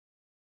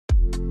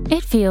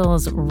It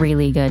feels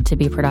really good to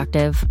be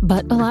productive,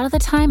 but a lot of the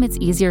time it's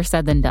easier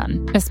said than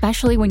done,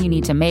 especially when you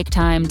need to make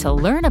time to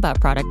learn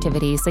about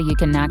productivity so you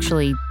can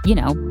actually,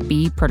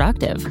 be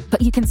productive.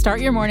 But you can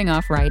start your morning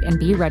off right and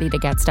be ready to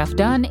get stuff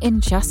done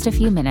in just a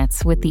few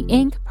minutes with the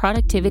Inc.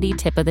 Productivity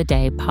Tip of the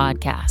Day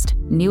podcast.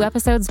 New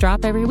episodes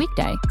drop every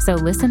weekday, so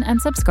listen and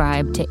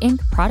subscribe to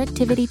Inc.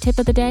 Productivity Tip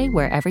of the Day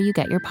wherever you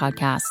get your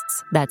podcasts.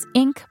 That's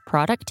Inc.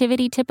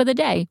 Productivity Tip of the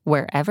Day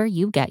wherever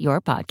you get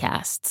your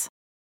podcasts.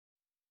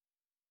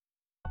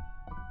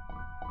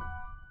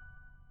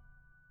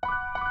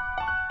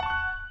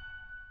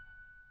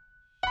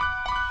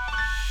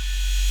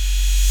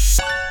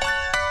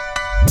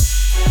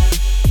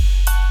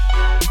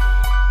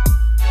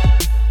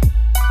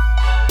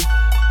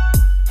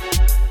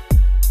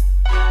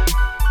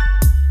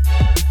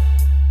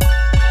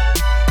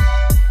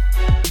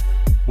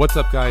 What's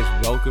up, guys?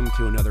 Welcome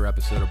to another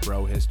episode of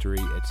Bro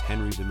History. It's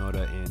Henry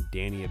Zamota and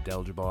Danny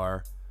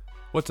Abdel-Jabbar.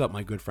 What's up,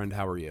 my good friend?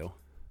 How are you?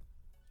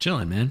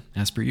 Chilling, man,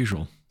 as per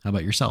usual. How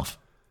about yourself?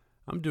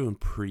 I'm doing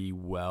pretty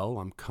well.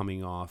 I'm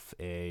coming off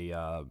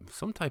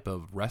some type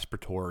of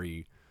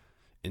respiratory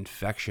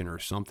infection or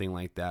something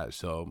like that.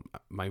 So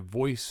my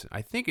voice,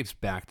 I think it's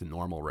back to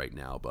normal right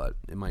now, but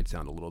it might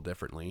sound a little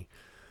differently.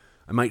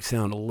 I might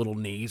sound a little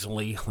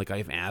nasally, like I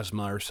have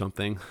asthma or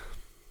something.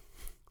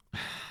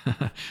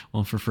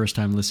 Well, for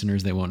first-time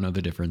listeners, they won't know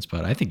the difference,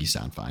 but I think you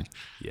sound fine.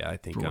 Yeah, I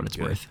think for I'm what it's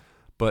good. worth.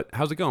 But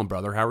how's it going,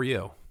 brother? How are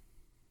you?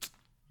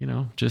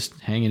 Just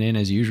hanging in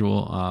as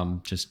usual.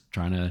 Just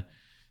trying to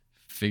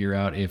figure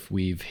out if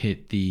we've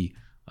hit the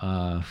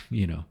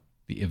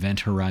event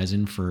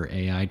horizon for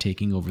AI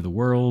taking over the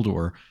world,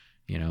 or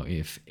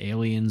if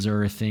aliens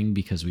are a thing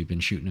because we've been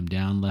shooting them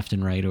down left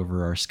and right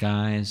over our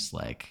skies.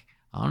 Like,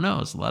 I don't know.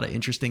 It's a lot of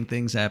interesting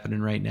things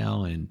happening right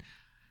now, and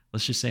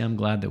let's just say I'm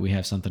glad that we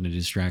have something to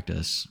distract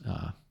us,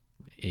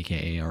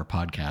 aka our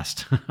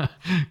podcast,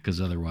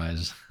 because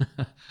otherwise.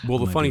 Well,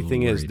 the funny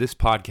thing is, this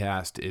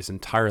podcast is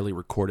entirely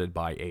recorded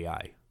by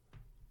AI.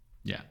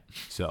 Yeah.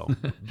 So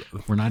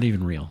we're not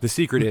even real. The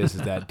secret is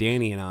that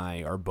Danny and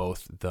I are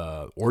both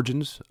the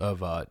origins of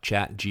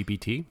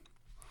ChatGPT.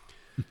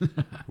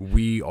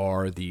 We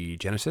are the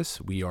genesis.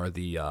 We are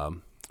the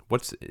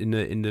what's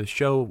in the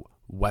show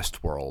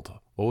Westworld.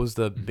 What was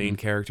the main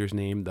character's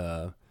name?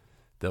 The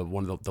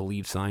one of the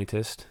lead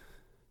scientist,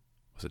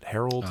 was it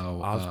Harold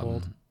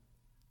Oswald?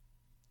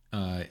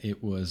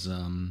 It was.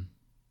 This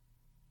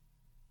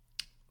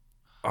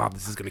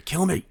is gonna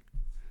kill me.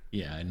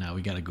 Yeah, now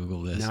we gotta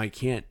Google this. Now I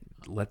can't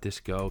let this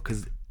go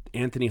because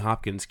Anthony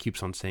Hopkins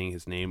keeps on saying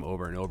his name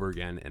over and over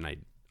again, and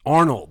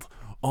Arnold.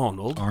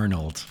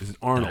 This is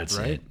Arnold, That's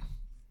right? It.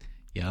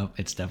 Yep,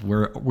 it's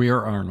definitely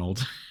we're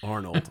Arnold.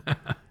 Arnold.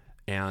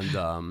 And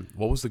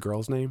what was the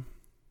girl's name?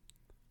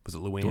 Was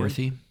it Luann?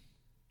 Dorothy.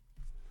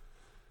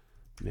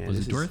 Man,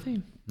 was it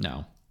Dorothy?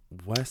 No.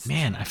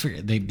 Man, I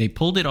forget. They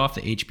pulled it off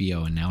the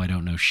HBO, and now I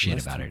don't know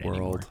shit about it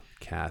anymore.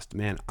 Cast.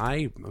 Man,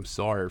 I'm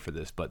sorry for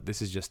this, but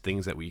this is just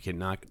things that we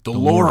cannot.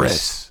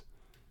 Dolores.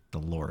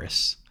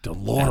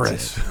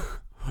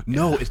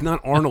 No, it's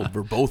not Arnold.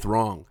 We're both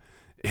wrong.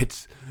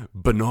 It's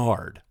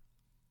Bernard.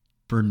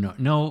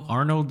 No,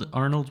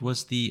 Arnold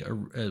was the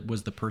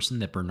person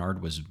that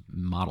Bernard was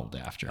modeled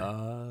after.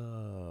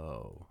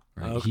 Oh,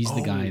 right. He's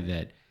the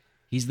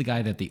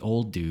guy that the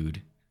old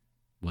dude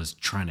was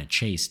trying to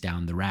chase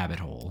down the rabbit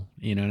hole.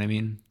 You know what I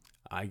mean?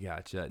 I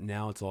gotcha.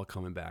 Now it's all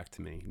coming back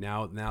to me.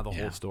 Now the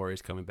whole story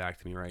is coming back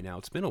to me right now.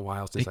 It's been a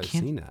while since I've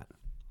seen that.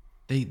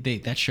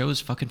 That show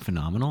is fucking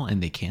phenomenal,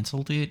 and they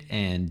canceled it,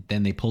 and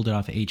then they pulled it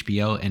off of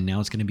HBO, and now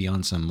it's going to be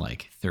on some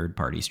like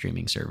third-party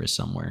streaming service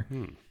somewhere.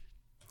 I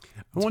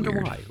wonder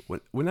why.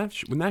 When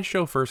that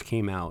show first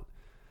came out,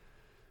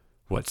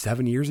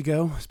 7 years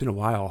ago? It's been a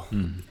while.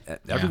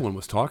 Everyone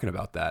was talking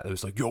about that. It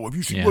was like, yo, have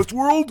you seen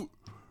Westworld?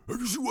 Have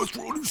you seen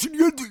Westworld? Have you seen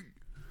the ending?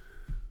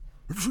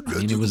 I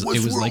mean, it was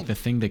like the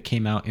thing that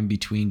came out in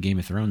between Game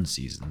of Thrones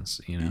seasons,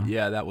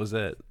 Yeah, that was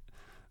it.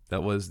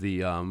 That was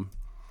the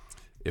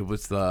it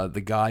was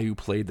the guy who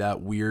played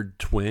that weird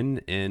twin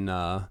in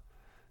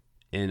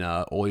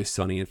Always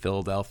Sunny in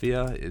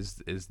Philadelphia is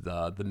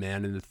the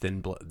man in the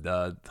thin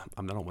I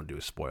don't want to do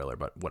a spoiler,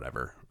 but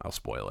whatever, I'll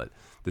spoil it.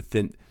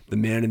 The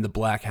man in the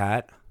black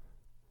hat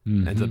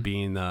ends up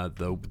being the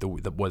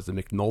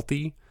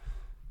McNulty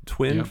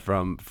twin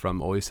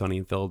from Always Sunny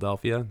in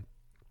Philadelphia.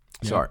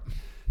 Sorry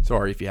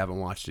if you haven't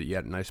watched it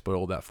yet, and I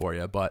spoiled that for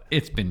you. But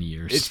it's been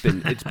years.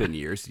 It's been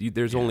years.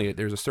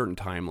 There's a certain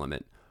time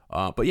limit.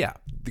 But yeah,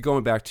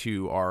 going back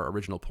to our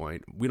original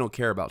point, we don't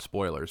care about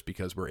spoilers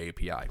because we're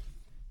API.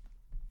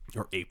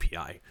 Or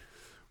API.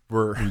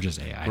 We're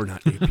just AI. We're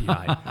not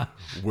API.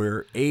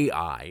 We're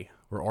AI.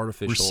 We're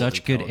artificial. We're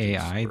such good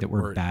AI that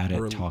we're bad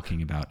at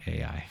talking about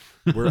AI.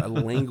 We're a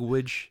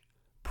language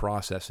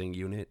processing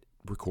unit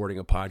recording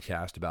a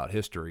podcast about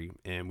history,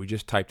 and we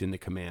just typed in the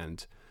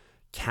command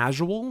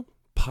casual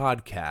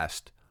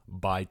podcast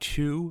by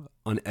two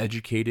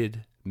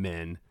uneducated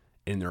men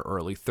in their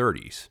early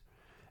 30s.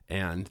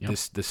 And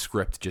this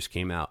script just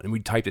came out, and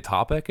we typed a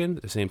topic in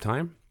at the same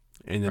time,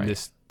 and then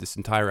this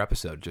entire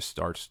episode just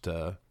starts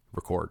to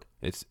record.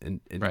 It's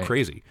Right.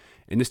 crazy.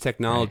 And this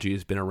technology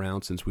has been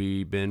around since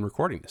we've been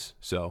recording this.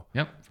 So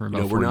Yep. For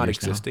about we're 4 not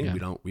years now. existing.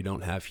 Yeah. We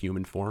don't have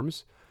human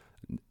forms.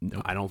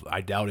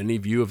 I doubt any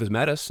of you have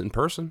met us in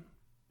person.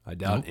 I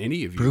doubt Nope.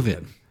 any of you Prove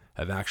it.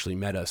 have actually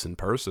met us in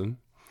person.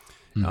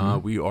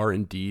 Mm-hmm. We are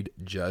indeed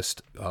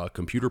just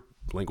computer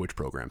language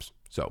programs.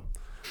 So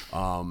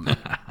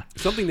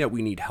something that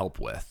we need help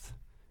with,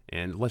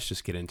 and let's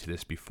just get into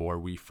this before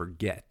we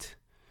forget.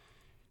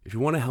 If you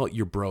want to help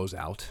your bros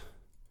out,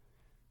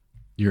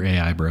 Your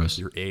AI bros.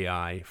 your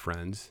AI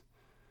friends,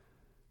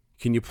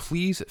 can you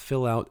please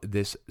fill out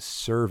this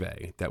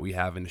survey that we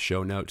have in the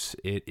show notes?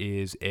 It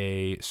is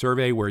a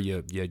survey where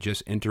you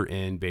just enter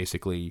in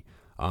basically,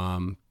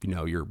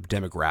 your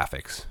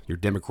demographics, your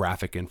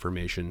demographic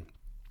information.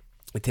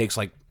 It takes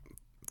like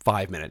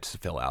 5 minutes to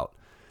fill out.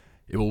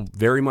 It will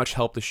very much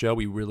help the show.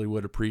 We really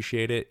would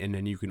appreciate it. And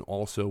then you can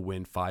also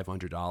win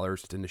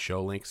 $500. It's in the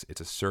show links.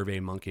 It's a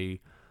SurveyMonkey.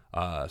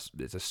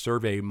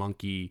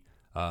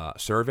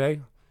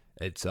 Survey.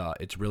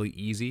 It's really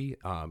easy.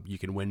 You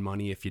can win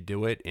money if you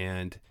do it,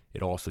 and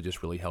it also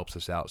just really helps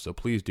us out. So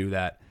please do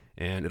that,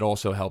 and it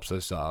also helps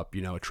us,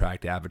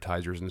 attract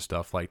advertisers and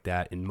stuff like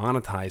that, and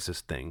monetize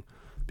this thing,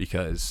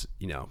 because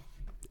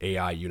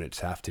AI units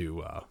have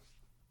to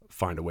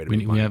find a way to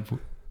make money.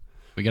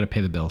 We got to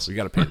pay the bills. We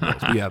got to pay the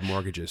bills. We have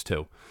mortgages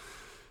too.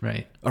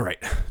 Right. All right.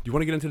 Do you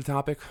want to get into the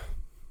topic?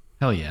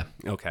 Hell yeah.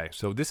 Okay.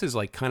 So this is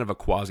like kind of a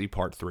quasi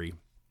part 3.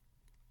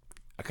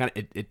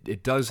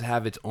 It does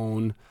have its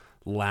own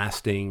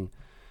lasting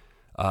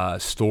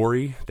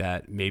story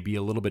that may be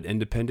a little bit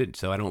independent,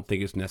 so I don't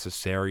think it's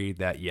necessary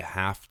that you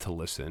have to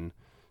listen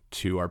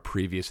to our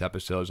previous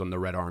episodes on the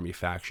Red Army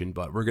faction,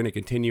 but we're going to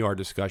continue our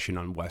discussion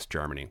on West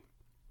Germany.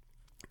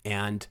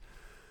 And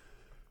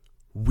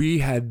we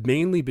had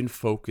mainly been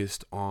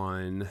focused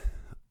on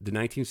the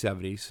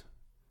 1970s,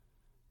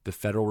 the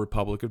Federal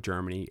Republic of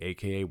Germany,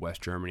 aka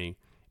West Germany,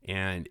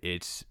 and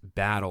its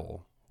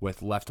battle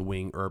with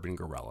left-wing urban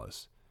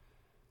guerrillas.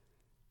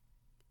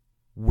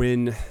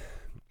 When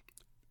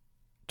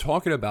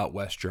talking about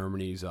West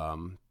Germany's,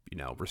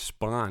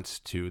 response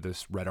to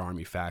this Red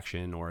Army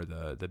faction or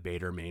the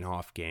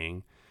Baader-Meinhof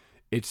gang,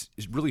 it's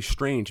really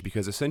strange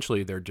because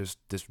essentially they're just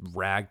this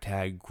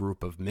ragtag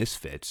group of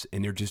misfits,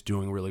 and they're just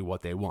doing really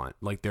what they want.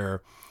 Like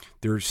they're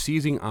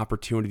seizing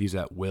opportunities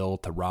at will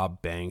to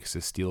rob banks,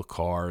 to steal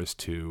cars,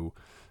 to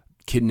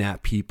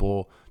kidnap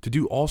people, to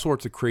do all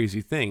sorts of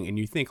crazy things. And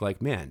you think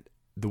like, man,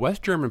 the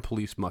West German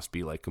police must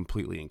be like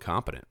completely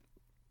incompetent.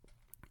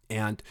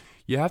 And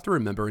you have to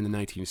remember in the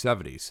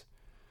 1970s,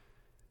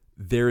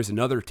 there is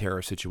another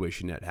terror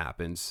situation that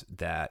happens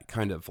that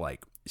kind of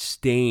like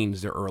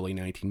stains the early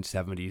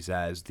 1970s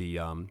as the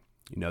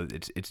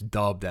it's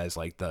dubbed as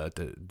like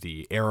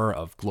the era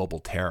of global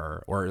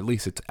terror, or at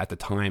least at the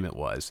time it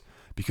was,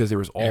 because there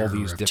was all Era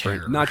these of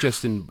different terror. not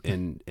just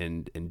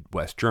in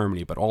West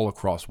Germany, but all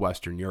across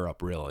Western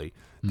Europe. Really,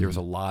 there was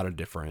a lot of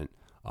different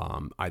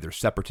either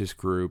separatist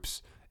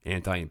groups,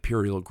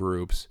 anti-imperial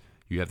groups.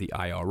 You have the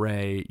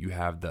IRA, you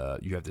have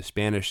the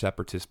Spanish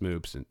separatist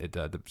movements, and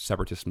the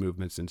separatist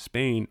movements in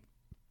Spain.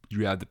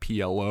 You have the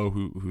PLO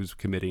who's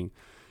committing,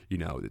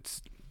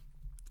 it's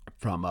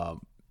from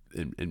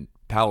in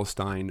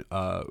Palestine,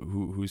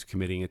 who's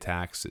committing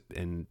attacks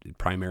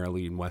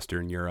primarily in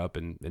Western Europe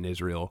and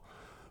Israel.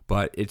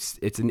 But it's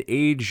an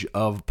age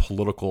of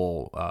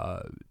political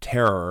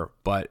terror,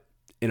 but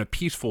in a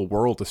peaceful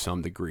world to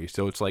some degree.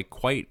 So it's like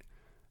quite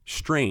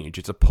strange.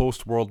 It's a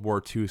post-World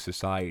War II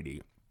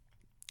society.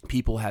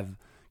 People have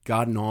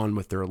gotten on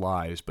with their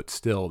lives, but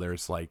still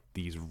there's like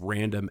these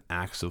random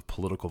acts of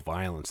political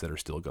violence that are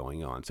still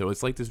going on. So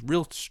it's like this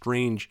real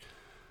strange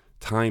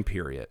time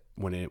period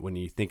when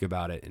you think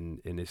about it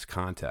in this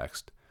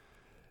context.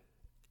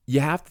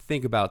 You have to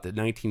think about the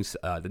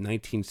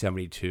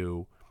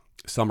 1972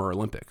 Summer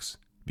Olympics,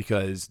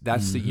 because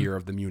that's the year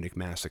of the Munich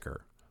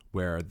massacre,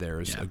 where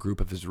there's a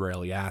group of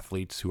Israeli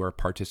athletes who are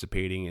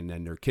participating, and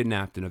then they're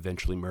kidnapped and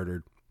eventually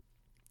murdered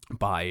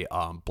by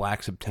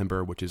Black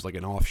September, which is like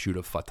an offshoot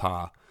of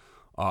Fatah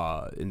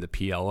in the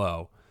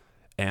PLO.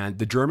 And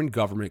the German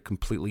government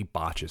completely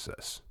botches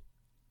this.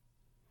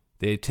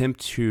 They attempt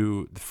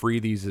to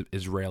free these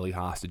Israeli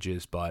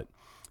hostages, but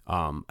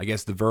I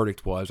guess the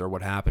verdict was, or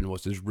what happened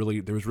was,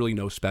 there was really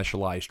no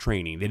specialized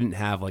training. They didn't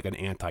have like an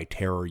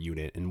anti-terror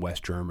unit in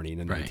West Germany in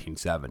the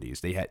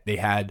 1970s. They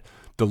had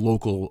the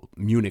local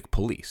Munich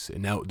police,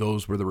 and now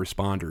those were the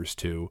responders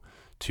to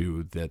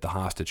the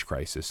hostage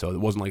crisis. So it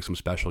wasn't like some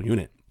special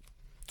unit.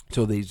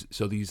 So these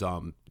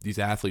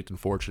athletes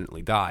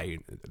unfortunately die,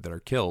 that are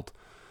killed.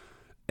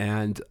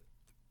 And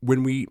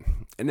when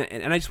and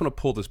I just want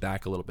to pull this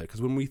back a little bit,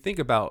 because when we think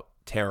about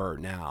terror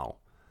now,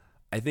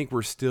 I think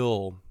we're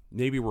still,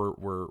 maybe we're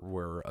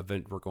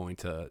going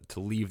to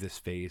leave this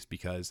phase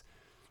because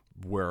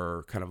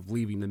we're kind of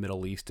leaving the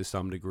Middle East to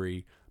some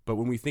degree. But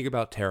when we think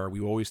about terror,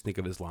 we always think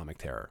of Islamic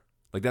terror.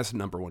 Like that's the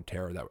number one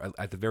terror that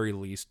at the very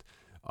least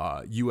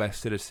U.S.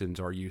 citizens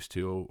are used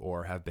to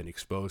or have been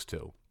exposed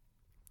to.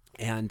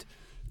 And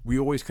we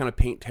always kind of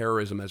paint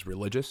terrorism as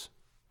religious.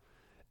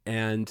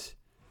 And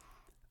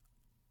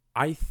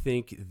I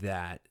think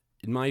that,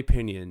 in my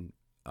opinion,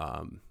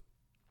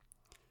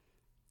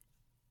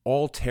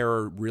 all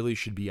terror really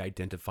should be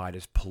identified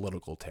as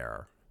political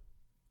terror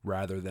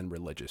rather than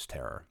religious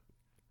terror,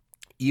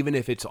 even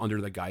if it's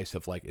under the guise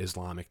of like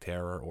Islamic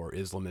terror or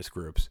Islamist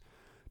groups,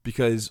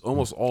 because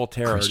almost all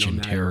terror, Christian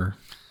terror.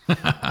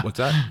 What's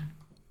that?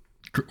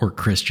 Or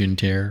Christian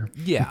terror.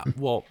 Yeah.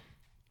 Well,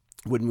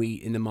 when we,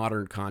 in the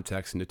modern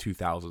context in the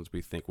 2000s,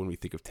 when we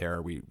think of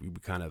terror, we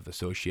kind of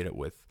associate it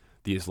with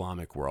the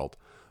Islamic world.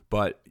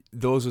 But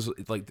those is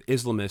like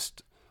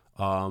Islamist,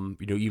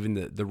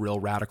 even the real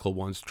radical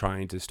ones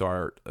trying to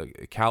start a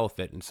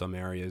caliphate in some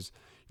areas,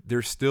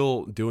 they're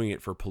still doing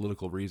it for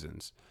political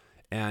reasons.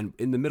 And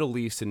in the Middle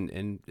East and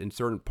in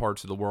certain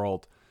parts of the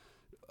world,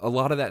 a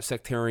lot of that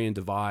sectarian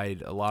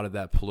divide, a lot of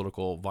that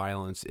political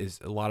violence,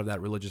 a lot of that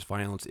religious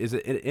violence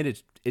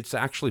it's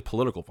actually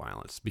political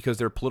violence because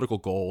they're political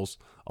goals.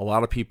 A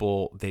lot of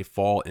people, they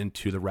fall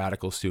into the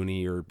radical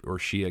Sunni or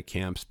Shia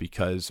camps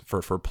because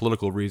for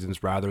political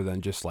reasons rather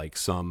than just like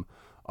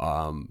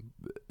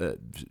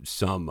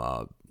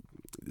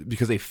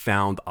because they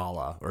found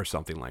Allah or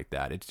something like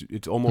that.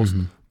 It's almost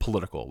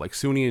political. Like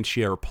Sunni and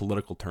Shia are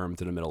political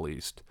terms in the Middle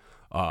East,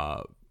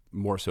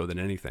 more so than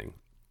anything,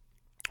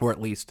 or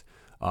at least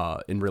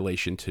in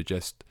relation to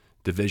just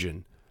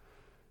division.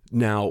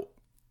 Now,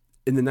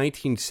 in the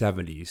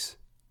 1970s,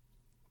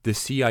 the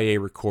CIA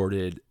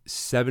recorded a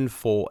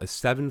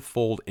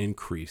sevenfold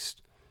increase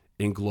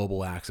in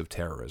global acts of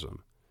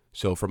terrorism.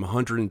 So from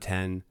 110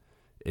 in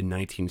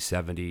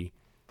 1970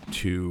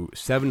 to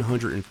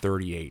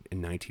 738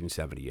 in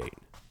 1978.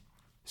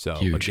 So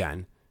Huge.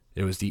 Again,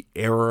 it was the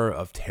era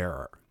of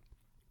terror.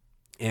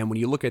 And when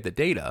you look at the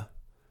data,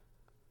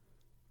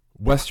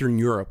 Western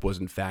Europe was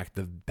in fact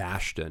the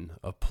bastion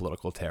of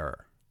political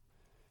terror.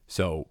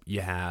 So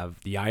you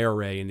have the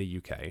IRA in the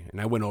UK, and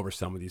I went over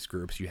some of these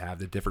groups. You have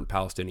the different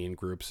Palestinian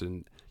groups,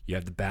 and you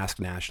have the Basque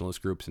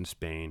nationalist groups in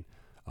Spain.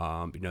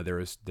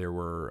 There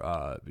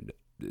were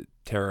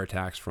terror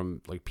attacks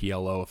from like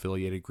PLO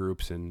affiliated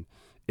groups in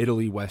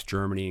Italy, West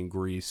Germany, and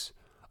Greece.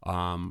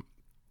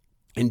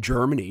 In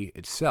Germany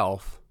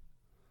itself,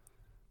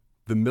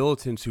 the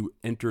militants who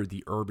entered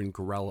the urban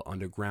guerrilla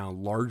underground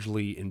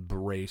largely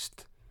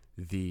embraced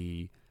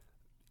the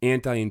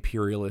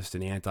anti-imperialist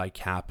and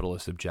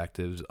anti-capitalist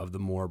objectives of the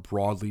more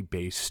broadly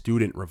based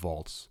student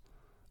revolts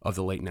of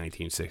the late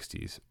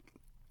 1960s.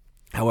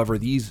 However,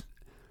 these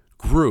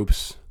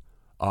groups,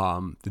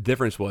 the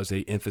difference was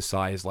they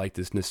emphasized like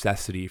this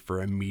necessity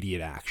for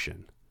immediate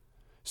action.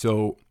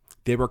 So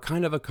they were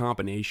kind of a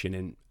combination.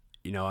 And,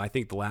 I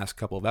think the last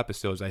couple of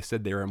episodes, I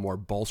said they were more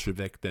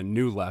Bolshevik than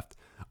New Left.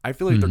 I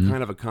feel like they're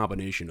kind of a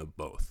combination of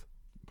both.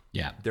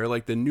 Yeah. They're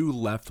like the New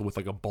Left with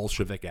like a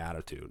Bolshevik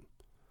attitude.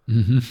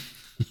 Mm-hmm.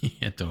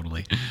 Yeah,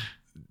 totally.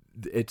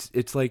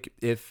 It's like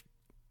if,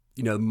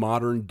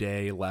 modern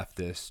day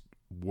leftists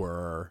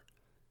were,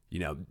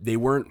 it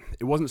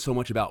wasn't so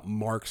much about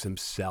Marx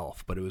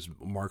himself, but it was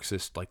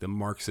Marxist, like the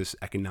Marxist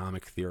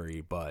economic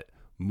theory, but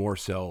more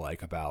so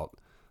like about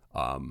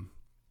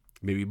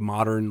maybe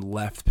modern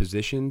left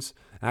positions.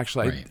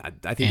 Actually, right.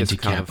 I think it's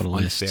kind of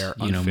unfair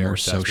more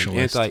assessment.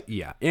 socialist.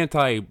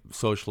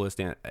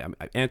 Anti-socialist,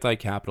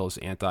 anti-capitalist,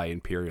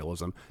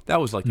 anti-imperialism. That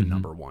was like the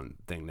number one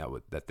thing that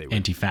they would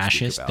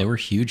anti-fascist. speak about. There were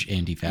huge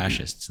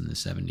anti-fascists in the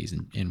 70s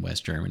in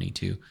West Germany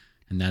too,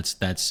 and that's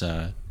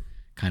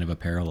kind of a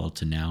parallel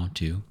to now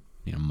too.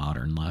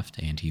 Modern left,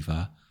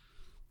 Antifa.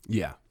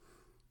 Yeah.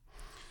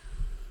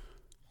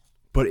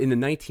 But in the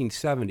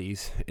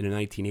 1970s, in the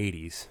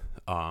 1980s,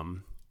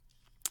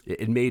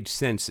 it made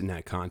sense in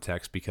that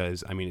context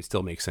because, it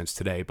still makes sense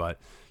today, but,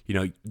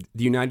 the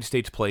United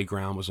States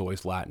playground was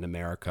always Latin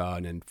America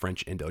and then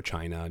French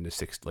Indochina in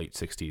the late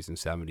 60s and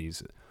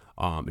 70s.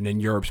 And then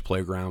Europe's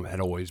playground had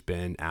always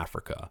been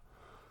Africa.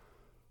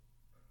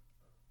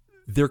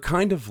 They're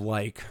kind of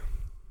like,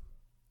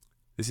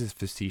 this is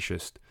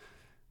facetious,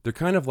 they're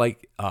kind of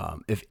like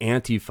if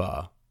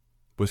Antifa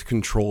was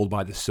controlled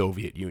by the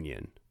Soviet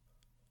Union.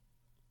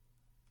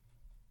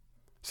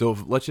 So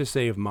let's just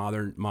say if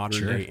modern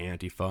Sure. day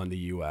Antifa in the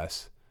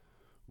U.S.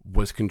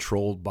 was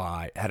controlled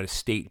had a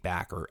state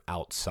backer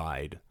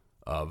outside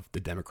of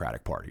the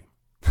Democratic Party.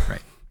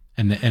 Right.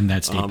 And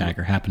that state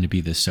backer happened to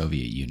be the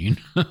Soviet Union.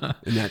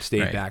 And that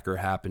state Right. backer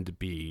happened to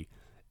be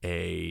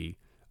an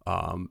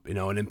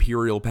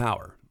imperial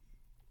power.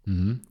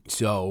 Mm-hmm.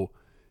 So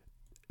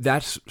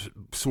that's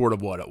sort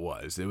of what it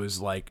was. It was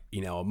like,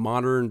 a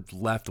modern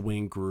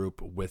left-wing group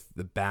with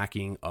the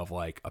backing of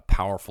like a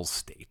powerful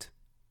state.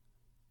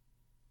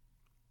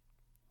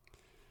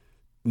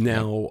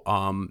 Now,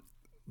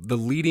 the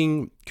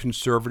leading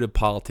conservative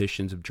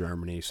politicians of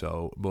Germany,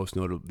 so most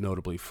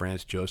notably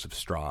Franz Josef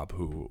Straub,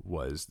 who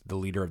was the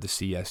leader of the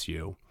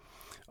CSU,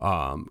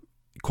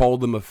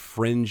 called them a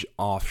fringe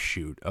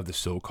offshoot of the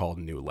so-called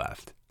New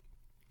Left.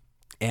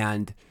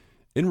 And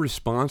in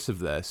response of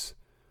this,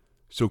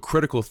 so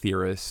critical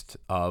theorists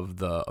of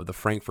the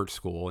Frankfurt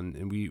School,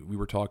 and we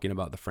were talking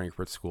about the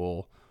Frankfurt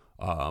School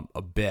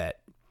a bit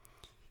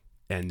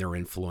and their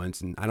influence,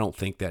 and I don't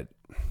think that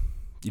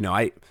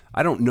I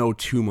don't know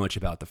too much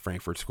about the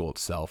Frankfurt School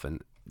itself,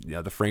 and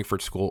the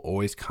Frankfurt School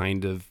always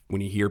kind of,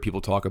 when you hear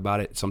people talk about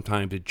it,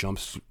 sometimes it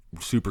jumps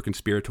super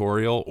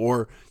conspiratorial,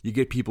 or you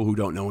get people who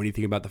don't know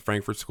anything about the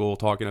Frankfurt School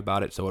talking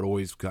about it, so it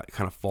always kind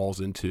of falls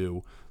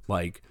into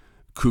like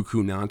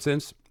cuckoo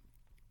nonsense.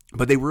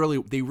 But they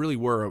really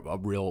were a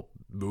real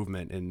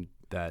movement, and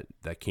that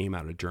came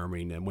out of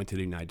Germany and then went to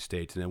the United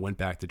States and then went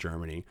back to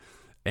Germany,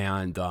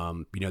 and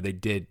they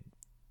did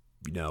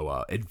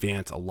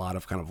advance a lot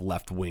of kind of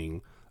left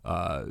wing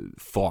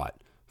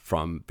thought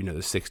from the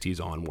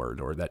 60s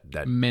onward, or that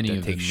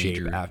takes shape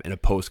in a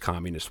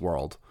post-communist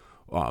world.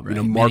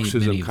 Right.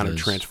 Marxism kind of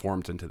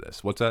transforms into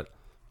this. What's that?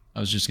 I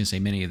was just going to say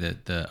many of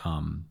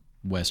the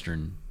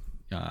Western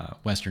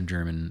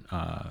German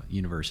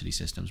university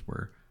systems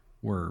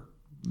were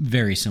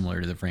very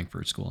similar to the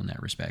Frankfurt School in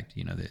that respect.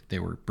 They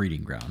were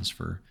breeding grounds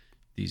for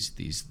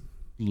these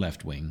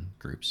left-wing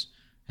groups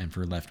and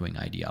for left-wing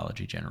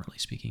ideology, generally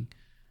speaking.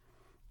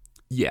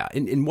 Yeah,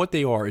 and what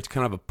they are, it's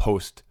kind of a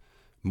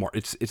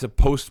it's a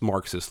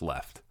post-Marxist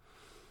left.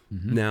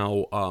 Mm-hmm.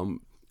 Now,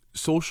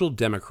 social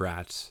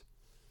democrats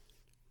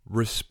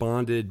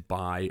responded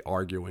by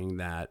arguing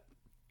that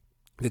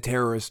the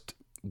terrorists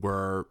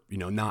were,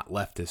 not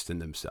leftist in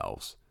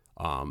themselves.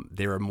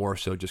 They were more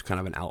so just kind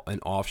of an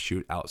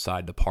offshoot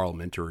outside the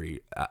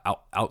parliamentary,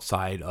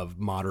 outside of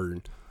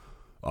modern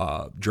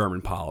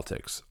German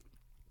politics.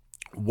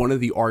 One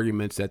of the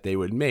arguments that they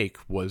would make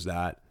was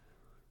that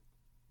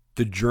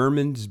the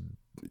Germany's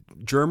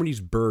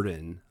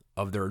burden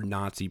of their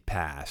Nazi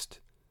past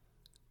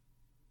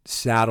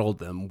saddled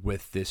them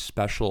with this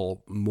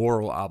special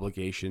moral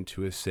obligation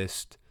to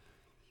assist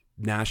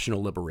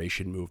national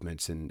liberation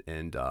movements in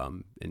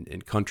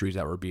countries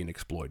that were being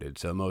exploited.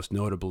 So most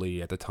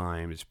notably at the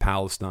time is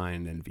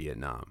Palestine and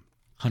Vietnam.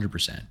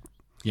 100%.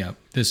 Yeah,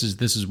 this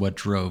is what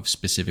drove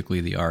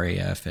specifically the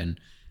RAF and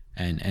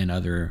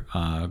other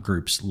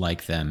groups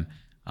like them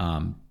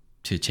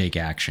to take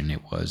action.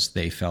 It was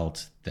they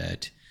felt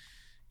that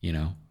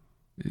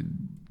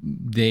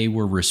they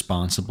were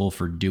responsible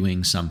for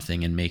doing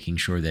something and making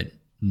sure that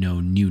no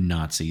new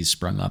Nazis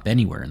sprung up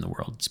anywhere in the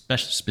world,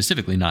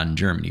 specifically not in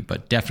Germany,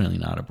 but definitely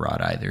not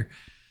abroad either.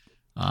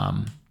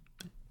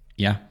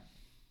 Yeah.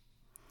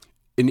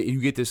 And you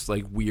get this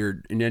like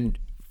weird, and then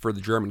for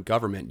the German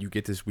government, you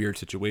get this weird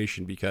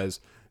situation because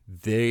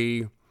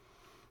they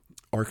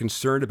are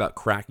concerned about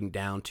cracking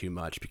down too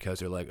much, because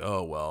they're like,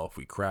 oh, well, if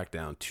we crack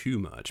down too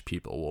much,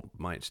 people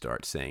might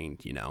start saying,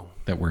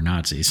 that we're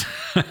Nazis,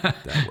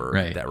 that we're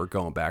right. that we're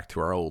going back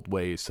to our old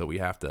ways. So we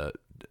have to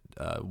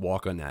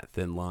walk on that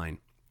thin line.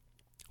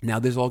 Now,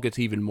 this all gets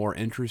even more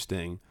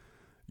interesting,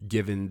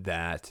 given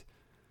that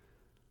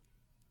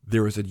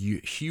there was a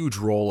huge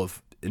role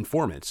of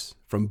informants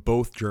from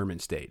both German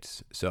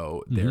states.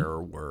 So there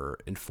were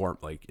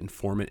informant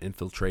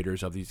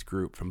infiltrators of these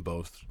groups from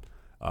both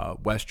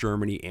West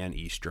Germany and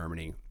East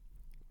Germany.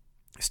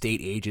 State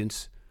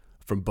agents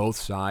from both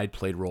sides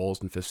played roles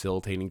in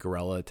facilitating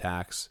guerrilla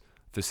attacks,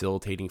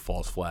 facilitating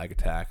false flag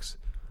attacks.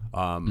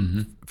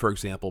 For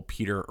example,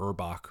 Peter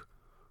Erbach,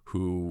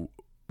 who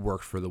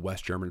worked for the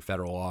West German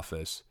Federal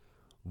Office,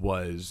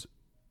 was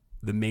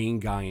the main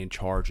guy in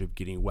charge of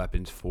getting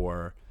weapons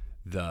for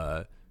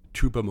the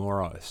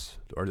Tupamaros,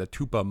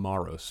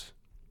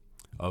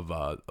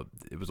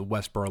 it was a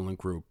West Berlin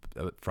group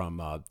from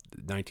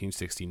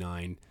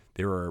 1969.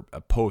 They were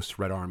a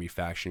post-Red Army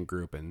faction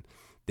group, and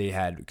they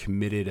had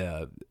committed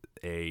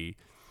a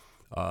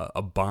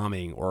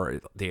bombing,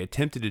 or they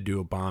attempted to do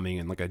a bombing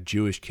in like a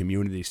Jewish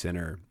community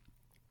center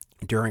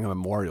during a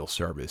memorial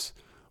service.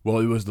 Well,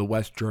 it was the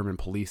West German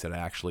police that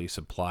actually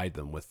supplied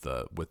them with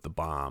the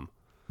bomb.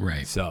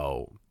 Right.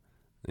 So,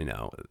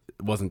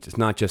 it's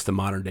not just the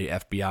modern day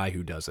FBI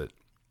who does it.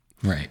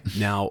 Right.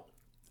 Now,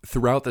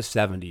 throughout the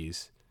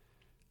 70s,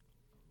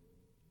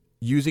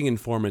 using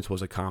informants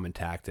was a common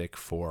tactic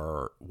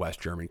for West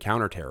German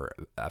counterterror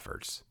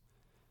efforts,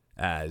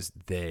 as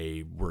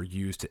they were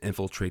used to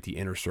infiltrate the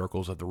inner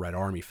circles of the Red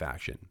Army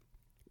faction.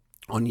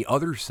 On the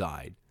other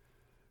side,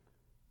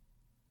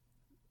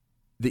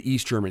 the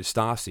East German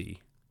Stasi,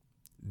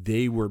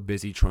 they were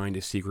busy trying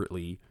to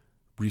secretly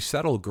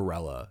resettle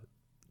guerrilla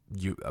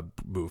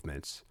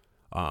movements,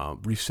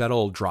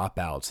 resettle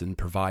dropouts, and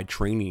provide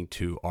training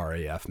to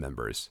RAF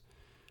members.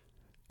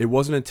 It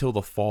wasn't until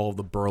the fall of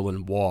the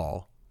Berlin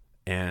Wall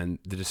and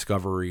the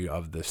discovery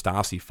of the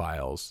Stasi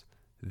files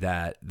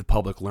that the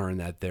public learned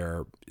that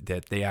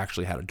they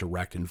actually had a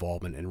direct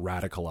involvement and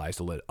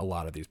radicalized a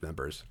lot of these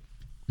members.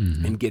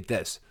 Mm-hmm. And get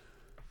this,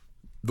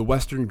 the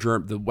West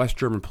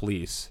German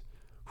police,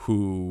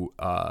 who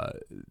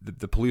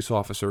the police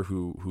officer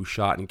who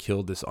shot and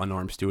killed this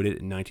unarmed student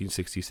in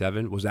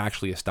 1967 was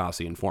actually a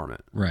Stasi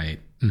informant. Right.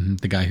 Mm-hmm.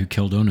 The guy who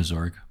killed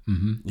Onizorg.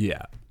 Mm-hmm.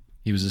 Yeah.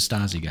 He was a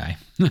Stasi guy,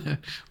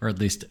 or at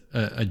least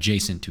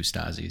adjacent to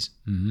Stasis.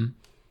 Mm-hmm.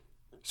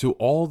 So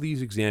all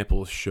these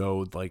examples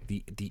showed like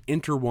the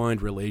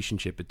intertwined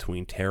relationship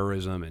between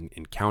terrorism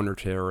and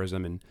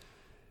counterterrorism,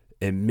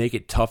 and make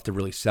it tough to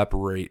really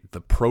separate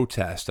the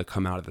protests that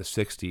come out of the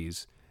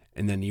 60s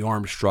and then the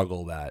armed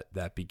struggle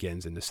that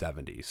begins in the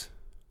 70s.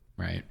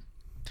 Right.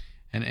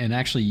 And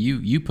actually,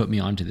 you put me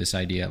onto this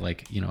idea.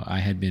 Like, I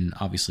had been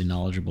obviously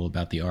knowledgeable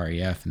about the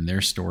RAF and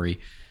their story,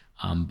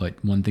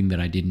 but one thing that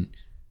I didn't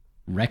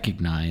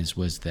recognize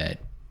was that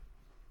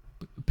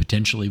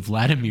potentially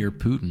Vladimir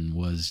Putin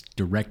was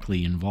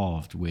directly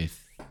involved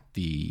with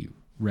the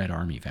Red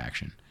Army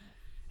faction.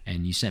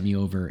 And you sent me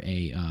over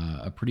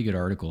a pretty good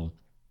article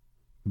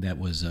that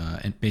was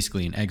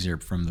basically an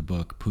excerpt from the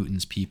book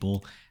Putin's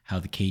People: How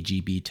the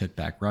KGB Took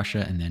Back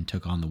Russia and Then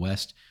Took on the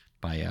West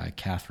by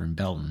Catherine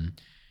Belton.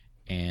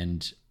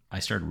 And I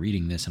started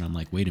reading this and I'm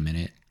like, wait a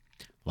minute,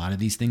 a lot of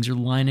these things are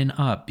lining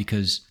up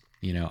because,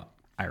 I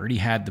already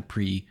had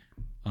the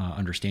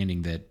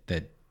understanding that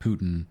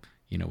Putin,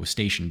 was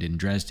stationed in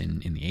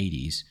Dresden in the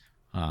 80s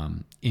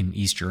in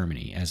East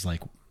Germany as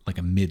like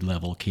a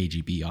mid-level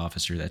KGB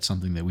officer. That's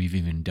something that we've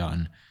even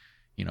done,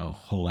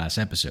 whole ass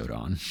episode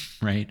on,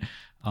 right?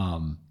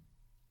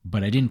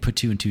 But I didn't put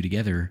two and two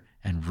together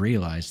and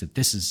realize that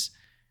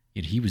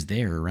he was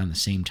there around the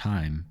same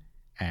time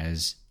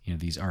as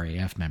these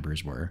RAF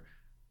members were,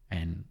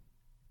 and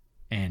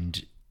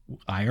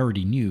I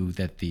already knew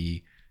that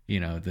the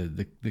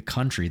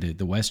country,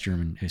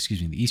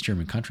 the East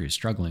German country is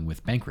struggling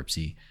with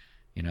bankruptcy,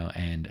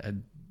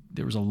 and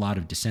there was a lot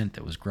of dissent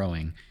that was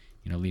growing,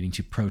 leading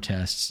to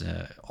protests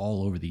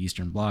all over the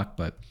Eastern Bloc.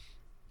 But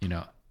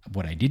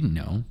what I didn't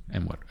know,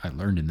 and what I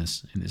learned in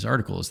this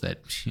article, is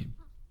that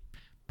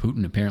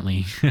Putin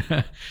apparently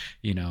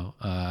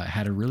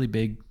had a really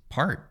big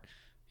part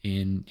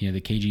in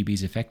the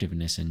KGB's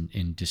effectiveness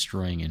in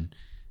destroying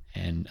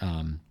and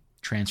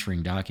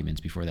transferring documents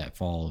before that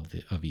fall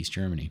of East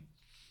Germany.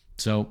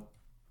 So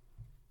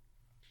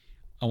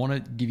I want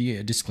to give you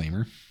a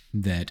disclaimer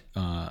that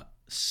a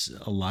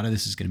lot of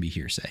this is going to be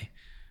hearsay,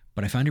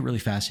 but I find it really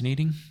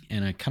fascinating,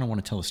 and I kind of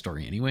want to tell a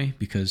story anyway,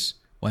 because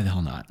why the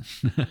hell not?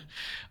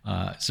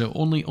 So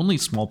only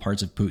small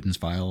parts of Putin's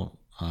file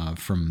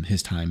from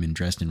his time in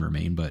Dresden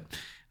remain, but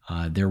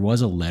there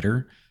was a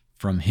letter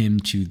from him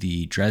to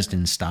the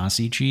Dresden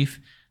Stasi chief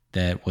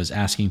that was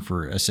asking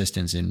for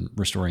assistance in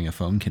restoring a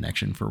phone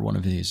connection for one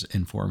of his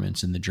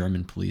informants in the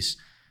German police.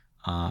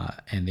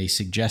 And they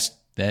suggest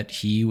that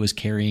he was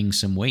carrying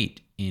some weight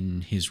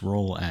in his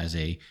role as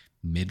a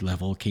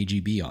mid-level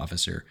KGB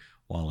officer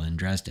while in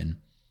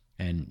Dresden.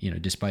 And,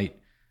 despite,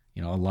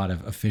 a lot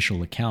of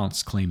official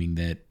accounts claiming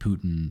that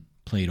Putin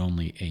played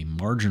only a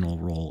marginal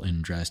role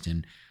in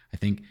Dresden, I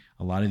think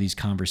a lot of these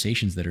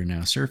conversations that are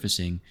now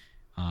surfacing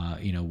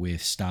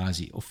with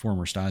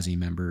former Stasi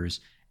members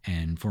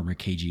and former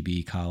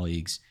KGB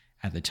colleagues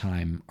at the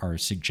time are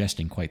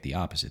suggesting quite the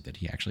opposite, that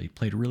he actually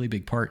played a really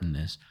big part in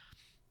this.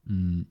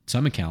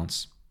 Some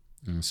accounts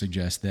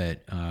suggest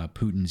that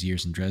Putin's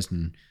years in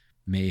Dresden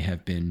may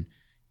have been,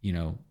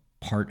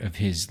 part of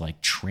his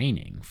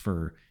training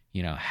for,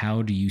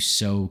 how do you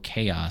sow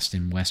chaos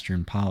in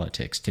Western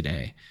politics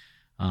today,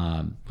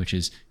 which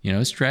is,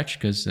 a stretch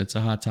because that's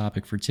a hot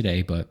topic for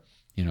today, but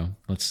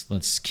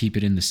let's keep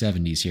it in the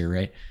 70s here,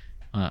 right?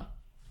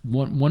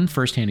 One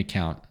firsthand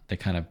account that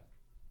kind of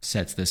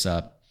sets this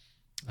up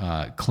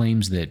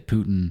claims that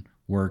Putin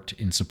worked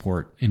in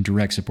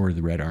direct support of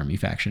the Red Army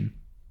faction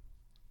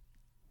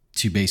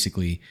to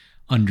basically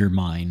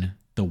undermine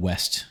the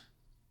West,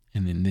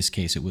 and in this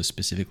case, it was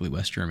specifically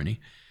West Germany.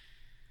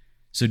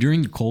 So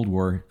during the Cold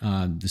War,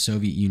 the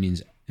Soviet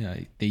Union's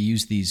they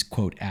used these,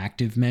 quote,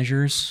 active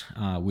measures,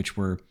 which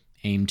were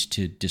aimed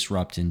to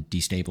disrupt and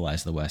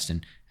destabilize the West.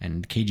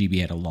 And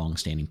KGB had a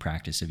long-standing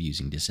practice of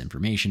using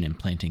disinformation and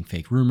planting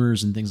fake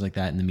rumors and things like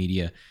that in the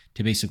media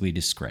to basically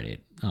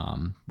discredit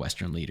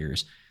Western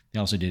leaders. They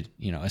also did,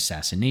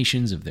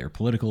 assassinations of their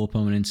political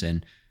opponents,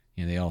 and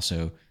they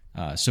also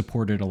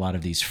supported a lot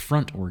of these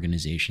front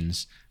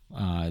organizations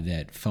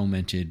that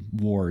fomented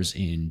wars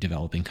in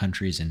developing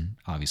countries and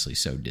obviously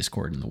sowed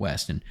discord in the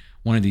West. And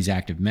one of these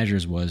active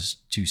measures was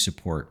to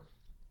support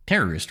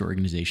terrorist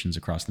organizations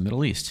across the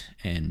Middle East.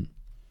 And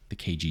the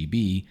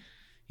KGB,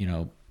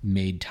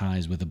 made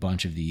ties with a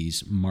bunch of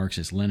these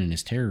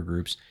Marxist-Leninist terror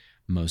groups,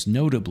 most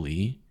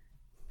notably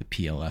the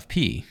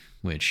PLFP,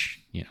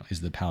 which, is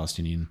the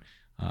Palestinian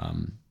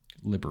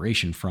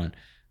Liberation Front.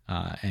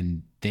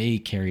 And they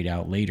carried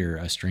out later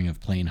a string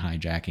of plane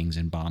hijackings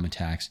and bomb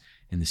attacks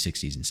in the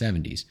 60s and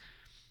 70s.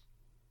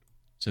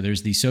 So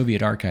there's the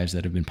Soviet archives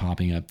that have been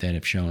popping up that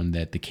have shown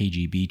that the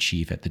KGB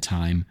chief at the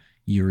time,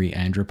 Yuri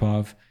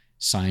Andropov,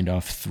 signed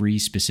off 3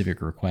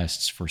 specific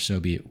requests for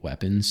Soviet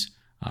weapons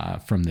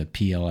from the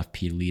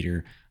PLFP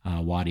leader,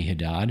 Wadi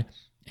Haddad,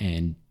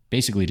 and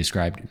basically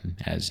described him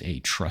as a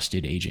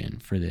trusted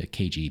agent for the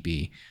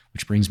KGB,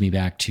 which brings me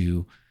back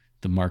to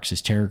the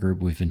Marxist terror group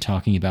we've been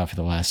talking about for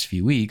the last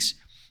few weeks.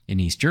 In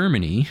East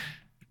Germany,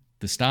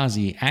 the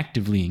Stasi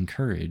actively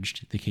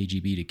encouraged the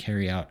KGB to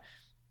carry out,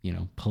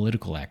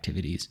 political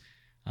activities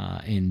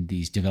in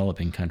these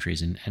developing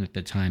countries. And at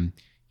the time,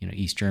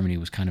 East Germany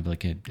was kind of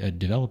like a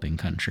developing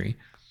country.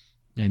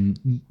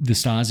 And the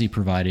Stasi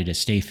provided a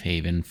safe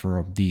haven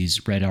for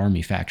these Red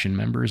Army faction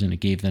members, and it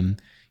gave them,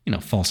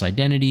 false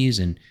identities,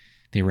 and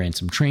they ran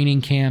some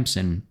training camps.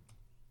 And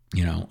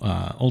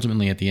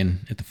Ultimately at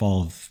the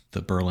fall of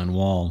the Berlin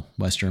Wall,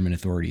 West German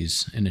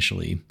authorities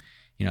initially,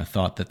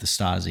 thought that the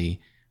Stasi,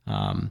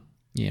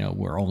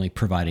 were only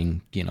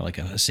providing, like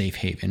a safe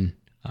haven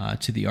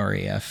to the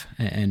RAF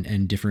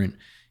and different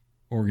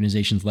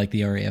organizations like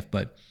the RAF.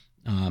 But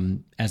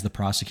as the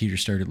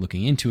prosecutors started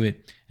looking into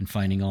it and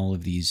finding all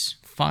of these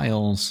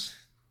files,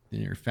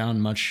 they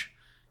found much,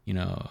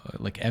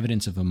 like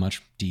evidence of a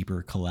much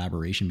deeper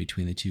collaboration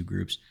between the two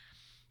groups.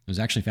 It was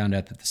actually found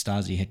out that the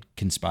Stasi had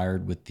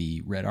conspired with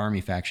the Red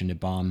Army faction to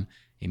bomb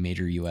a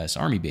major U.S.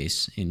 Army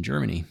base in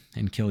Germany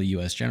and kill a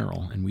U.S.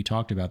 general. And we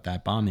talked about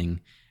that bombing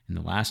in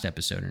the last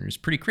episode, and it was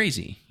pretty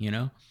crazy,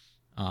 the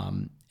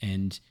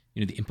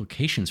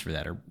implications for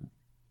that are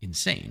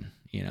insane.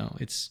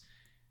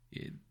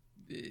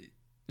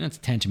 That's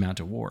tantamount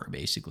to war,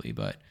 basically.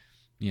 But,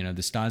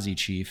 the Stasi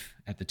chief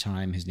at the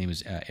time, his name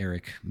is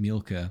Erich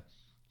Mielke,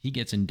 he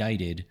gets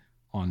indicted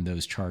on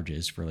those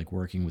charges for like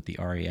working with the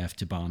RAF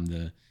to bomb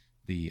the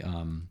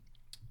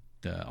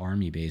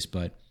army base.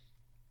 But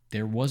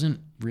there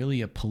wasn't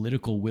really a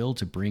political will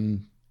to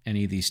bring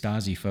any of these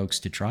Stasi folks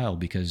to trial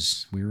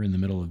because we were in the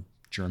middle of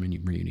German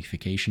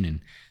reunification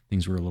and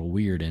things were a little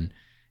weird, and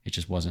it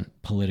just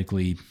wasn't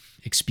politically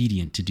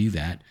expedient to do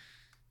that.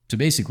 So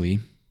basically,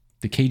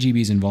 the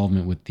KGB's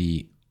involvement with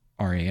the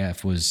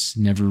RAF was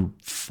never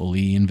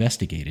fully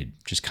investigated,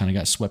 just kind of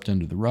got swept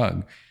under the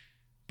rug.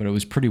 But it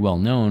was pretty well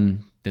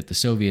known that the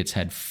Soviets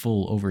had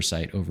full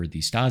oversight over the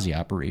Stasi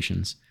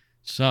operations.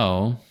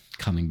 So,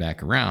 coming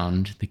back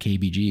around, the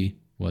KGB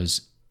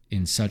was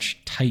in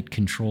such tight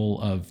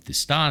control of the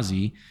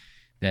Stasi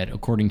that,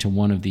 according to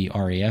one of the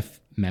RAF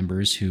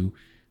members who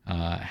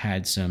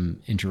had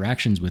some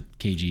interactions with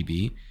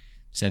KGB,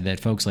 said that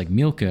folks like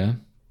Mielke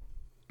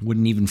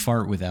wouldn't even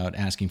fart without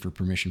asking for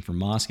permission from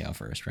Moscow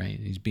first, right?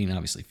 He's being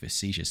obviously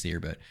facetious here,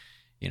 but,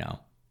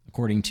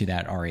 according to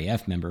that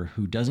RAF member,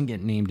 who doesn't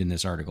get named in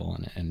this article,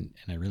 and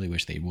I really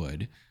wish they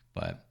would,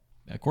 but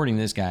according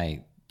to this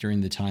guy,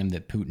 during the time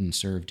that Putin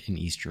served in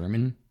East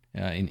Germany,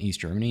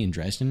 in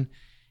Dresden,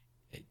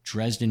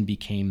 Dresden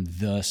became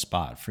the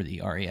spot for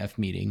the RAF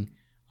meeting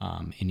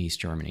in East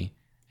Germany,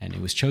 and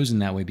it was chosen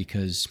that way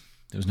because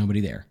there was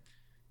nobody there.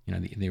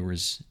 They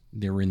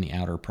were in the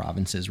outer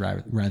provinces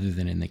rather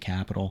than in the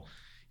capital.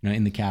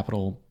 In the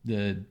capital,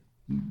 the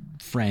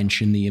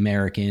French and the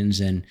Americans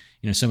and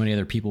so many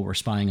other people were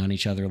spying on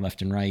each other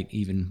left and right,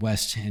 even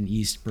West and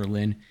East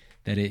Berlin,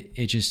 that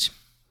it just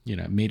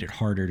made it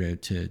harder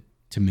to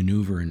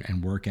maneuver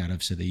and work out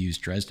of. So they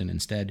used Dresden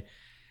instead.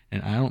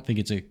 And I don't think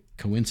it's a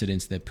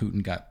coincidence that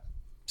Putin got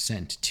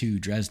sent to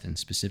Dresden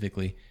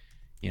specifically.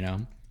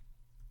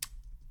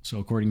 So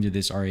according to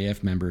this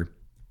RAF member,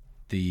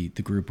 the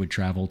group would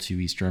travel to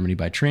East Germany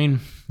by train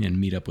and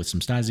meet up with some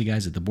Stasi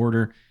guys at the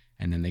border,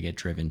 and then they get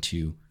driven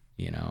to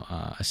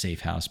a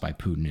safe house by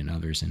Putin and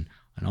others. And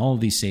all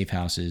of these safe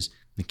houses,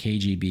 the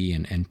KGB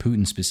and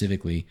Putin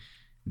specifically,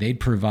 they'd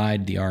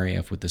provide the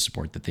RAF with the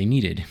support that they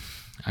needed.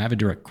 I have a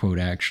direct quote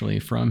actually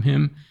from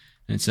him,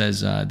 and it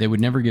says, they would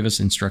never give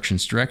us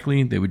instructions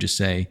directly. They would just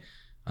say,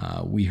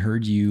 we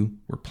heard you,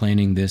 we're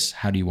planning this,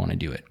 how do you want to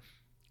do it?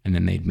 And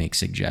then they'd make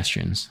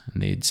suggestions,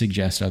 and they'd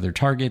suggest other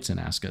targets and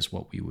ask us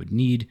what we would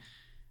need.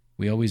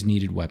 We always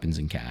needed weapons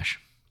and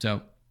cash.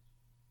 So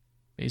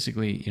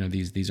basically,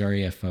 these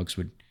RAF folks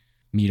would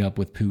meet up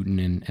with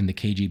Putin and the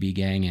KGB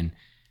gang,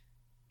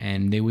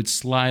 and they would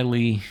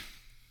slyly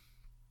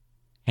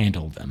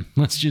handle them.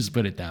 Let's just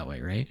put it that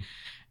way, right?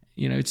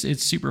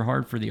 It's super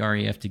hard for the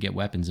RAF to get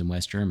weapons in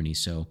West Germany.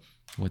 So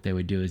what they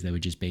would do is they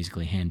would just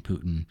basically hand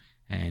Putin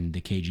and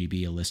the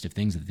KGB a list of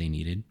things that they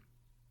needed.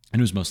 And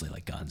it was mostly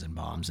like guns and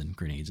bombs and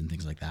grenades and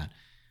things like that.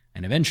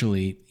 And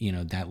eventually,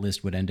 that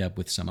list would end up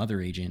with some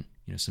other agent,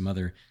 some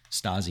other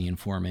Stasi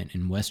informant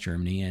in West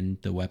Germany,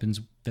 and the weapons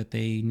that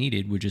they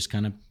needed would just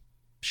kind of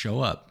show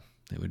up.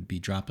 They would be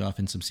dropped off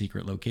in some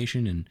secret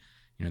location, and,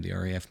 the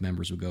RAF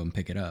members would go and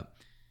pick it up.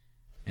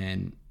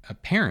 And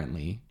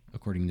apparently,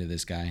 according to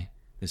this guy,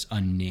 this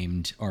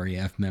unnamed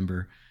RAF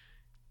member,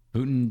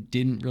 Putin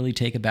didn't really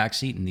take a back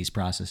seat in these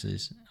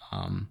processes.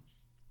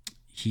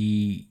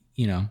 He,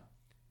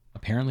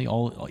 apparently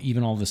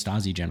even all the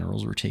Stasi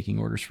generals were taking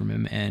orders from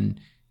him, and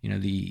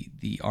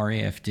the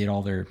RAF did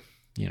all their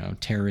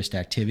terrorist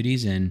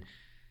activities, and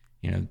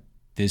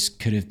this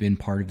could have been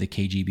part of the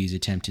KGB's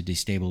attempt to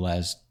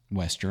destabilize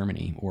West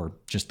Germany, or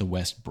just the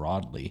West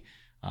broadly,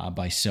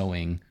 by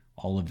sowing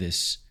all of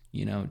this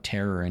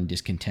terror and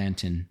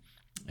discontent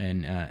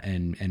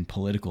and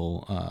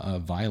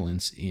political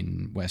violence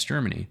in West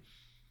Germany.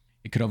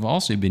 It could have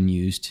also been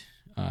used.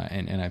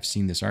 And I've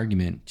seen this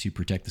argument to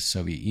protect the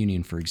Soviet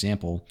Union. For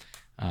example,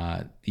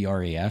 the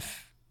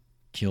RAF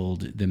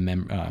killed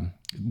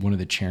one of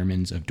the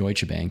chairmen of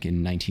Deutsche Bank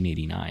in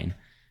 1989,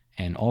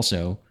 and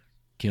also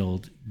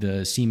killed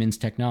the Siemens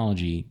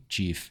technology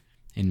chief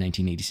in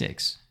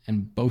 1986.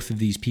 And both of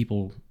these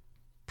people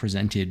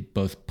presented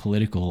both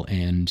political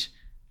and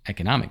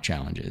economic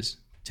challenges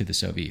to the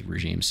Soviet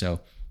regime. So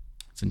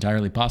it's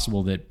entirely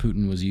possible that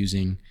Putin was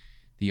using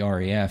the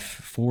RAF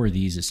for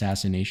these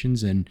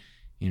assassinations, and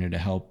to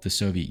help the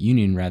Soviet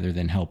Union rather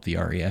than help the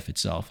RAF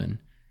itself. And,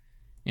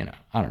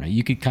 I don't know,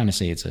 you could kind of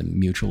say it's a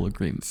mutual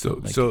agreement.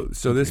 So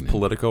this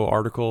Politico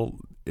article,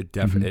 I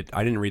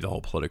didn't read the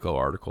whole Politico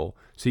article.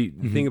 See,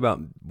 the thing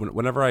about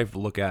whenever I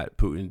look at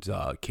Putin's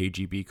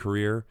KGB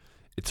career,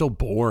 it's so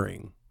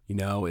boring.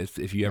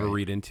 If you ever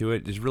read into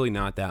it, there's really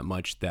not that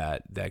much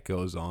that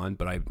goes on.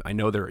 But I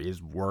know there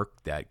is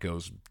work that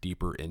goes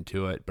deeper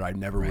into it. But I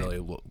never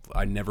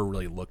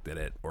really looked at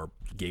it or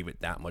gave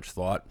it that much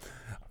thought.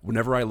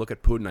 Whenever I look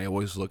at Putin, I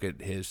always look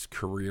at his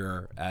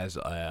career as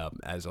a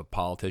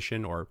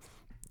politician, or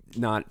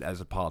not as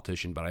a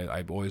politician, but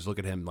I always look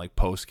at him like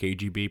post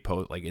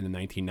KGB, like in the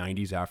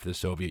 1990s after the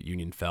Soviet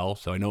Union fell.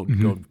 So I don't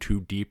go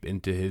too deep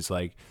into his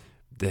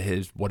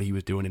what he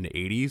was doing in the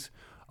 80s.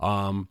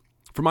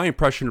 From my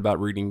impression about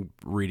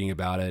reading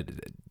about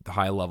it,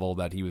 high level,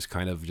 that he was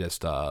kind of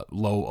just a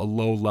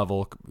low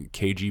level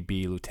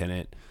KGB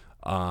lieutenant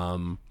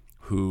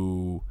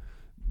who.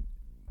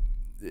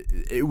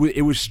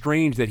 It was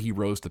strange that he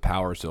rose to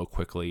power so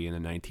quickly in the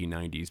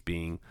 1990s,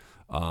 being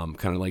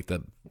kind of like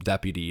the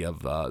deputy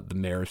of the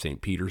mayor of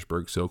St.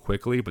 Petersburg so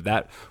quickly. But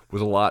that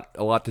was a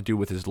lot to do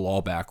with his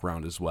law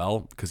background as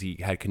well, because he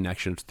had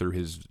connections through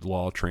his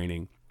law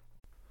training.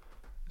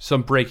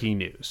 Some breaking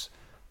news.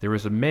 There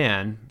was a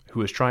man who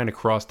was trying to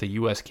cross the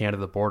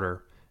U.S.-Canada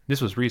border. This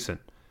was recent.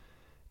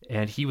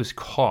 And he was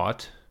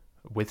caught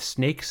with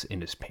snakes in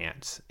his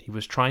pants. He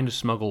was trying to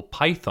smuggle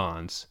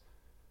pythons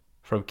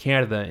from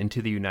Canada into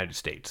the United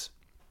States.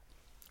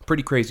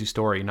 Pretty crazy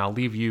story, and I'll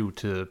leave you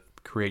to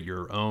create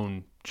your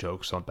own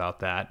jokes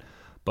about that.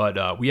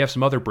 But we have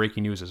some other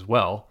breaking news as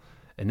well,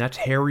 and that's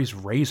Harry's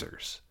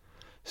Razors.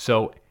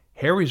 So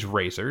Harry's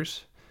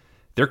Razors,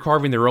 they're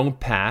carving their own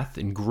path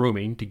in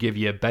grooming to give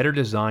you better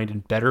designed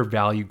and better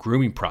value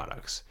grooming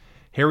products.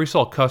 Harry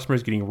saw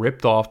customers getting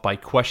ripped off by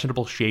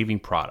questionable shaving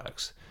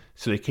products,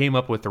 so they came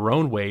up with their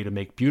own way to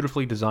make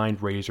beautifully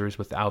designed razors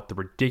without the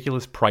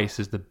ridiculous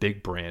prices the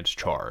big brands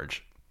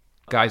charge.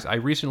 Guys, I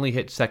recently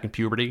hit second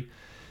puberty.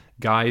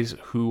 Guys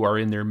who are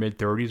in their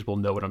mid-30s will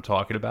know what I'm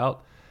talking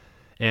about.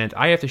 And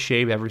I have to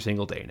shave every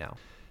single day now.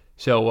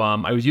 So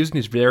I was using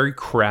these very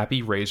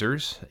crappy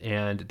razors,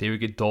 and they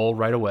would get dull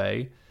right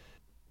away.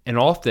 And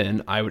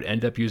often I would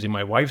end up using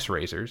my wife's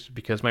razors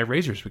because my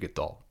razors would get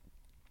dull,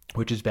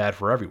 which is bad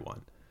for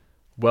everyone.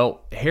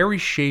 Well,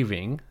 Harry's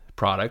shaving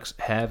products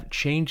have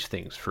changed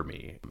things for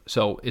me.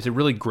 So it's a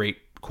really great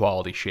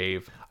quality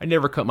shave. I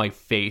never cut my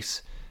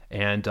face,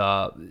 and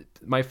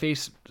my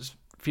face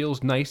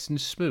feels nice and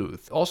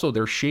smooth. Also,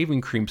 their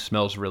shaving cream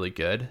smells really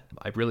good.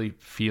 I really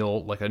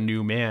feel like a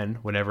new man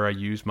whenever I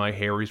use my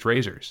Harry's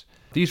razors.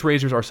 These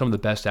razors are some of the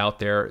best out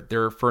there.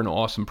 They're for an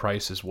awesome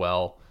price as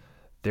well.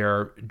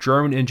 They're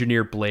German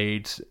engineered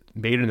blades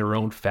made in their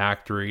own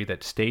factory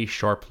that stay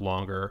sharp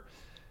longer.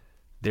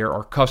 There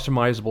are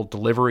customizable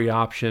delivery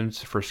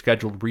options for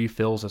scheduled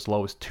refills as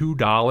low as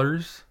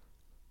 $2.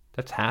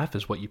 That's half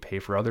as what you pay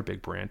for other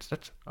big brands.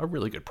 That's a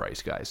really good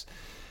price, guys.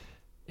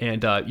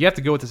 And you have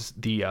to go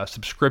with the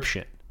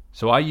subscription.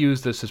 So I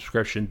use the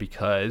subscription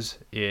because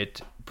it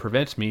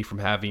prevents me from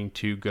having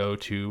to go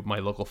to my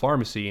local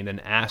pharmacy and then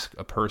ask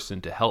a person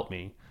to help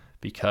me,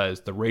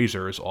 because the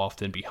razor is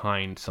often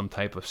behind some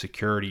type of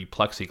security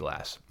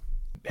plexiglass.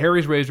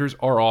 Harry's razors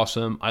are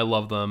awesome. I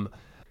love them.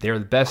 They're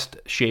the best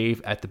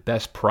shave at the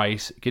best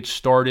price. Get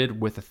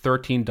started with a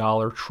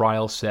 $13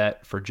 trial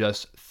set for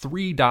just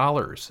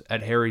 $3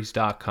 at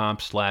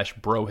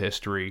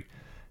harrys.com/brohistory.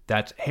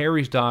 That's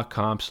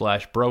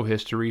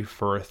harrys.com/brohistory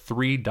for a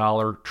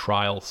 $3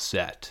 trial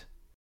set.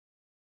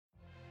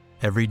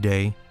 Every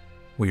day,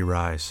 we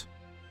rise,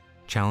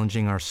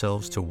 challenging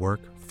ourselves to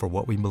work for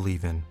what we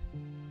believe in.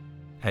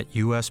 At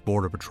U.S.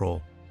 Border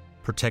Patrol,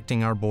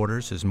 protecting our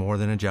borders is more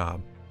than a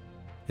job.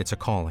 It's a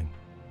calling.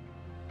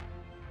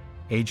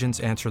 Agents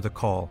answer the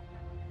call,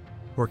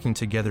 working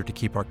together to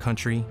keep our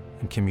country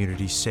and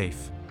communities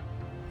safe.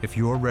 If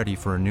you're ready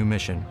for a new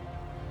mission,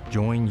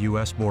 join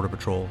U.S. Border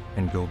Patrol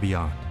and go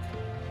beyond.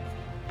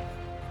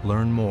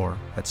 Learn more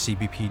at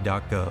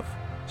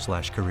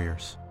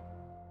cbp.gov/careers.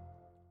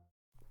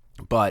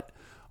 But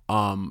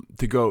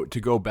to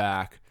go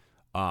back,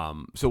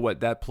 so what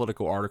that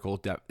Politico article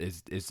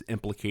is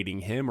implicating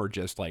him, or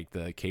just like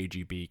the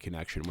KGB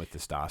connection with the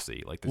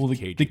Stasi, like the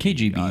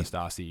KGB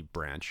Stasi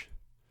branch.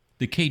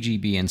 The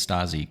KGB and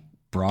Stasi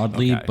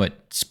broadly, okay.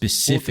 But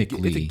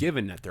specifically, it's a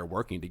given that they're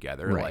working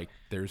together. Right. Like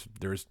there's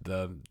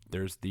the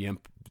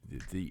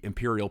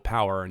imperial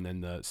power, and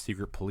then the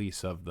secret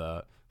police of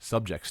the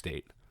subject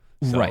state.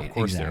 So right, of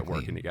course exactly. They're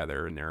working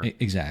together, and they're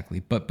exactly.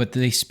 But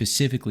they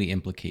specifically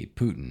implicate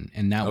Putin,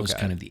 and that was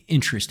kind of the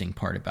interesting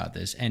part about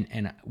this,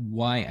 and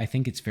why I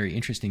think it's very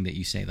interesting that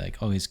you say like,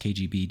 oh, his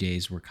KGB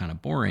days were kind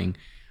of boring.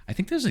 I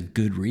think there's a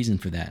good reason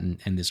for that,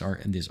 and this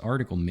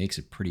article makes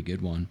a pretty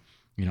good one.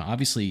 You know,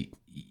 obviously,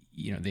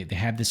 you know, they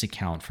have this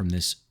account from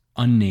this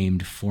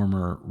unnamed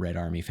former Red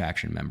Army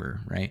faction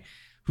member, right?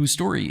 Whose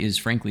story is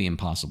frankly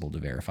impossible to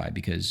verify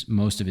because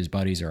most of his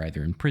buddies are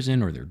either in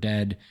prison or they're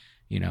dead.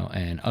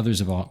 and others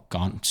have all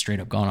gone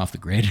off the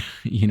grid,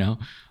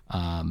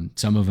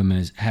 Some of them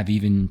have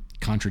even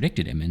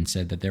contradicted him and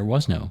said that there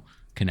was no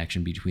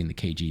connection between the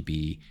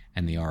KGB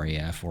and the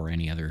RAF or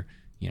any other,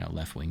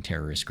 left-wing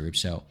terrorist group.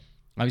 So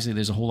obviously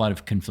there's a whole lot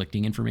of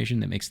conflicting information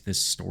that makes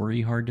this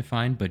story hard to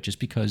find, but just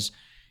because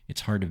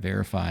it's hard to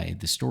verify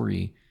the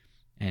story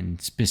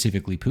and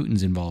specifically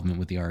Putin's involvement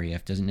with the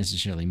RAF doesn't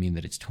necessarily mean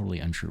that it's totally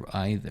untrue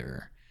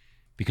either,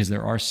 because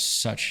there are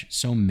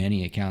so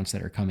many accounts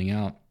that are coming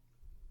out,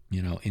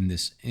 in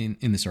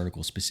this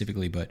article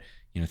specifically, but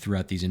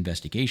throughout these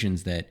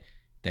investigations that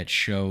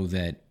show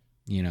that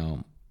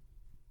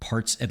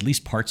at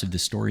least parts of the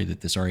story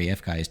that this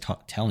RAF guy is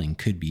telling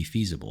could be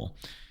feasible.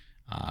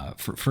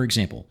 For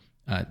example,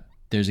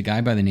 there's a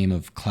guy by the name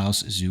of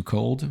Klaus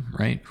Zuchold,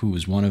 right, who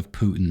was one of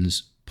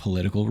Putin's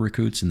political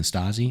recruits in the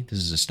Stasi. This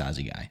is a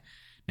Stasi guy.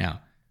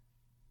 Now,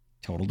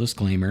 total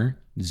disclaimer,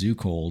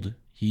 Zuchold,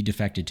 he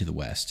defected to the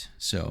West,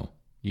 so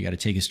you got to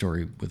take his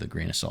story with a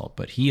grain of salt,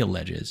 but he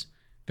alleges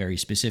very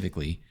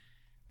specifically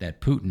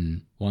that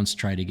Putin once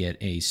tried to get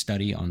a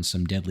study on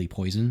some deadly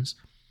poisons,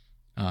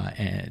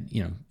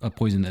 and a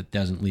poison that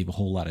doesn't leave a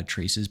whole lot of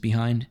traces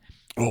behind.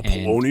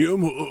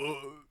 Polonium.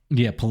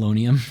 Yeah,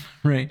 polonium,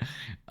 right?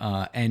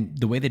 And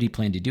the way that he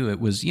planned to do it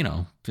was,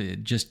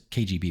 just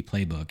KGB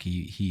playbook.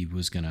 He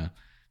was gonna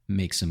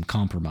make some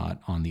compromat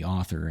on the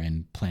author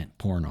and plant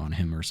porn on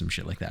him or some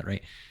shit like that,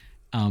 right?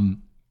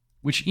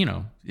 Which,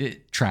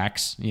 it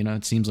tracks.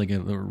 It seems like a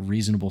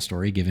reasonable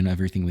story given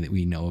everything that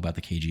we know about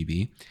the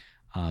KGB.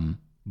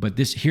 But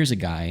here's a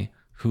guy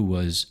who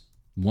was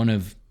one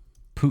of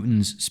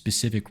Putin's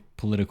specific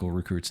political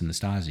recruits in the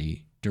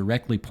Stasi,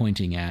 directly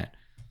pointing at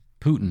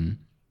Putin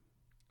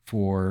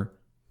for,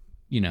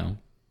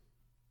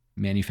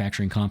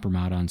 manufacturing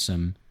compromat on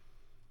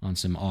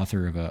some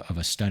author of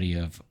a study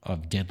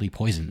of deadly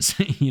poisons.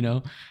 He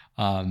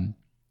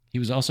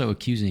was also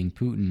accusing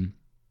Putin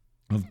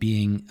of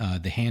being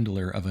the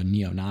handler of a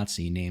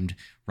neo-Nazi named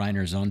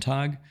Rainer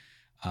Sonntag,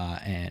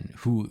 and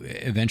who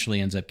eventually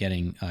ends up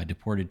getting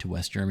deported to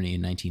West Germany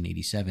in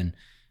 1987,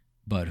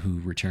 but who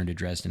returned to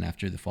Dresden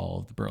after the fall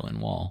of the Berlin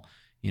Wall.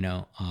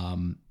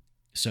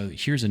 So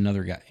here's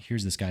another guy.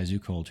 Here's this guy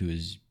Zuchold, who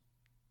is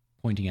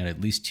pointing out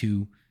at least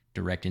two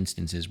direct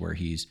instances where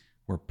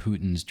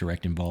Putin's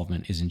direct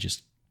involvement isn't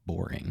just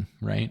boring,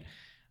 right?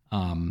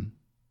 Of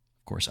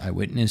course,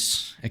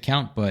 eyewitness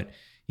account, but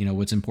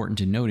what's important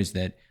to note is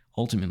that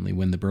ultimately,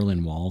 when the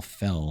Berlin Wall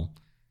fell,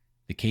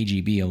 the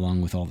KGB,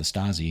 along with all the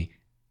Stasi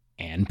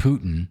and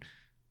Putin,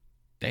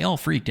 they all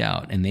freaked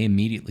out and they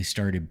immediately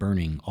started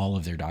burning all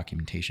of their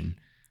documentation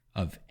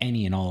of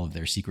any and all of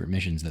their secret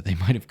missions that they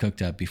might have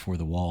cooked up before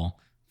the wall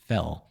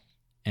fell.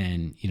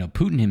 And,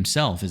 Putin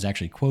himself is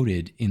actually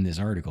quoted in this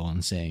article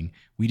and saying,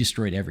 "We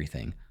destroyed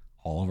everything,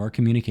 all of our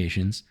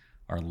communications,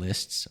 our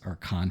lists, our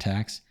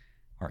contacts,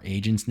 our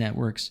agents'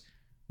 networks.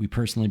 We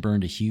personally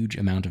burned a huge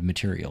amount of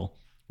material.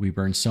 We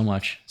burned so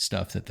much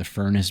stuff that the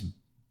furnace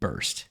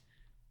burst."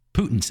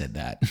 Putin said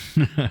that,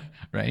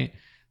 right?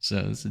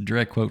 So it's a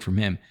direct quote from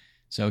him.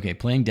 So, okay,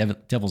 playing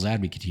devil's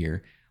advocate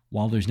here,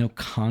 while there's no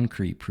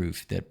concrete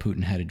proof that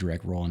Putin had a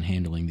direct role in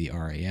handling the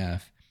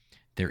RAF,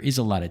 there is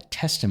a lot of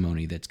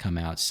testimony that's come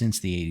out since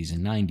the 80s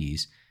and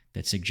 90s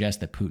that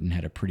suggests that Putin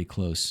had a pretty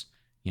close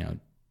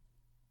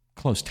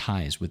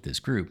ties with this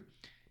group.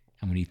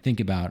 And when you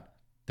think about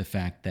the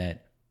fact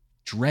that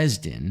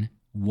Dresden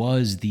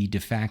was the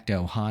de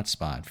facto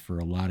hotspot for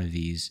a lot of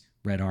these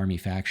Red Army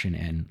faction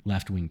and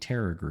left-wing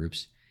terror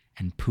groups,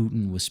 and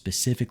Putin was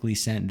specifically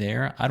sent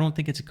there, I don't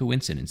think it's a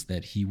coincidence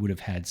that he would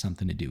have had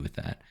something to do with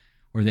that,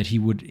 or that he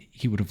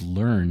would have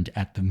learned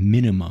at the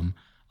minimum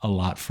a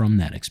lot from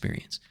that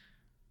experience.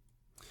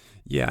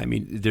 Yeah, I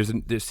mean,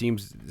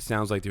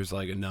 sounds like there's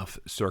like enough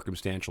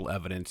circumstantial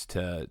evidence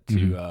to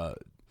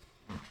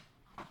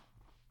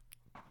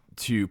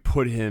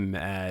put him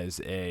as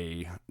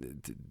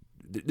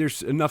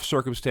there's enough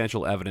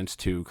circumstantial evidence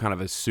to kind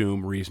of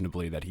assume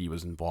reasonably that he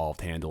was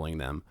involved handling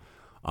them.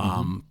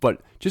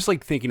 But just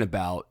like thinking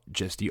about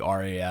just the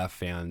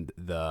RAF and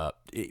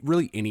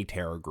really any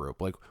terror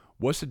group, like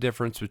what's the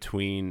difference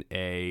between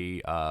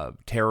a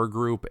terror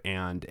group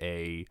and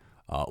a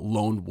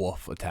lone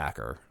wolf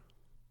attacker?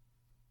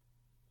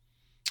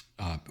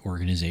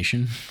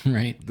 Organization,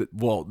 right?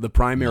 The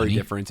primary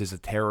difference is a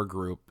terror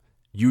group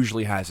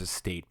usually has a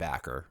state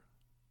backer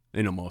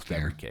in almost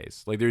every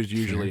case. Like there's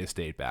usually a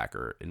state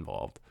backer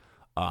involved.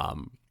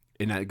 And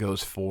that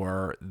goes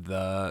for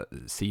the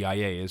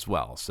CIA as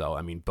well. So,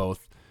 I mean,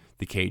 both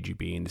the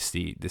KGB and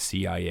the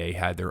CIA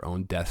had their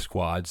own death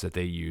squads that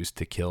they used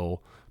to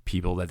kill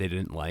people that they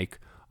didn't like.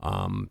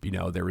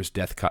 There was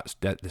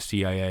the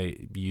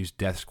CIA used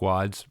death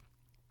squads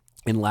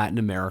in Latin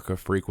America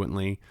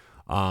frequently.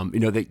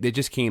 They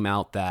just came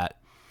out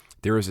that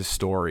there was a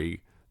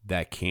story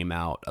that came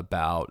out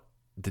about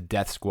the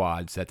death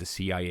squads that the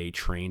CIA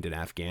trained in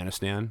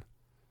Afghanistan.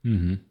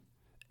 Mm-hmm.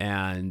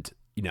 And,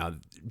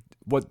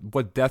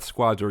 what death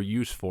squads are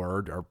used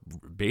for are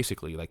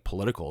basically like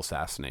political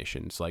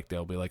assassinations. Like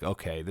they'll be like,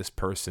 okay, this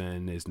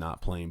person is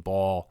not playing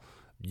ball.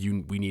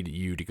 we need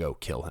you to go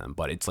kill him,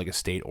 but it's like a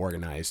state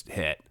organized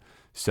hit.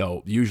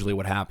 So usually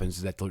what happens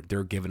is that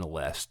they're given a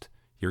list.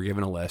 You're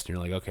given a list, and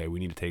you're like, okay, we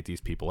need to take these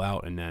people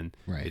out, and then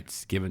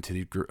it's given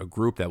to a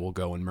group that will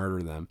go and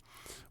murder them.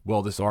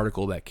 Well, this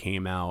article that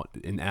came out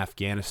in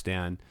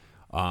Afghanistan,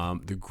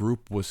 the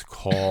group was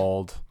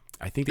called,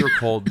 I think they were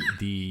called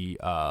the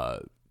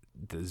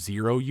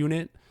Zero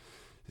Unit.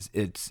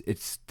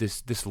 It's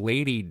this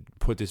lady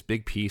put this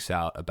big piece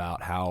out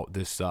about how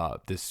this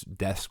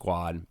death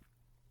squad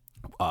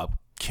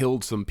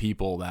killed some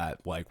people that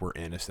like were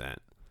innocent.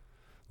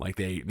 Like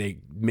they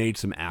made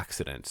some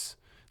accidents.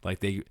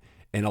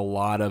 And a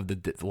lot of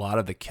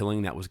the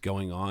killing that was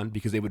going on,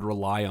 because they would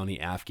rely on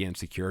the Afghan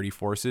security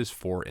forces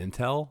for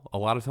intel a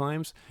lot of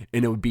times,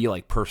 and it would be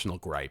like personal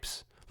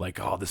gripes, like,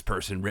 oh, this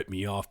person ripped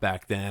me off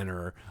back then,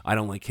 or I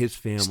don't like his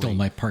family, stole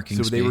my parking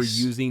space. So they were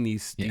using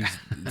these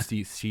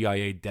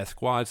CIA death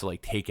squads to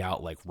like take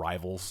out like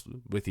rivals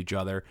with each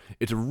other.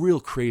 It's a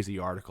real crazy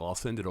article. I'll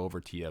send it over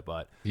to you,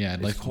 but yeah,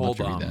 I'd like to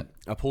read that.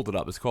 I pulled it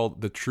up. It's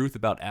called "The Truth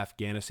About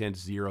Afghanistan's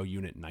Zero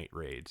Unit Night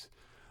Raids,"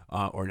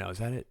 or no, is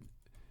that it?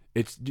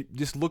 It's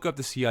just look up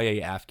the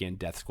CIA Afghan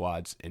death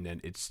squads, and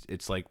then it's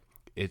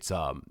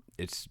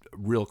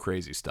real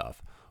crazy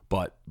stuff.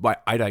 But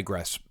I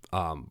digress.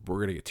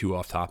 We're gonna get too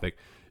off topic.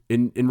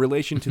 In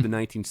relation to the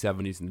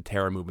 1970s and the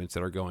terror movements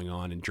that are going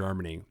on in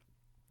Germany,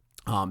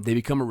 they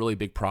become a really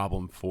big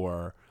problem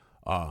for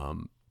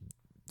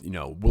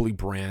Willy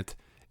Brandt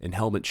and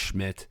Helmut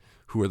Schmidt,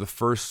 who are the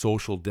first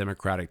social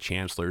democratic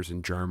chancellors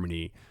in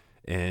Germany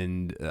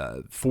in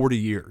 40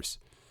 years.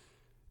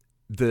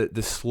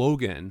 The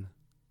slogan.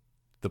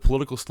 The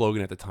political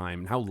slogan at the time,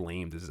 and how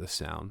lame does this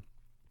sound,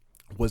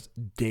 was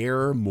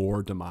 "Dare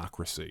More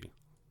Democracy."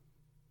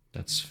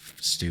 That's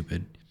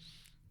stupid.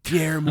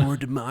 Dare more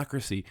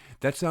democracy.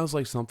 That sounds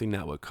like something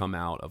that would come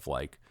out of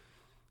like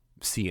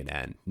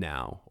CNN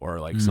now, or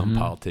like some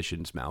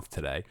politician's mouth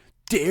today.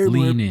 Dare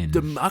more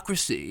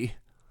democracy.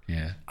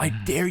 Yeah. I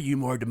dare you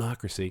more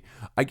democracy.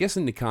 I guess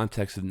in the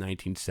context of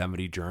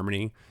 1970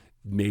 Germany,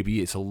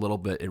 maybe it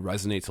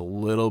resonates a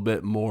little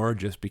bit more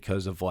just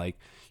because of like,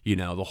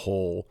 the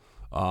whole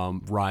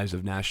rise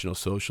of National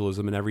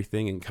Socialism and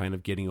everything, and kind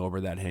of getting over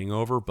that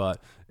hangover.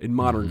 But in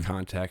modern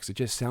context, it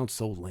just sounds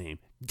so lame.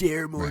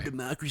 Dare more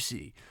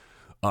democracy.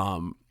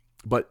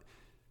 But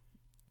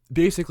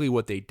basically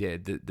what they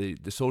did,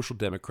 the social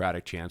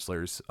democratic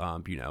chancellors,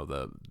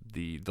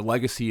 the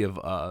legacy of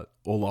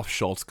Olaf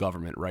Scholz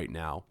government right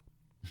now,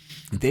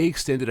 they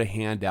extended a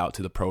hand out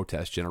to the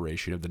protest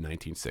generation of the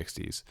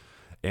 1960s.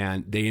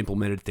 And they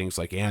implemented things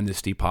like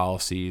amnesty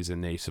policies,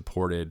 and they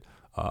supported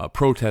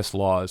protest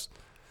laws.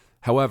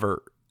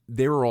 However,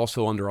 they were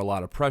also under a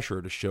lot of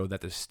pressure to show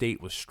that the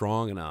state was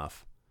strong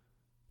enough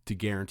to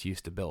guarantee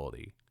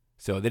stability.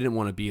 So they didn't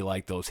want to be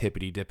like those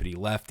hippity-dippity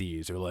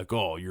lefties, or like,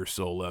 oh, you're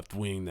so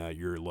left-wing that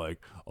you're like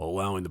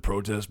allowing the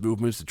protest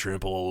movements to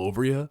trample all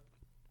over you.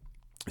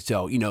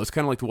 So, it's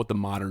kind of like what the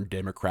modern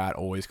Democrat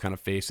always kind of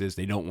faces.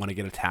 They don't want to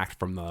get attacked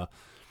from the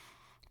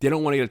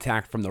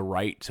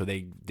right. So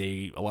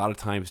they a lot of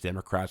times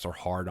Democrats are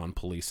hard on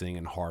policing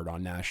and hard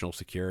on national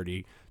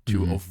security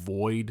to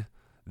avoid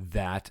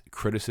that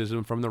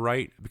criticism from the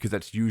right, because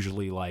that's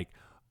usually like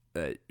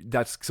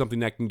that's something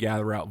that can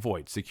gather out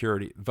votes,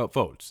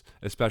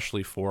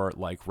 especially for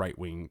like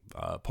right-wing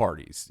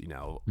parties.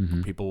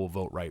 People will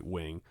vote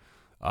right-wing,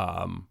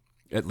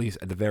 at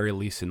the very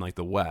least in like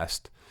the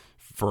West,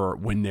 for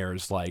when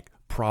there's like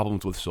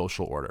problems with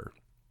social order.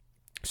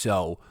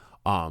 So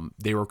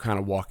they were kind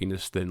of walking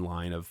this thin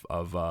line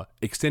of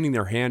extending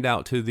their hand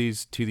out to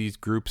these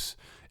groups,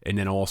 and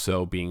then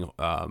also being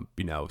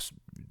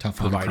tough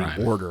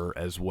providing order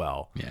as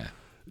well. Yeah.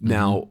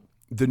 Now,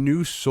 the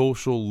new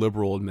social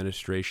liberal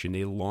administration,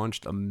 they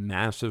launched a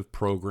massive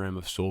program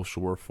of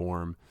social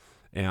reform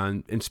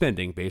and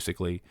spending,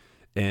 basically,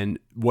 and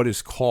what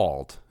is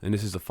called, and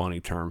this is a funny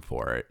term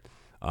for it,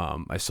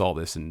 I saw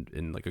this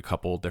in like a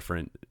couple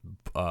different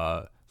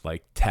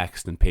like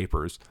text and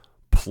papers,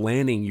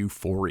 planning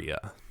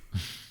euphoria.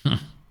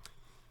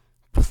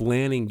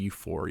 Planning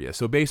euphoria.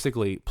 So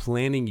basically,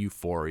 planning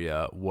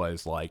euphoria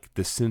was like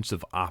the sense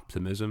of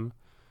optimism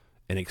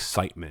and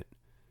excitement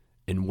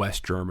in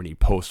West Germany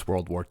post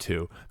World War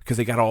II, because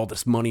they got all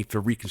this money for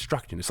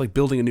reconstruction. It's like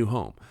building a new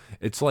home.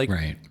 It's like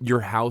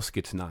your house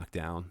gets knocked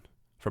down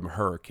from a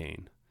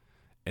hurricane,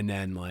 and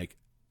then like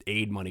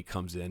aid money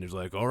comes in. It's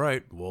like, all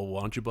right, well,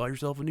 why don't you buy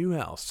yourself a new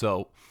house?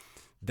 So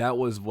that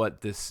was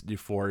what this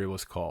euphoria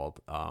was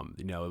called.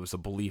 It was a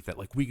belief that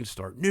like we can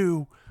start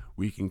new,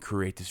 we can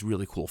create this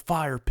really cool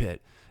fire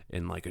pit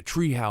and like a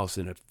tree house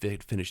and a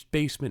finished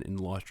basement and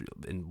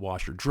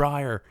washer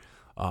dryer.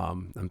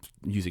 I'm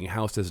using a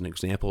house as an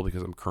example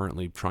because I'm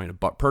currently trying to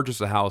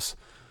purchase a house,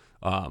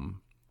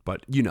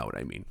 but you know what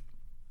I mean.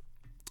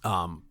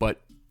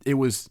 But it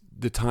was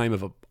the time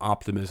of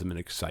optimism and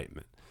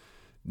excitement.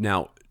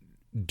 Now,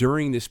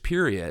 during this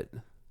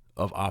period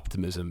of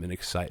optimism and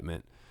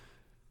excitement,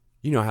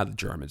 you know how the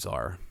Germans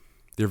are.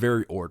 They're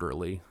very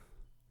orderly,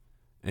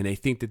 and they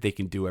think that they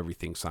can do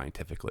everything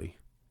scientifically.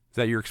 Is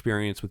that your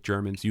experience with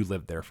Germans? You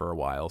lived there for a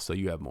while, so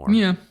you have more.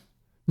 Yeah.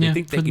 They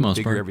think they for the can most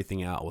figure part.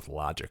 everything out with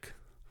logic.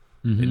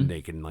 Mhm. And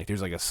they can, like,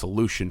 there's like a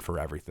solution for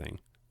everything.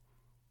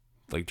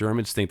 Like,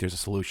 Germans think there's a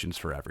solutions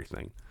for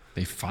everything.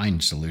 They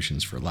find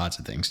solutions for lots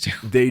of things too.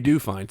 They do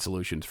find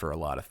solutions for a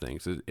lot of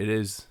things. It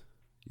is,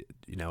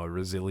 a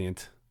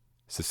resilient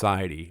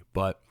society,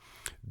 but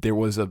there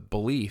was a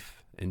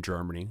belief in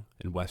Germany,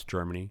 in West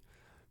Germany,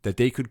 that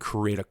they could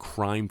create a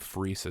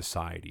crime-free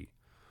society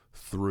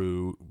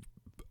through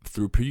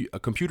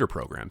computer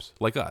programs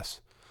like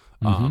us,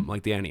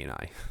 like Danny and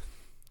I.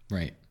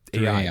 Right.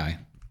 Through AI.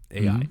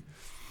 AI.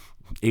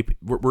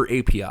 We're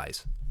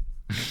APIs.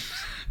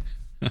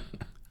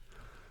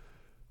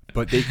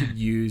 But they could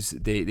use,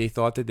 they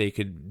thought that they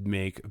could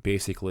make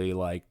basically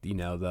like,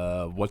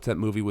 what's that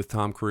movie with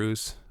Tom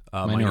Cruise?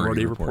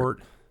 Minority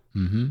Report.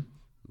 Mm-hmm.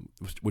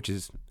 Which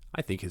is,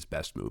 I think, his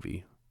best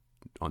movie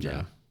on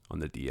Yeah.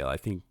 the DL. I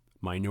think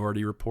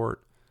Minority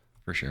Report,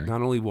 For sure.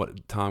 not only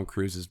what Tom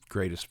Cruise's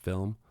greatest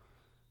film,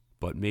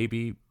 but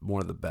maybe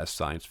one of the best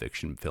science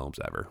fiction films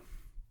ever.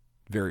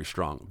 Very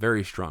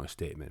strong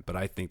statement. But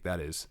I think that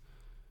is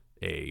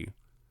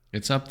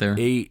It's up there.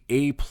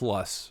 A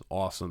plus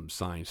awesome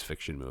science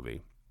fiction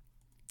movie.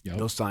 Yep.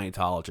 Those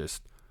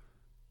Scientologists,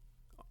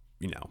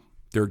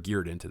 they're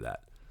geared into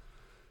that.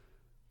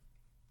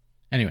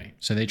 Anyway,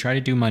 so they try to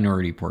do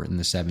Minority Report in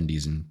the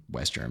 70s in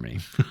West Germany.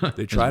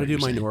 They try to do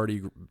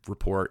Minority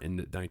Report in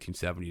the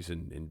 1970s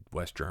in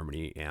West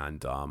Germany,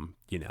 and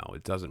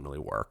it doesn't really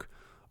work.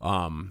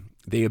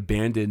 They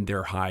abandoned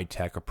their high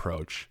tech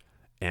approach,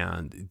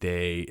 and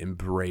they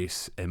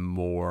embrace a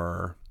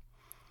more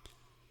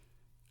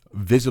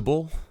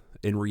visible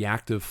and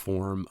reactive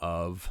form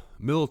of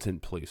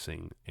militant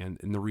policing, and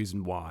the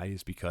reason why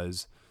is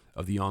because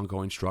of the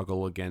ongoing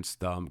struggle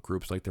against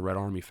groups like the Red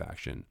Army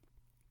faction.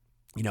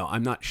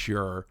 I'm not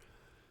sure,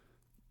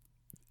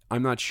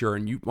 and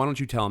why don't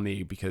you tell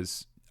me,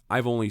 because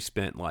I've only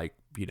spent a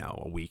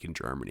week in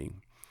Germany.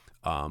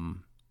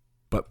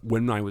 But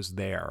when I was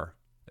there,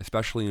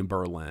 especially in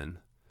Berlin,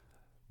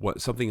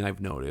 something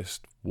I've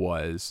noticed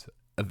was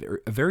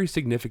a very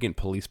significant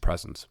police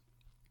presence.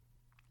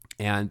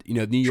 And,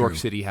 New York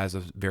City has a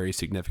very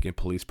significant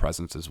police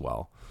presence as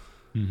well.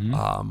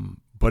 Mm-hmm.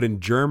 But in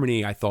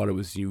Germany, I thought it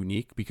was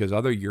unique because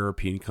other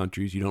European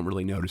countries, you don't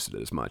really notice it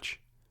as much.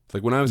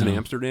 Like when I was in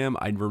Amsterdam,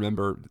 I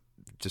remember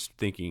just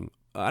thinking,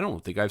 I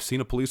don't think I've seen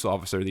a police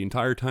officer the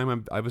entire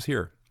time I was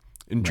here.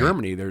 In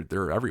Germany,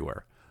 they're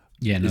everywhere.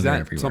 Yeah, no, is they're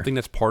that everywhere. something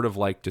that's part of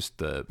just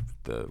the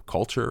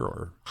culture,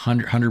 or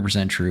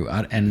 100% true?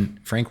 And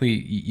frankly,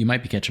 you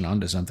might be catching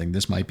on to something.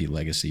 This might be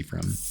legacy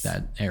from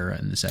that era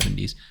in the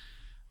 70s.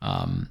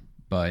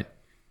 But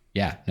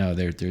yeah, no,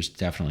 there's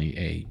definitely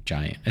a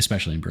giant,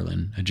 especially in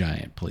Berlin, a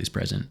giant police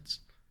presence.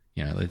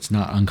 It's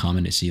not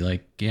uncommon to see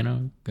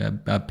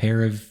a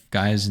pair of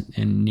guys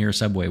near a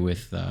subway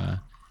with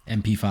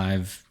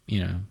MP5,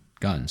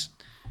 guns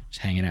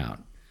just hanging out.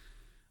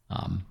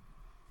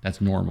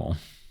 That's normal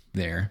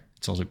there.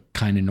 It's also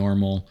kind of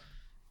normal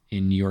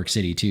in New York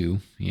City too,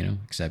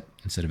 except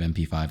instead of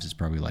MP5s, it's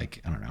probably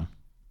I don't know,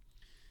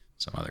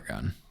 some other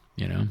gun,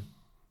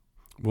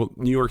 Well,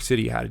 New York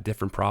City had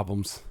different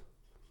problems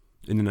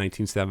in the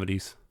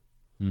 1970s.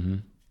 Mm-hmm.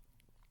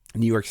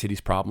 New York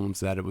City's problems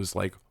that it was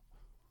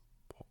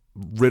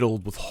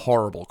riddled with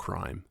horrible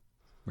crime.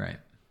 Right.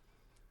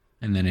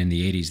 And then in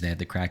the 80s, they had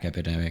the crack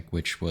epidemic,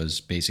 which was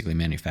basically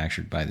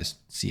manufactured by the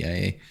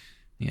CIA,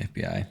 the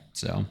FBI.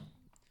 So,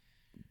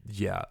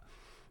 yeah,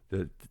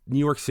 the New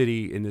York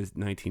City in the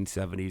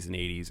 1970s and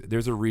 80s,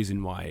 there's a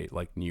reason why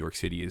New York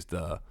City is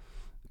the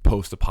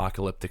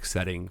post-apocalyptic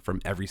setting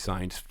from every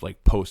science,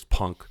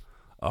 post-punk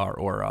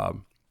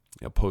or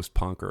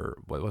post-punk, or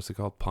what's it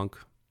called? Punk?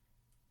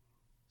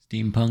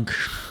 steampunk.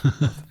 What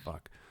the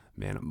fuck?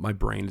 Man, my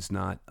brain is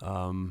not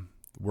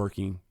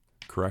working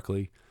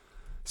correctly.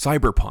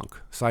 Cyberpunk.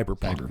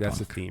 That's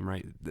the theme,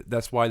 right?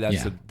 That's why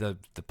that's the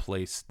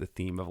place, the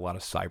theme of a lot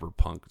of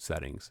cyberpunk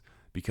settings,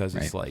 because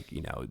it's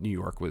New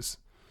York was.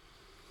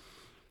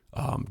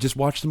 Just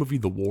watch the movie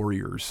The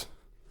Warriors,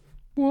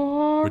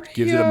 which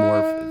gives it a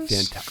more it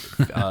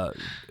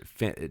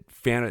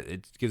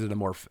gives it a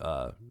more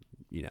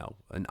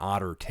an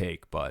odder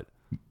take, but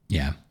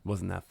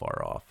wasn't that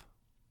far off.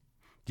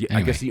 Yeah,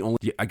 anyway.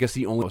 I guess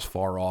the only was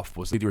far off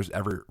was there was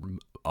ever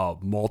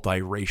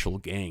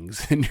multiracial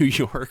gangs in New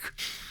York,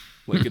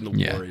 like in The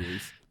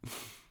Warriors.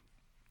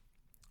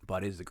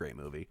 But it is a great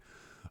movie.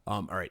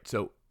 All right,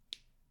 so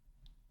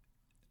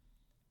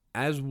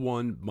as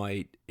one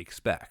might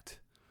expect,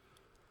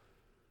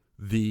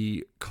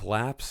 the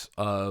collapse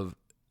of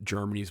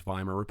Germany's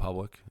Weimar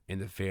Republic and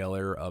the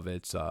failure of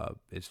its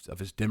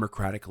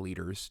democratic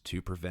leaders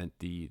to prevent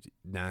the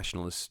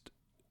National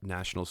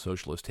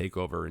Socialist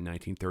takeover in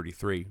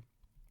 1933,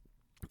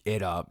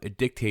 it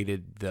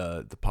dictated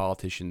the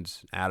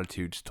politicians'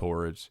 attitudes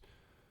towards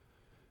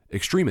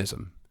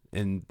extremism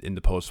in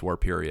the post-war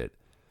period.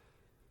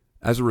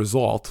 As a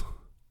result,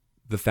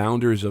 the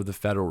founders of the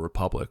Federal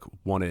Republic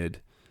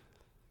wanted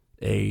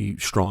a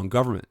strong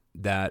government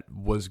that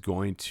was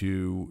going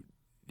to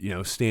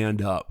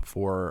stand up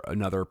for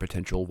another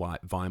potential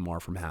Weimar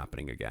from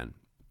happening again.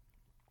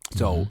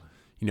 So,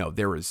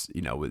 there was,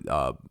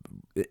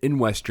 in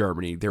West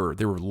Germany, there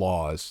were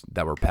laws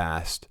that were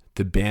passed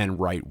to ban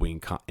right-wing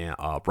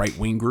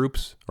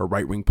groups, or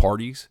right-wing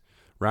parties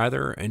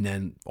rather, and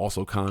then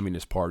also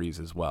communist parties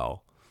as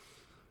well.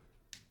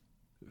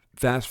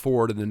 Fast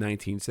forward in the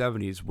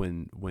 1970s,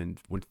 when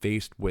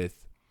faced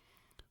with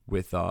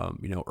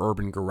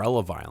urban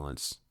guerrilla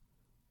violence,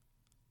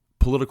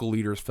 political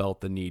leaders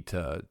felt the need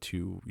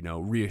to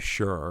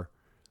reassure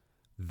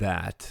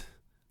that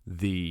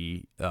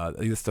I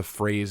guess the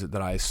phrase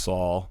that I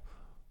saw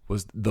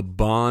was, the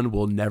Bonn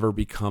will never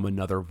become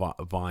another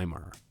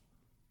Weimar.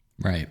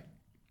 Right.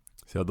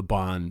 So the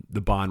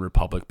Bonn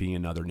Republic being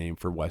another name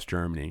for West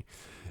Germany.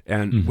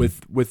 And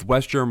with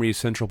West Germany's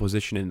central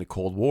position in the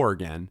Cold War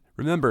again,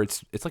 remember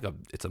it's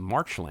a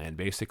marshland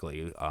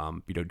basically.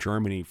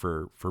 Germany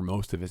for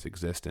most of its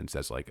existence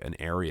as like an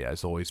area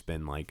has always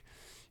been like,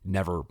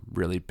 never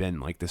really been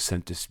like this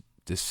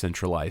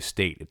centralized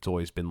state. It's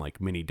always been like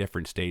many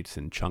different states,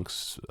 and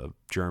chunks of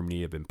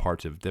Germany have been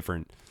parts of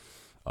different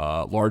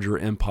larger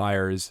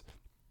empires.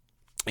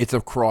 It's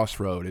a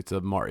crossroad. It's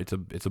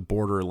a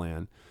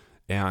borderland,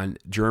 and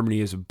Germany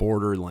is a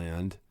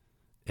borderland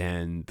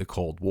in the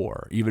Cold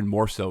War, even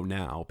more so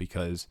now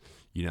because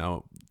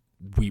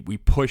we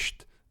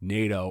pushed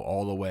NATO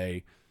all the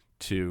way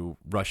to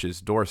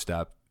Russia's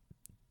doorstep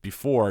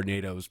before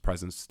NATO's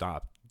presence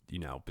stopped.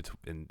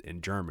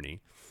 In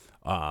Germany.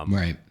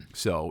 Right.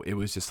 So it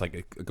was just like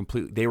a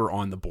complete, they were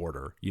on the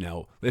border,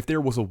 if there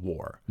was a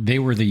war. They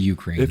were the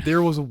Ukraine. If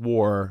there was a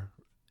war,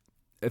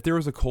 if there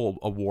was a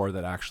war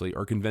that actually,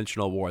 or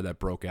conventional war that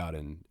broke out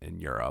in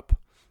Europe,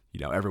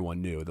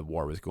 everyone knew the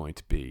war was going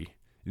to be,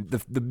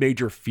 the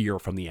major fear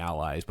from the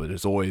Allies, but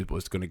was always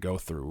going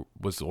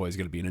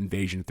to be an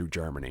invasion through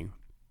Germany.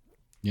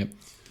 Yep.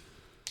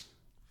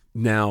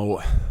 Now,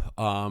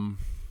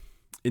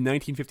 in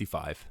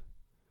 1955,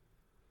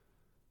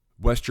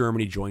 West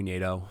Germany joined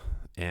NATO,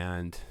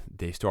 and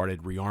they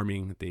started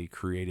rearming. They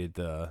created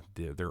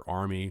their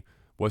army.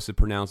 What's it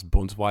pronounced?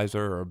 Bundeswehr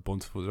or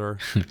Bundeswehr?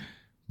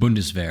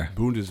 Bundeswehr.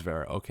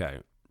 Bundeswehr.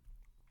 Okay.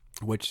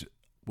 Which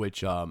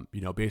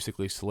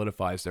basically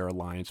solidifies their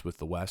alliance with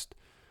the West.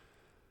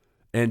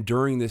 And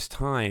during this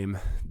time,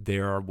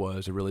 there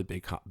was a really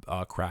big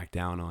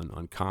crackdown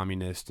on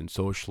communist and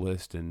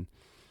socialist and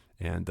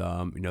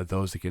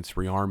those against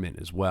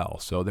rearmament as well.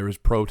 So there was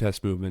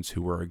protest movements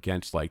who were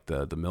against like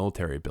the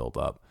military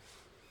buildup.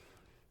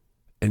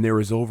 And there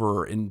was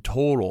in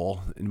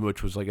total,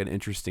 which was like an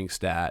interesting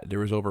stat, there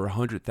was over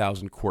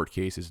 100,000 court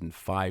cases in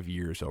 5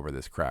 years over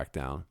this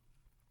crackdown.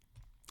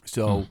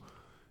 So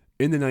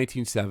in the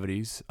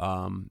 1970s,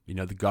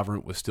 the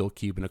government was still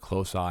keeping a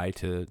close eye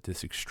to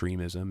this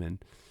extremism.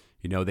 And,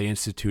 they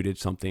instituted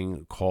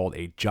something called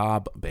a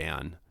job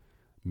ban,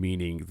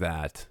 meaning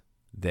that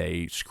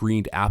they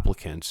screened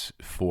applicants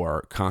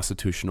for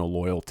constitutional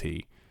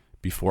loyalty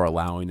before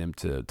allowing them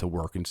to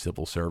work in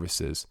civil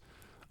services.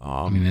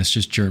 That's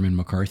just German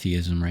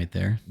McCarthyism right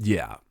there.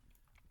 Yeah.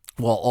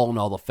 Well, all in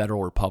all, the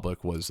Federal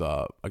Republic was,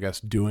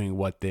 doing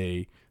what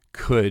they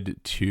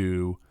could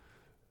to,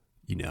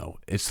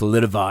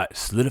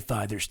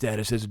 solidify their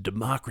status as a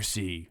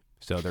democracy.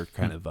 So they're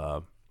kind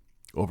of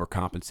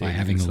overcompensating by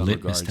having a litmus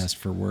regards. test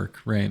for work,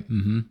 right?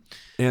 Mm-hmm.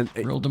 And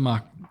real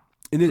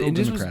And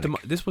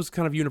this was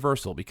kind of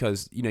universal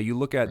because you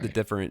look at the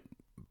different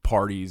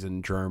parties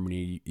in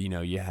Germany.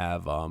 You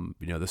have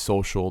the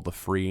social, the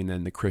free, and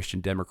then the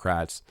Christian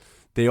Democrats.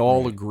 They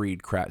all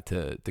agreed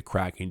to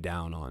cracking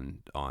down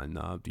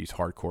on these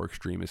hardcore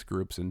extremist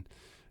groups, and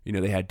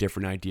they had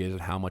different ideas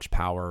of how much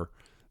power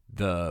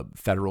the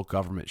federal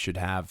government should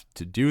have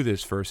to do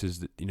this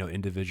versus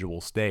individual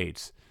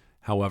states.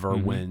 However,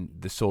 when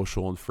the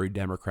social and free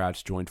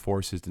Democrats joined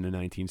forces in the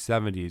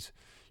 1970s.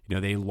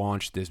 They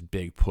launched this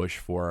big push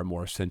for a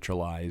more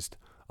centralized,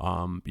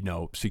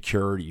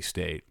 security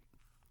state.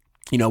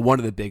 One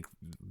of the big,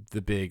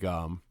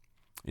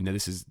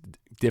 this is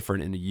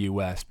different in the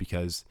U.S.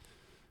 because,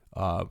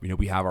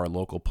 we have our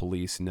local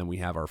police and then we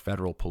have our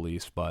federal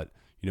police. But,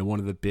 one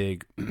of the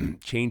big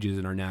changes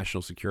in our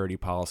national security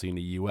policy in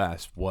the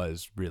U.S.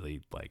 was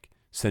really like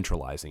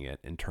centralizing it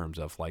in terms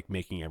of like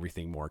making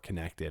everything more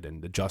connected.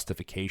 And the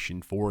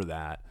justification for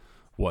that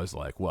was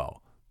like,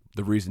 well,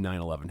 the reason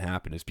 9/11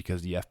 happened is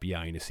because the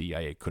FBI and the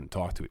CIA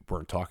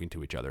weren't talking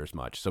to each other as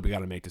much. So we got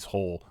to make this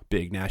whole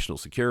big national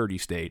security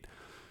state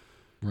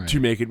to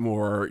make it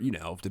more,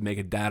 to make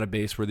a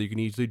database where they can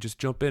easily just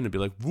jump in and be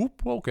like,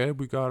 whoop, okay,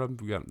 we got them.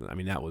 I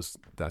mean,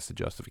 that's the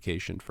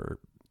justification for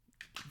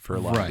a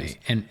lot of this.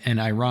 And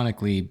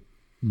ironically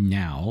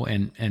now,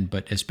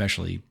 but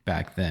especially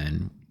back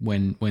then,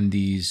 when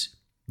these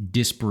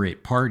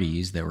disparate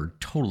parties that were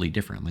totally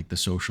different, like the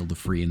social, the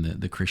free, and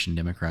the Christian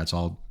Democrats,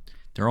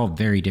 they're all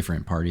very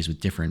different parties with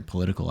different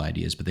political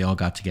ideas, but they all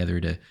got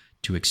together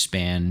to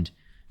expand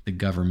the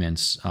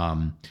government's,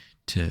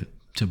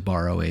 to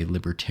borrow a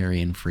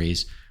libertarian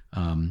phrase,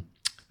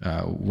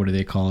 what do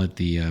they call it?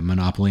 The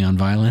monopoly on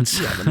violence.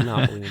 Yeah, the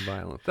monopoly on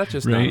violence. That's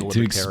just Right, not a to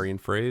libertarian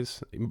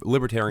phrase.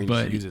 Libertarians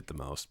But- use it the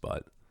most,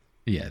 but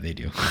Yeah, they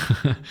do.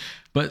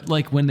 But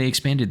like when they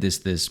expanded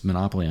this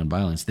monopoly on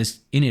violence, this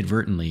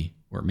inadvertently,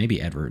 or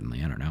maybe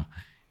advertently, I don't know,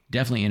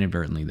 definitely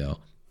inadvertently though,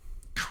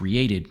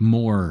 created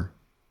more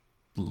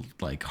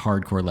like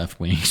hardcore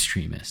left-wing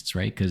extremists,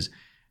 right? Because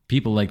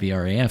people like the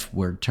RAF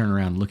were turning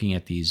around looking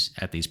at these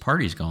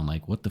parties going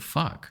like, what the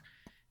fuck?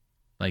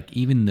 Like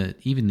even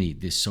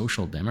the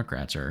social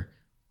democrats are,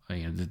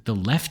 you know, the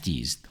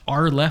lefties,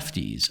 our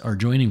lefties are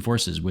joining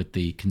forces with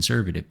the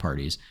conservative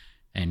parties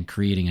and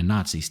creating a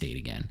Nazi state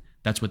again.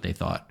 That's what they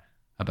thought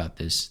about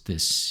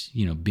this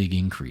you know, big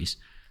increase.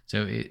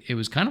 So it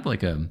was kind of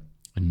like a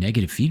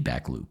negative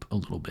feedback loop a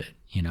little bit,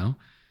 you know.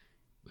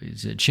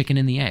 It's a chicken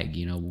and the egg,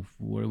 you know.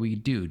 What do we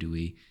do? Do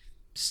we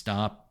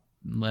stop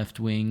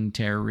left-wing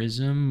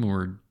terrorism,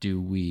 or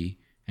do we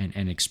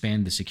and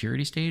expand the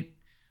security state?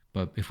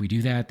 But if we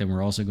do that, then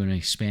we're also going to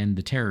expand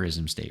the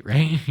terrorism state,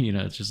 right? You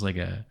know, it's just like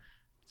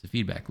it's a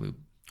feedback loop.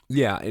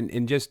 yeah,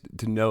 and just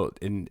to note,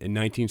 in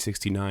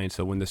 1969,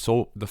 so when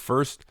the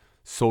first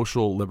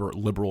social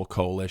liberal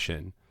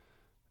coalition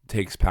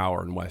takes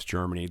power in West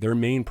Germany, their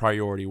main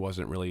priority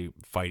wasn't really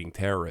fighting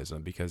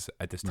terrorism, because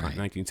at this time, Right.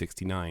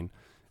 1969,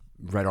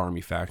 Red Army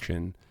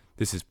faction.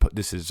 This is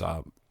This is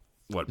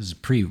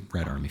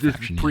pre-Red Army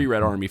faction. yeah.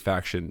 pre-Red Army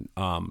faction.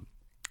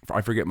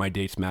 I forget my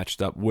dates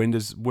matched up.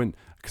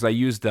 Because I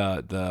used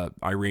the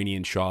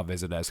Iranian Shah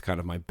visit as kind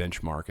of my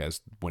benchmark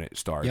as when it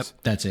starts. Yep,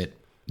 that's it.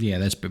 Yeah,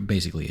 that's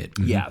basically it.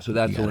 Mhm. Yeah, so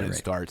that's You got when it right.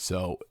 starts.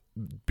 So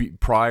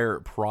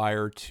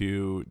prior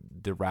to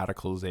the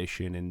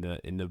radicalization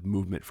in the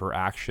movement for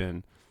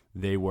action,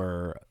 they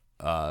were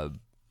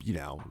you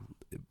know,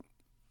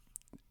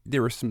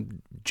 there were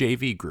some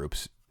JV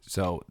groups.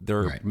 So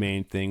their Right.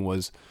 main thing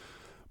was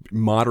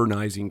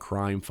modernizing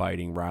crime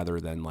fighting rather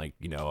than, like,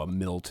 you know, a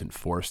militant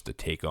force to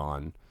take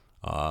on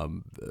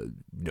you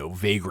know,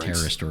 vagrants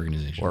Terrorist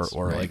organizations.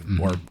 or right. like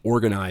or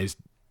organized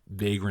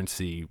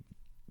vagrancy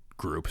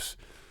groups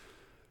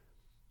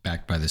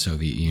backed by the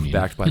Soviet Union.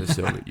 backed by the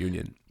Soviet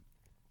Union.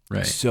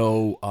 right.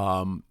 So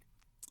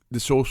the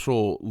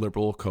Social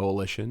Liberal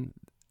Coalition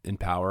in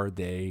power,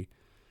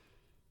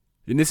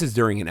 and this is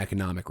during an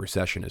economic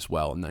recession as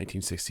well in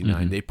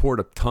 1969. They poured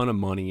a ton of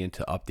money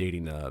into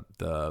updating the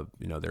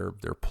you know, their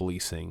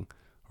policing,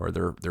 or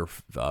their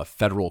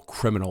federal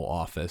criminal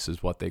office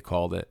is what they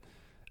called it,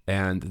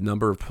 and the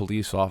number of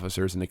police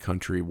officers in the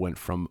country went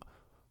from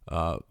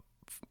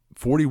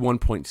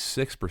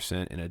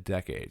 41.6% in a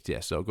decade. Yeah,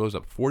 so it goes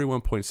up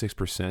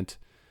 41.6%.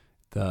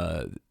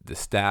 The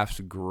staffs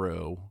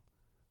grew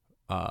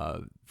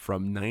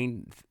from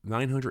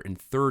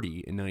 930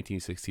 in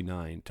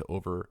 1969 to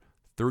over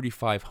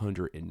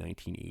 3,500 in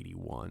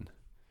 1981.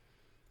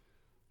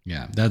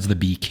 Yeah, that's the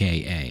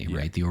BKA,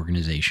 right? The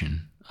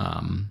organization,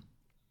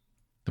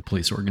 the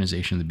police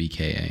organization, the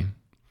BKA.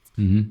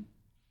 Mm-hmm.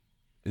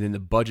 And then the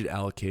budget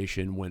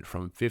allocation went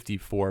from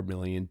 54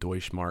 million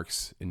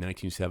Deutschmarks in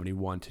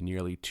 1971 to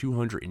nearly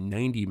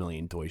 290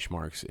 million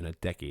Deutschmarks in a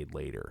decade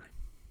later.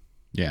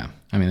 Yeah,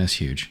 I mean that's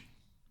huge.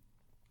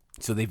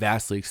 So they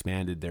vastly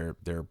expanded their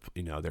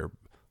you know, their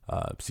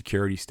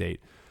security state.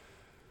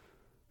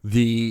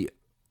 The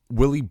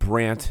Willy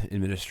Brandt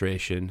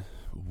administration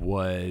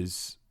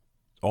was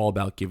all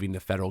about giving the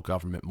federal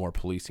government more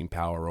policing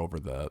power over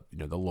the, you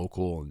know, the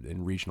local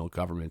and regional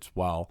governments,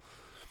 while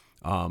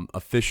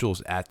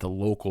officials at the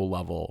local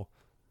level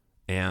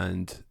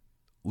and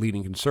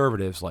leading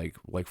conservatives like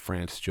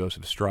Franz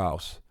Joseph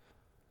Strauss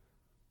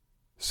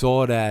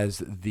saw it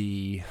as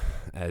the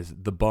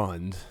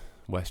Bund.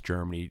 West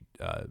Germany,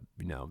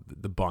 you know,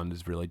 the Bund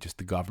is really just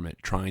the government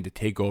trying to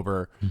take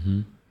over,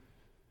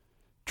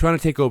 trying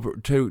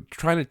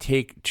to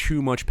take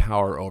too much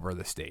power over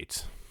the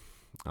states.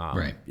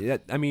 Right. Yeah,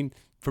 I mean,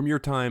 from your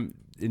time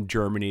in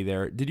Germany,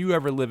 did you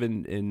ever live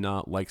in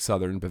like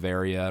southern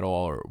Bavaria at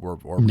all,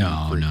 or No,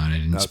 I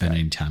didn't spend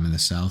any time in the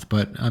South,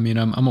 but I mean,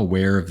 I'm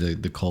aware of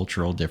the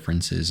cultural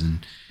differences,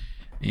 and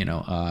you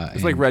know,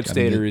 it's like red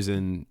staters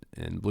and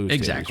blue staters,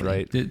 exactly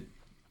right?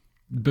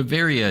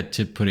 Bavaria,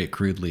 to put it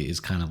crudely,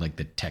 is kind of like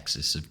the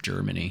Texas of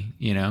Germany,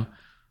 you know,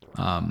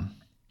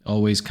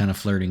 always kind of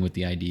flirting with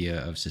the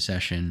idea of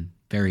secession,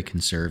 very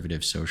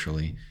conservative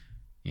socially,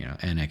 you know,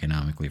 and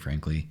economically,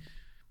 frankly,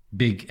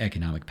 big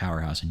economic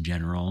powerhouse in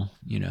general,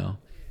 you know,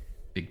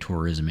 big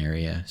tourism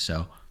area.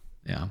 So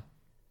yeah,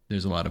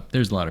 there's a lot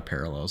of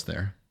parallels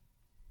there.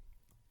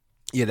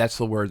 Yeah, that's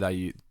the word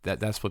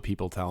that's what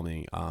people tell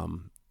me.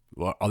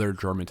 What other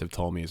Germans have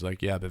told me is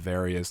like, yeah,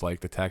 Bavaria is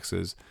like the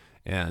Texas,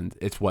 and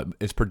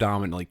it's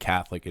predominantly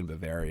Catholic in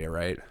Bavaria,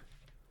 right?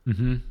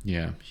 Mm-hmm.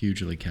 Yeah,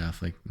 hugely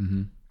Catholic.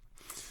 Mm-hmm.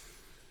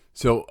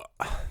 So,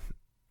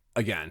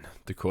 again,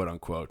 the quote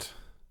unquote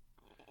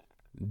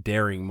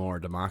daring more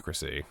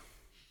democracy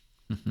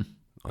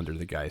under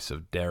the guise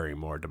of daring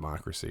more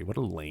democracy. What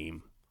a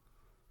lame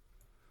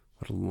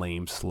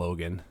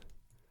slogan.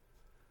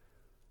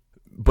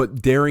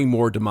 But daring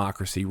more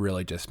democracy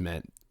really just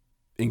meant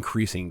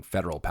increasing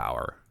federal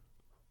power.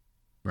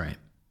 Right.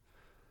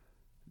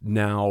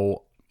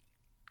 Now,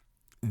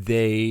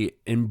 they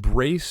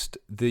embraced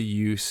the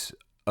use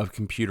of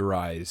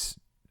computerized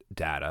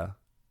data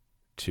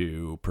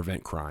to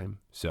prevent crime.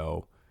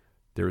 So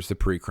there was the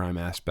pre-crime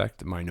aspect,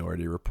 the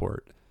Minority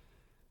Report.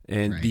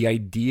 And Right. the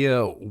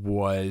idea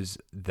was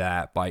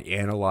that by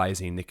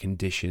analyzing the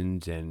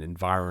conditions and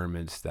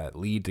environments that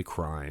lead to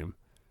crime,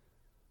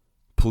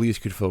 police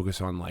could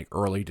focus on like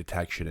early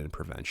detection and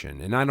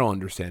prevention. And I don't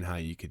understand how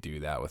you could do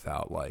that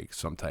without like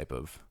some type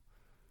of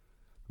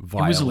It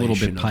was a little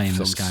bit violation pie of in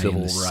the some sky in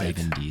civil the right.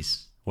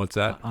 70s. What's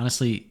that?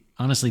 Honestly,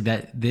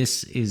 that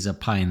this is a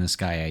pie in the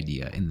sky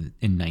idea in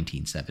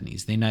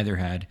 1970s. They neither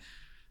had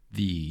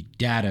the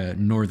data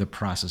nor the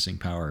processing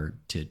power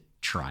to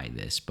try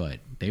this, but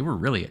they were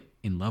really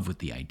in love with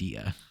the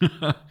idea.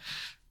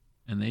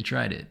 And they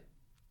tried it.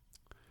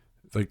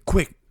 Like,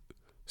 quick,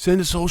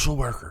 send a social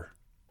worker.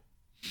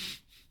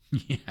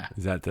 Yeah.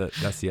 Is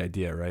that's the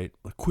idea, right?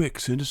 Like, quick,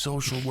 send a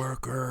social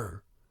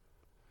worker.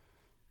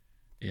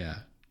 Yeah.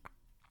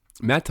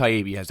 Matt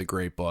Taibbi has a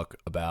great book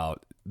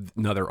about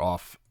another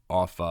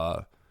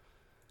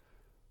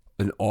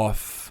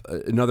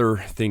another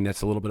thing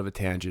that's a little bit of a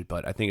tangent,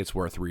 but I think it's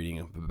worth reading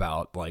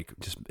about, like,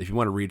 just if you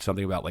want to read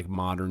something about like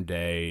modern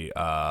day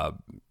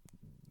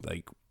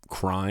like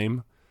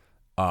crime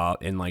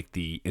and like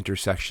the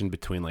intersection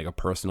between like a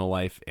personal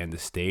life and the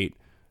state,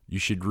 you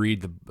should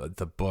read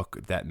the book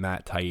that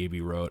Matt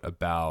Taibbi wrote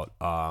about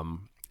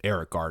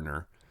Eric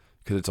Gardner,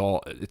 because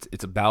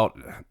it's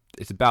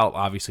about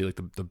obviously like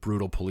the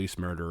brutal police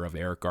murder of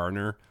Eric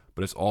Gardner,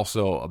 but it's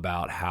also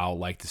about how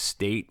like the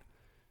state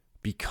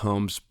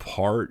becomes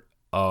part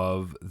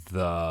of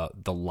the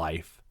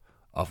life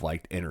of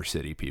like inner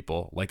city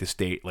people. Like the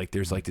state, like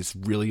there's like this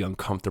really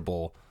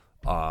uncomfortable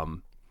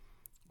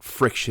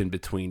friction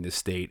between the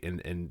state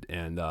and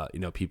you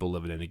know, people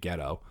living in a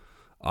ghetto.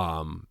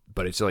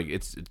 But it's like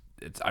it's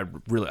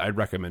I'd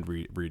recommend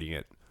reading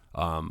it.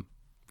 Kind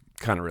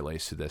of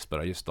relates to this, but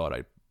I just thought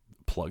I'd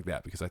plug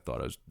that because I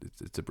thought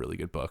it's a really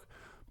good book.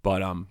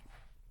 But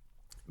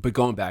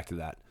going back to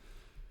that,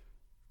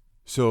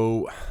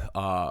 so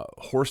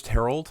Horst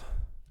Herold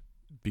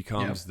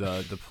becomes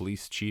the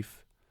police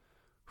chief,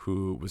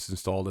 who was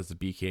installed as the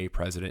BKA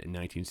president in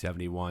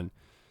 1971.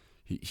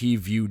 He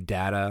viewed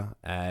data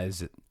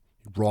as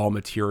raw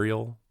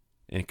material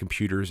and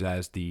computers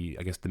as the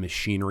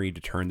machinery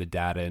to turn the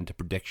data into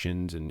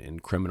predictions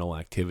and criminal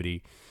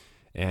activity.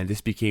 And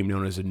this became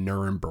known as a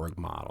Nuremberg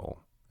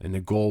model. And the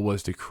goal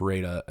was to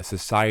create a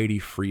society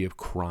free of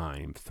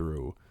crime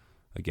through,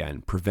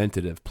 again,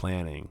 preventative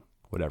planning,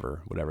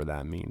 whatever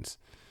that means.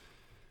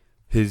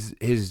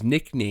 His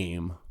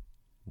nickname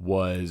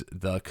was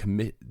the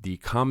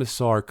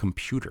Commissar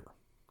Computer.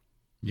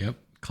 Yep.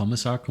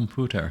 Kommissar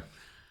Computer.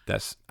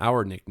 That's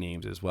our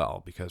nicknames as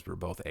well, because we're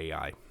both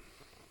AI.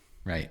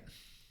 Right.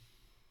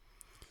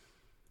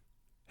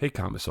 Hey,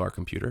 Commissar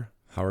Computer,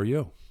 how are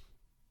you?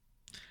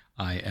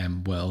 I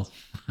am well.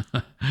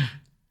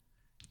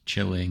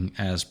 Chilling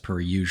as per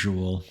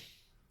usual.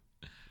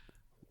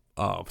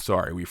 Oh,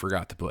 sorry, we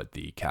forgot to put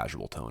the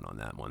casual tone on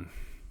that one.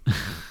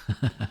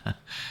 We'll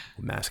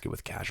mask it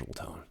with casual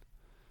tone.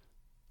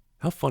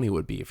 How funny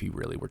would it be if you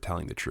really were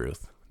telling the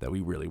truth, that we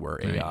really were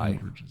AI,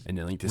 and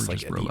then like just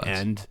like at robots. The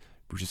end,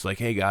 we're just like,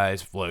 hey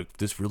guys, like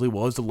this really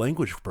was the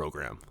language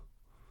program.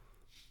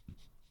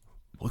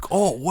 Like,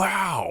 oh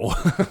wow,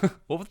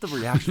 what was the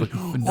reaction? Like,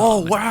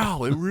 oh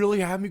wow, it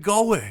really had me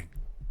going.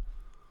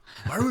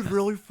 I was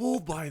really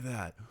fooled by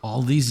that.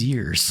 All these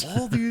years.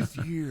 All these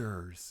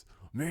years,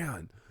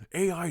 man,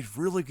 AI is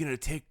really gonna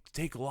take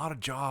a lot of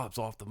jobs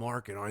off the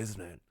market,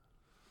 isn't it?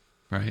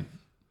 Right.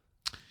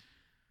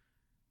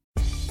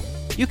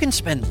 You can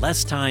spend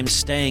less time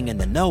staying in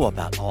the know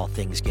about all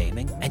things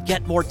gaming and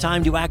get more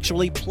time to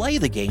actually play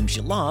the games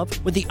you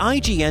love with the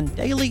IGN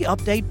Daily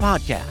Update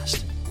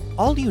podcast.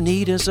 All you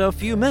need is a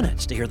few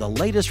minutes to hear the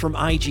latest from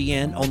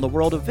IGN on the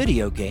world of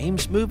video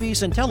games,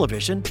 movies, and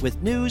television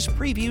with news,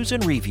 previews,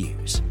 and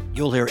reviews.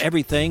 You'll hear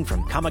everything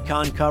from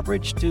Comic-Con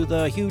coverage to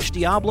the huge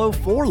Diablo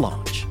 4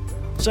 launch.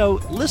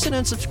 So listen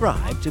and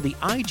subscribe to the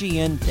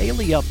IGN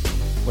Daily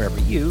Update wherever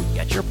you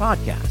get your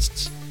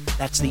podcasts.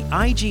 That's the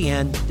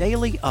IGN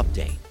Daily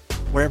Update,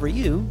 wherever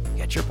you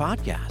get your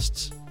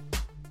podcasts.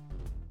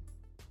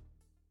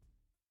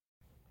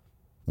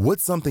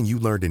 What's something you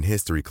learned in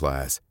history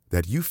class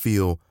that you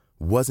feel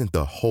wasn't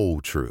the whole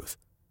truth?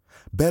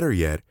 Better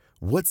yet,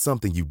 what's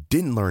something you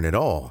didn't learn at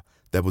all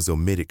that was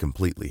omitted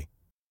completely?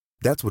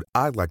 That's what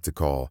I like to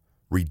call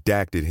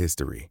redacted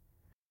history.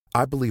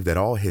 I believe that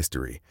all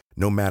history,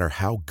 no matter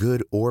how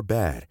good or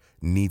bad,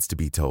 needs to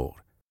be told.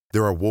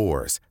 There are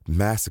wars,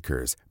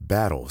 massacres,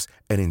 battles,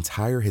 and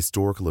entire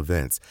historical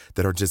events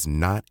that are just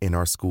not in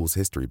our school's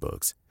history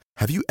books.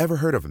 Have you ever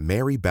heard of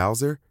Mary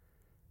Bowser?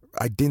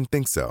 I didn't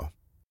think so.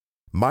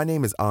 My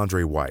name is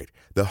Andre White,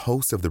 the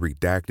host of the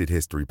Redacted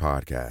History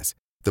Podcast,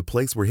 the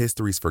place where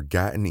history's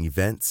forgotten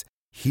events,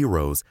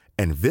 heroes,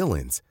 and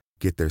villains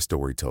get their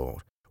story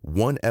told,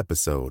 one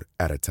episode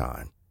at a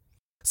time.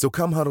 So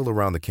come huddle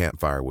around the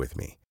campfire with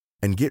me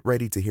and get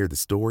ready to hear the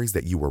stories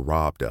that you were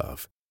robbed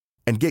of.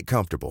 And get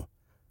comfortable,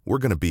 we're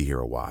going to be here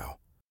a while.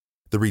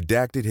 The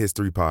Redacted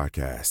History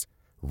Podcast.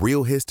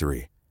 Real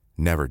history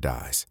never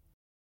dies.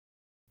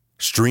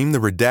 Stream the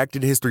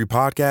Redacted History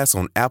Podcast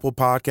on Apple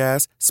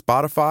Podcasts,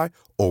 Spotify,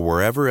 or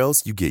wherever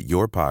else you get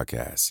your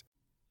podcasts.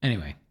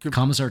 Anyway,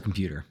 Commissar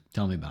Computer.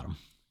 Tell me about him.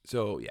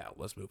 So yeah,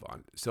 let's move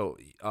on. So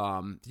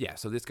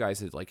so this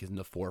guy's is in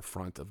the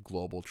forefront of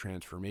global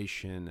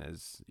transformation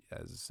as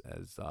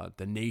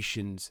the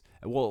nations.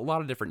 Well, a lot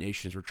of different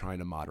nations were trying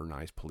to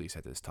modernize police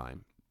at this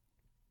time.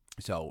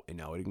 So it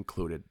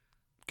included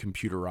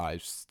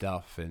computerized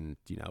stuff and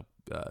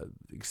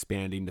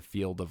expanding the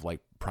field of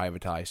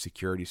privatized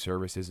security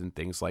services and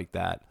things like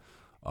that.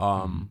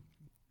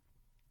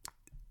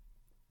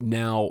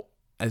 Now,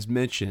 as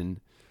mentioned,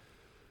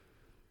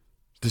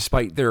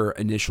 despite their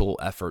initial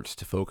efforts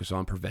to focus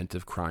on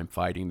preventive crime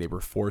fighting, they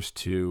were forced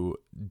to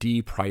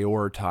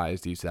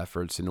deprioritize these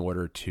efforts in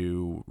order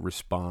to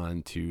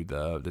respond to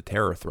the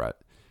terror threat,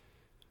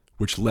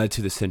 which led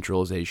to the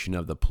centralization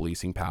of the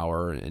policing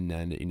power. And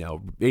then,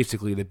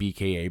 basically the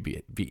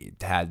BKA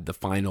had the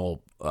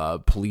final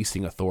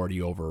policing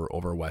authority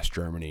over West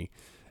Germany.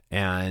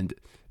 And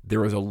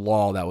there was a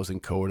law that was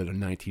encoded in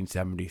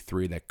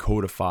 1973 that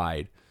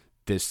codified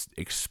this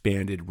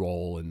expanded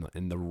role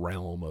in the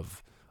realm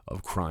of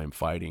crime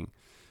fighting.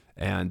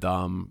 And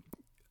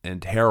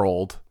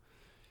Harold,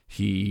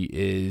 he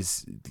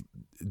is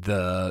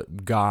the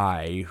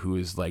guy who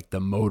is the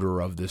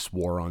motor of this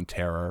war on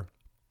terror.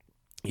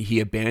 He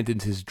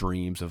abandoned his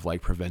dreams of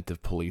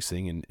preventive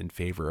policing in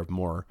favor of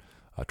more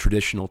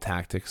traditional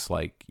tactics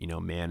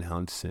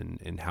manhunts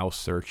and house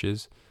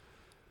searches.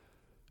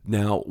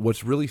 Now,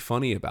 what's really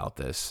funny about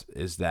this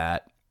is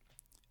that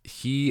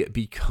he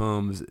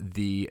becomes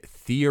the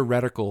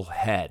theoretical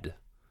head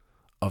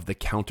of the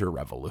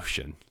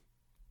counter-revolution.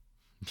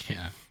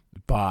 Yeah.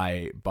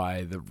 By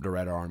the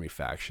Red Army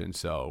faction.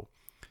 So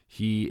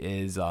he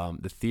is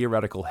the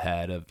theoretical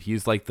head of,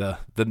 he's the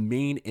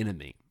main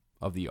enemy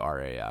of the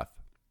RAF.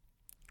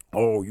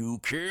 Oh, you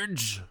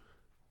kids.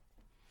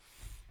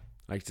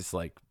 I just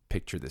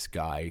picture this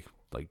guy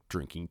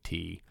drinking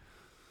tea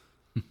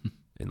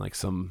in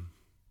some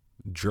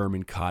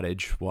German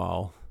cottage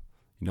while,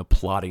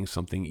 plotting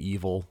something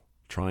evil,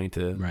 trying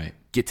to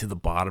get to the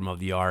bottom of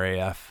the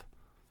RAF.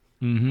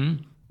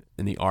 Mm-hmm.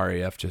 And the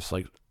RAF just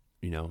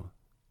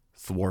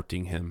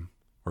thwarting him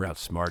or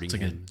outsmarting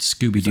him. It's a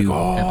Scooby-Doo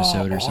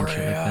episode or some shit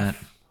like that.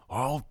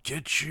 I'll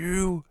get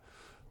you.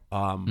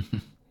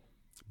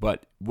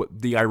 But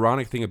what the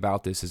ironic thing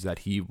about this is that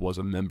he was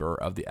a member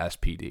of the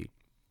SPD.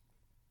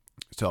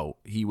 So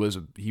he was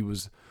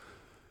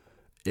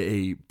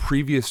a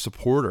previous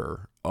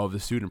supporter of the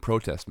student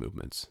protest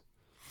movements.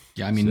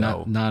 Yeah, I mean,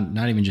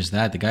 not even just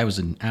that. The guy was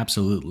an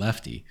absolute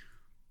lefty.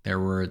 There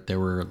were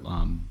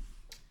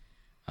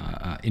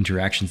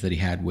interactions that he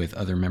had with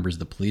other members of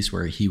the police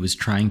where he was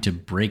trying to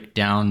break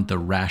down the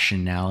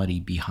rationality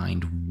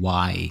behind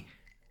why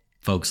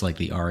folks like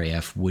the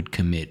RAF would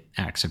commit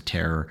acts of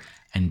terror,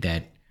 and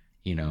that,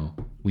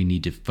 we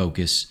need to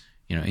focus,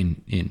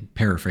 in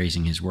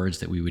paraphrasing his words,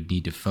 that we would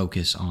need to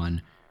focus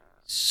on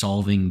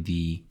solving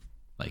the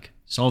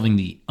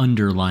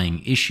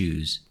underlying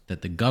issues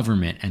that the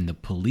government and the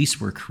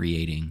police were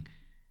creating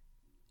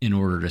in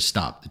order to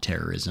stop the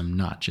terrorism,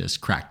 not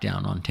just crack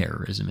down on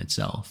terrorism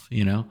itself.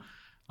 He caught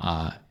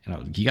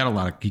a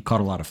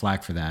lot of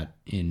flack for that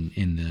in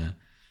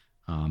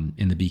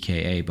the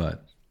BKA,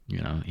 but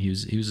he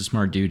was a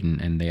smart dude,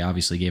 and they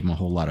obviously gave him a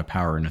whole lot of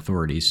power and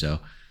authority. So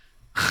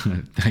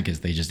I guess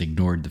they just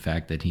ignored the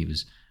fact that he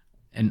was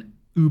an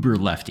uber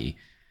lefty.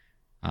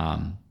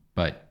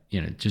 But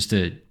just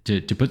to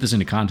put this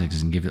into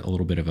context and give it a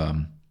little bit of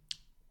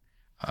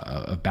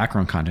a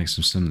background context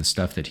of some of the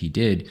stuff that he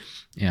did.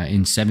 In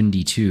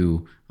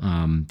 1972,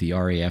 the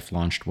RAF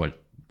launched what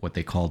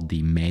they called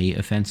the May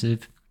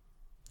Offensive,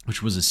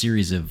 which was a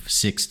series of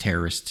 6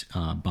 terrorist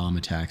bomb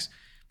attacks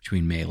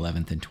between May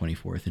 11th and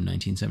 24th in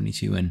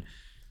 1972. And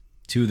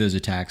 2 of those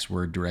attacks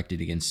were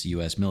directed against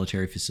U.S.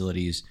 military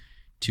facilities,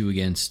 2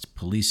 against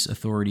police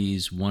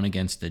authorities, 1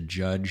 against a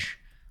judge,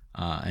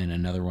 and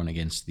another one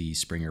against the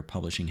Springer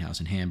Publishing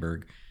House in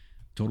Hamburg.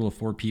 A total of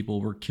 4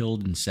 people were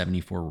killed and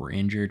 74 were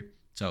injured.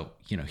 So,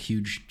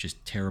 huge,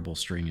 just terrible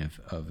string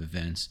of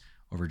events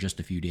over just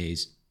a few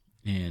days.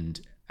 And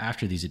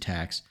after these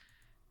attacks,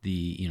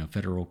 the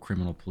Federal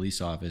Criminal Police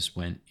Office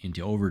went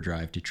into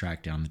overdrive to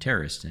track down the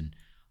terrorists. And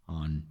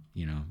on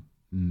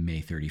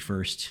May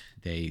 31st,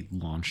 they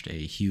launched a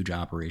huge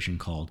operation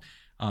called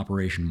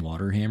Operation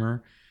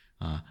Waterhammer.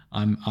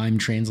 I'm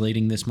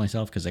translating this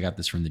myself because I got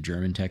this from the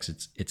German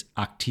text. It's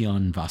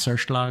Aktion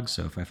Wasserschlag.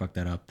 So if I fuck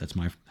that up, that's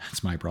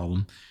my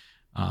problem.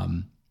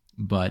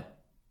 But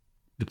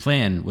the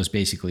plan was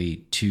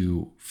basically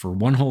to, for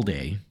one whole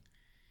day,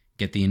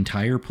 get the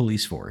entire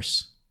police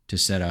force to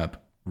set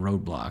up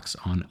roadblocks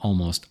on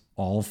almost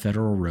all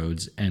federal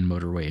roads and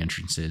motorway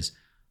entrances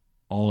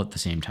all at the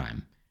same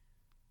time.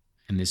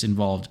 And this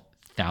involved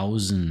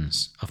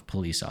thousands of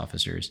police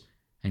officers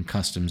and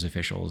customs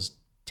officials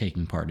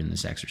taking part in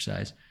this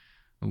exercise.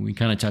 We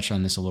kind of touched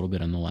on this a little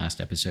bit on the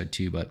last episode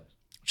too, but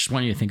just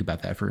want you to think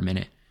about that for a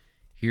minute.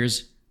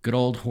 Here's good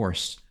old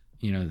Horst,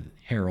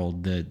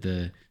 Harold,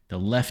 the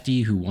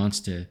lefty who wants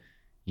to,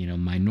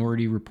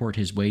 minority report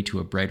his way to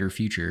a brighter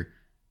future.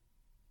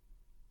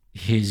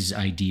 His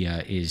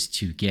idea is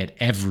to get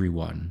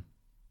everyone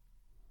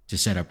to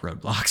set up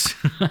roadblocks,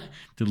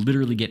 to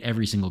literally get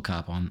every single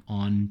cop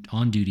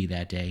on duty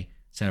that day,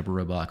 set up a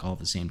roadblock all at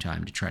the same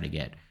time to try to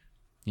get,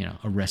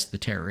 arrest the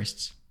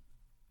terrorists.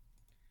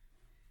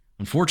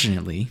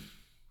 Unfortunately,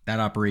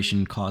 that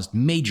operation caused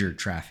major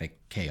traffic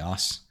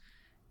chaos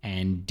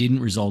and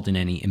didn't result in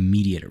any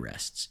immediate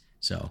arrests.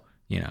 So,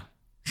 you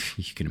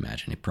can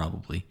imagine it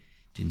probably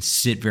didn't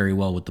sit very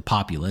well with the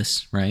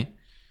populace, right?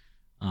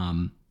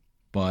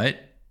 But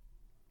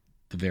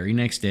the very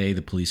next day,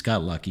 the police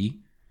got lucky.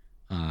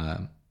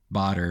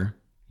 Bader,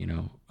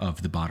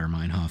 of the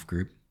Baader-Meinhof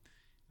group,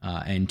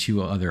 and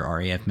 2 other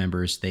RAF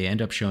members, they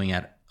end up showing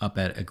up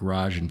at a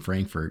garage in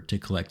Frankfurt to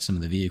collect some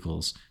of the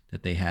vehicles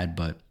that they had,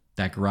 but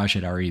that garage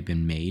had already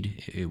been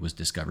made. It was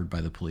discovered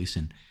by the police,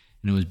 and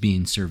it was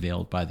being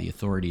surveilled by the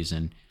authorities,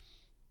 and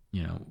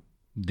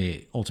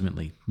they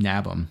ultimately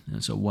nab him.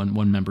 And so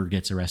one member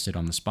gets arrested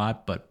on the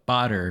spot, but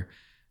Bader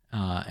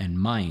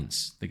and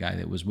Mainz, the guy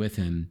that was with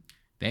him,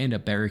 they end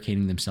up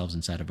barricading themselves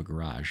inside of a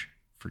garage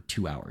for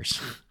 2 hours.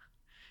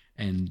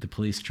 And the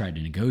police tried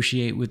to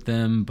negotiate with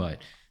them,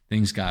 but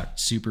things got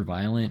super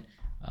violent.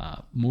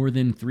 More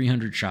than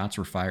 300 shots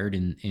were fired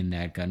in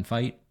that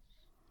gunfight.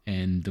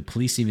 And the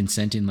police even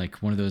sent in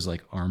one of those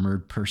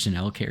armored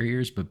personnel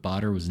carriers, but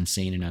Bader was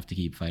insane enough to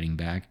keep fighting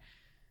back.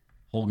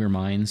 Holger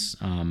Mainz,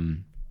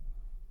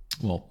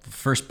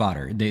 first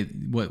Bader,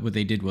 what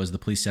they did was the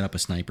police set up a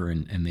sniper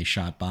and they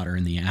shot Bader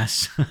in the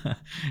ass.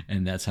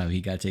 And that's how he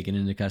got taken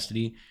into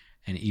custody.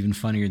 And even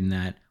funnier than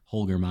that,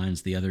 Holger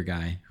Mainz, the other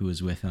guy who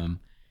was with him,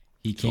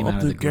 he came out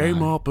of the garage.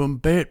 Game up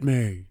and bit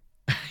me.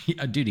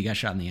 Dude, he got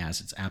shot in the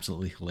ass. It's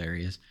absolutely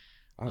hilarious.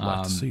 I'd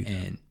like to see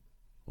that.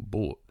 A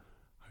bullet.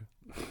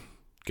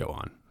 Go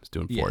on. It's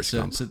doing Forrest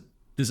Gump. So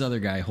this other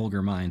guy,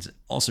 Holger Mainz,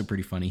 also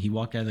pretty funny. He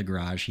walked out of the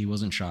garage. He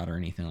wasn't shot or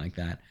anything like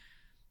that.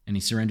 And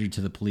he surrendered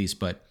to the police,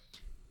 but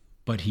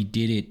he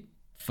did it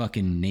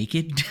fucking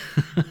naked.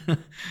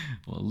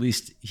 Well, at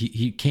least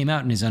he came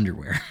out in his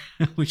underwear,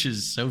 which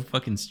is so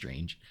fucking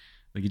strange.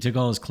 He took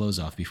all his clothes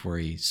off before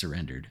he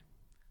surrendered.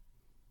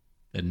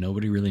 And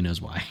nobody really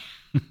knows why.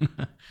 Which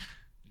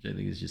I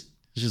think is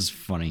just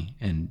funny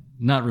and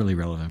not really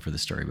relevant for the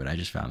story, but I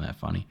just found that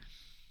funny.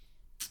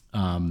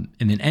 And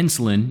then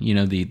Enslin,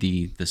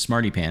 the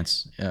smarty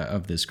pants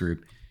of this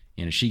group,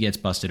 she gets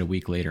busted a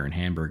week later in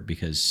Hamburg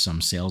because some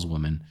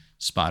saleswoman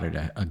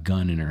spotted a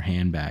gun in her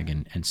handbag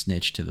and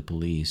snitched to the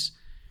police.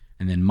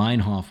 And then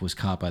Meinhof was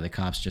caught by the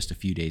cops just a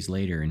few days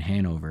later in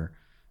Hanover.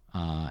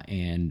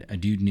 And a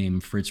dude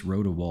named Fritz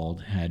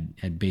Rodewald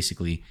had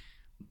basically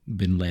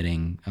been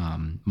letting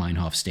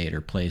Meinhof stay at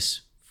her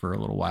place for a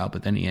little while,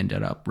 but then he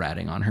ended up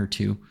ratting on her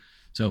too.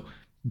 So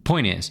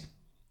point is,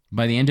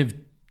 by the end of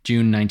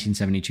June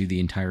 1972,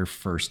 the entire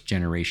first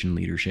generation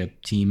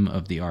leadership team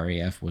of the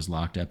RAF was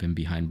locked up and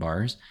behind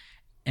bars,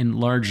 and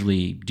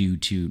largely due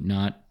to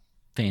not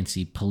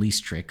fancy police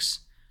tricks,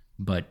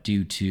 but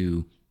due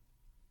to,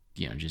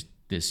 just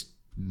this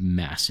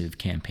massive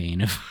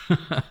campaign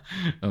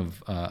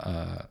of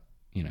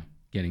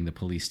getting the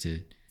police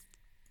to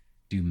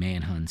do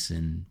manhunts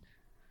and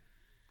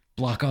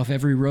block off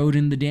every road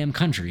in the damn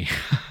country.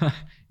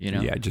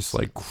 Yeah, just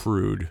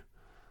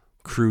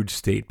crude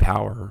state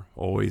power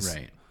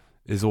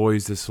is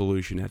always the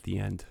solution at the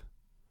end.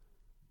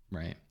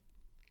 Right.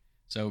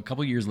 So a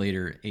couple years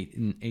later,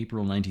 in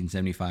April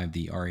 1975,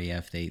 the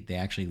RAF, they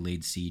actually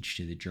laid siege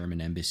to the German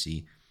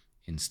embassy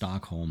in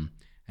Stockholm,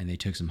 and they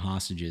took some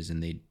hostages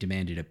and they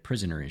demanded a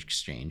prisoner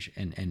exchange.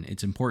 And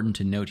it's important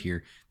to note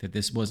here that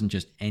this wasn't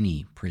just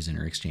any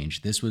prisoner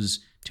exchange. This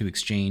was to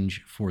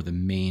exchange for the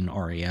main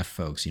RAF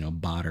folks,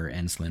 Bader,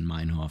 Enslin,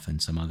 Meinhof,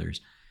 and some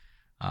others.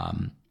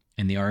 And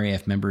the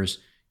RAF members,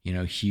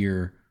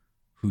 here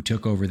who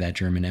took over that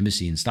German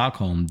embassy in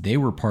Stockholm, they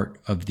were part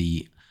of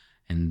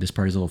and this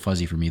part is a little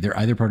fuzzy for me, they're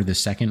either part of the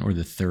second or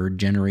the third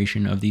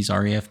generation of these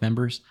RAF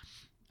members.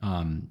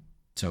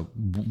 So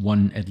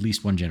at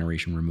least one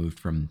generation removed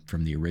from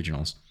the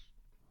originals.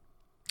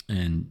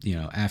 And,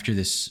 after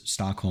this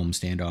Stockholm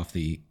standoff,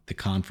 the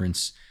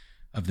Conference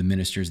of the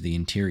Ministers of the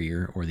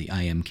Interior, or the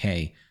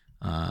IMK,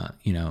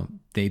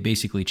 they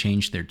basically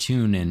changed their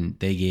tune and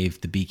they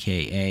gave the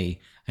BKA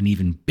an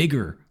even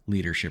bigger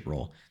leadership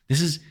role.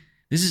 This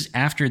is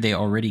after they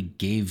already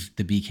gave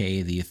the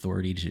BKA the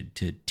authority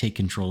to take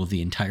control of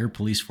the entire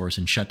police force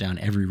and shut down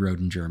every road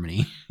in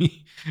Germany,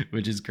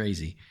 which is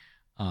crazy.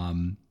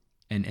 And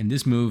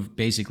this move,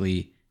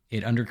 basically,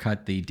 it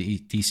undercut the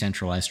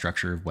decentralized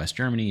structure of West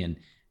Germany. And,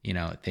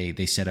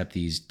 they set up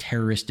these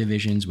terrorist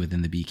divisions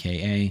within the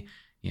BKA,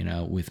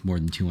 with more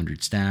than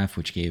 200 staff,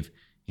 which gave,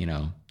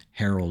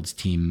 Harold's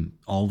team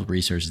all the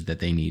resources that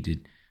they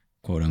needed,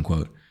 quote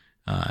unquote,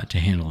 to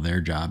handle their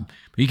job.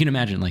 But you can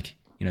imagine,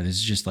 this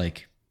is just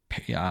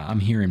I'm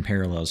hearing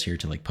parallels here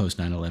to post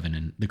 9/11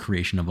 and the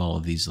creation of all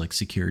of these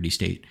security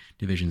state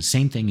divisions.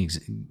 Same thing,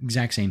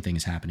 exact same thing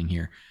is happening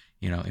here,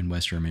 in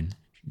West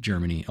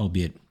Germany,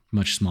 albeit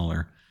much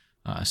smaller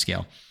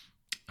scale.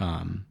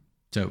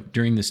 So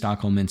during the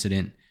Stockholm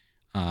incident,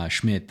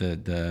 Schmidt,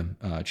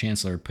 the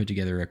chancellor, put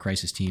together a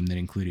crisis team that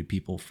included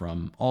people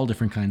from all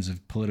different kinds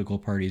of political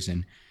parties,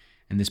 and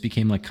this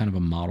became like kind of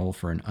a model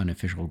for an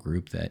unofficial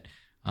group that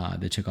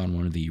took on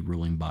one of the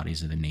ruling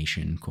bodies of the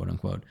nation, quote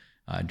unquote,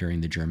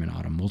 during the German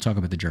Autumn. We'll talk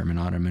about the German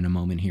Autumn in a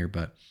moment here,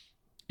 but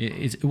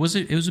it was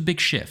a big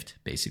shift,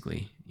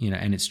 basically,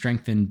 and it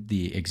strengthened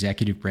the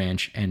executive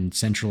branch and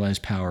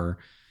centralized power,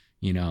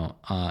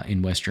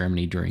 in West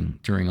Germany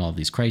during all of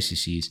these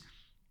crises.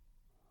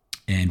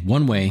 And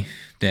one way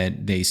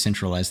that they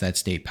centralized that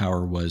state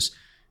power was,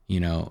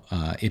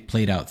 it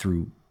played out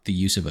through the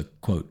use of a,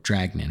 quote,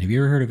 dragnet. Have you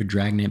ever heard of a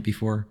dragnet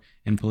before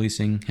in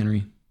policing,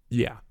 Henry?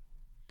 Yeah.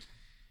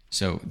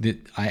 So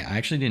I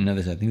actually didn't know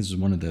this. I think this was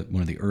one of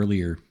the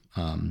earlier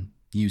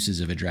uses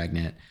of a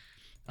dragnet.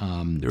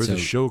 There was a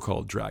show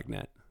called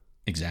Dragnet.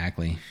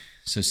 Exactly.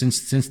 So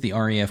since the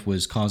RAF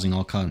was causing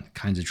all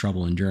kinds of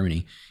trouble in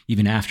Germany,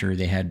 even after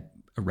they had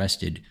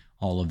arrested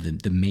all of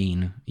the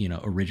main,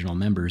 original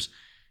members,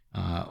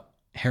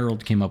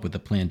 Harold came up with a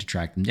plan to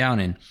track them down.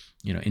 And,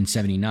 in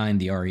 1979,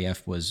 the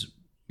RAF was,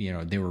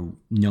 they were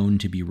known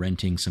to be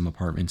renting some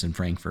apartments in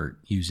Frankfurt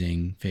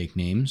using fake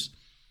names.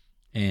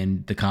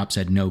 And the cops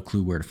had no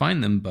clue where to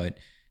find them, but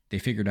they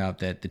figured out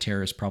that the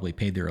terrorists probably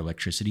paid their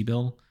electricity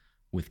bill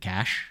with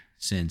cash,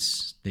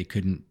 since they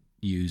couldn't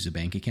use a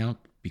bank account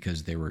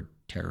because they were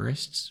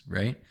terrorists,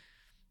 right?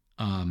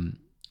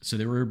 So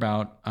there were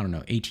about,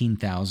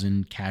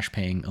 18,000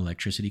 cash-paying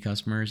electricity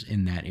customers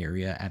in that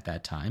area at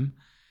that time.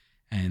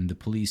 And the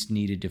police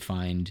needed to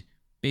find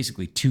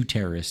basically 2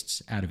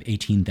 terrorists out of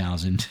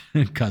 18,000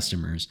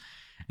 customers.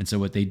 And so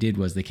what they did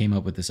was they came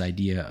up with this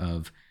idea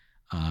of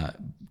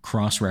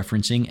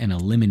cross-referencing and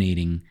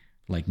eliminating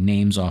like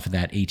names off of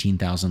that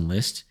 18,000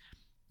 list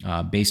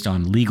based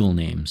on legal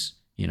names.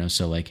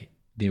 So like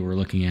they were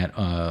looking at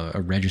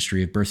a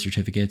registry of birth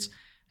certificates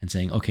and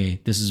saying,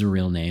 okay, this is a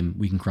real name,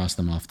 we can cross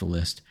them off the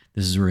list.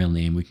 This is a real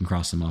name, we can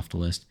cross them off the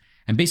list.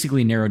 And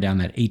basically narrow down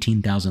that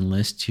 18,000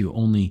 list to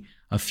only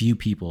a few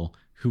people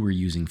who were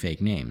using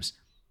fake names.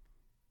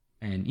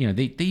 And,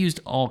 they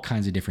used all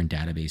kinds of different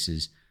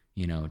databases,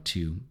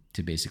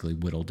 to basically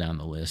whittle down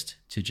the list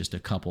to just a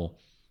couple.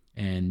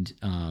 And,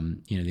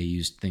 they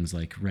used things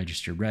like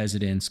registered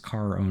residents,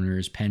 car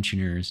owners,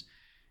 pensioners,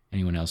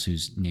 anyone else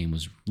whose name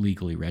was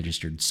legally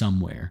registered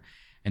somewhere.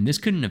 And this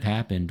couldn't have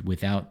happened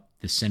without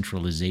the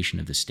centralization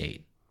of the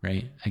state,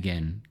 right?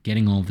 Again,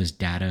 getting all this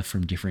data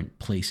from different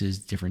places,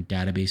 different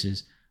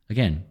databases,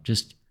 again,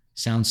 just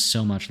sounds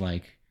so much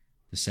like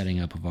the setting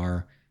up of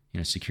our,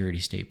 security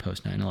state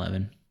post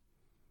 9/11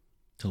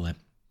 to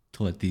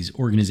let these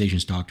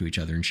organizations talk to each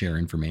other and share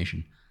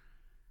information.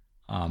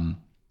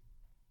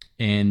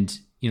 And,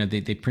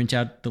 they print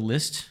out the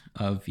list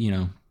of,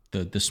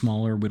 the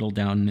smaller whittled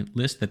down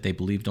list that they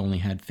believed only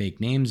had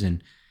fake names.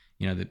 And,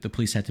 the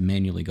police had to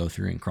manually go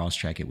through and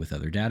cross-check it with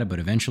other data. But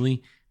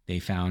eventually they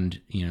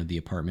found, the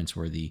apartments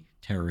where the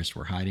terrorists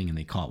were hiding, and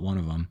they caught one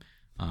of them,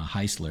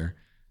 Heisler,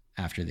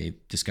 after they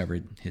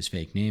discovered his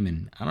fake name.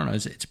 And I don't know,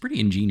 it's a pretty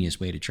ingenious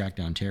way to track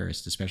down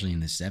terrorists, especially in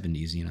the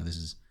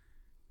 70s.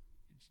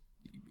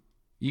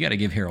 You got to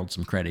give Harold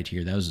some credit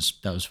here. That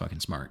was fucking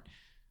smart.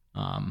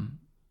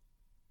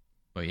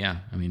 But yeah,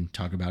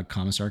 talk about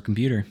Commissar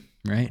Computer,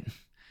 right?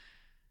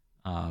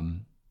 So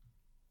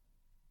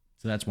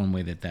that's one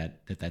way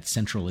that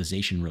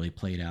centralization really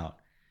played out,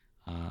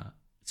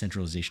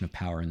 centralization of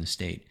power in the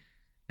state.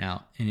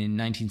 Now, and in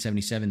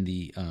 1977,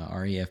 the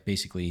RAF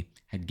basically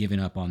had given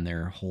up on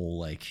their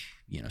whole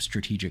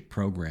strategic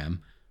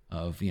program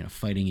of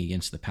fighting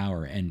against the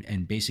power,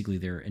 and basically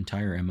their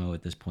entire MO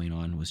at this point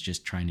on was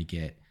just trying to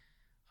get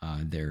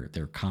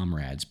their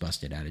comrades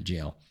busted out of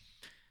jail.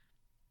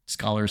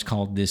 Scholars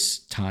called this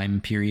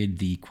time period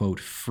the, quote,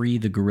 free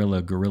the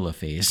guerrilla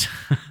phase.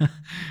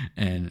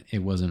 And it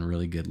wasn't a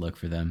really good look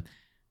for them.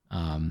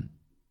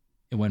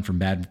 It went from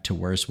bad to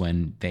worse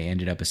when they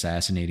ended up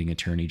assassinating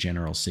Attorney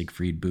General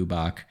Siegfried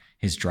Buback,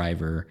 his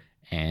driver,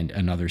 and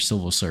another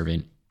civil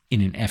servant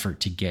in an effort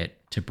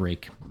to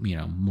break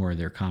more of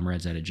their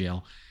comrades out of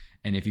jail.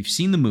 And if you've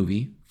seen the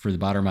movie for the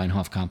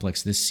Baader-Meinhof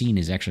complex, this scene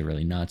is actually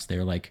really nuts.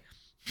 They're like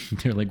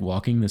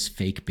walking this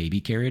fake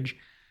baby carriage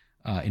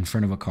in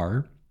front of a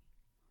car.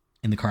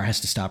 And the car has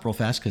to stop real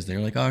fast because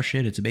they're like, oh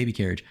shit, it's a baby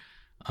carriage.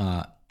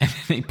 And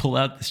they pull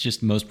out this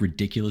just most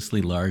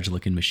ridiculously large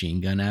looking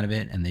machine gun out of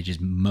it, and they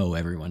just mow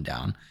everyone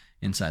down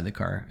inside the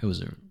car.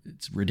 It's a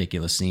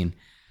ridiculous scene.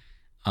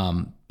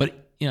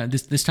 But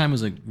this time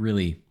was a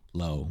really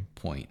low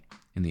point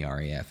in the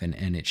RAF,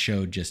 and it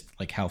showed just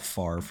like how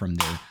far from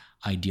their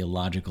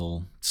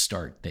ideological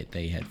start that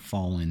they had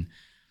fallen.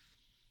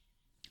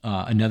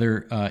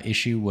 Another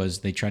issue was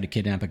they tried to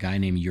kidnap a guy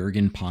named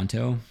Jürgen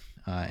Ponto,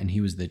 and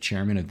he was the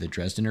chairman of the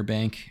Dresdner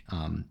Bank,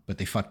 but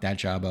they fucked that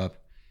job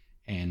up,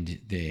 and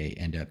they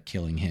end up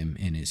killing him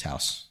in his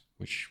house,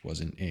 which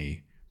wasn't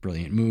a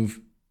brilliant move.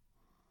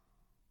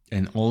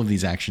 And all of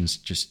these actions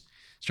just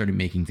started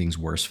making things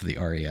worse for the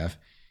RAF.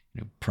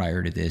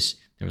 prior to this,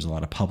 there was a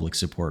lot of public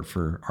support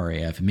for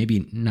RAF, and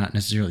maybe not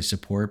necessarily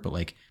support, but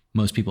like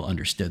most people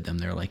understood them.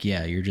 They're like,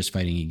 yeah, you're just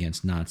fighting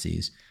against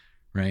Nazis,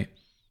 right?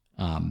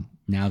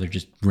 Now they're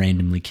just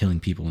randomly killing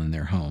people in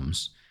their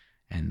homes,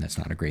 and that's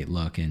not a great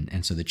look.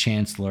 And so the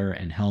Chancellor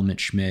and Helmut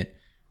Schmidt,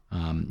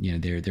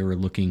 they were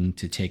looking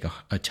to take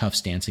a tough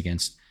stance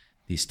against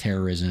this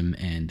terrorism,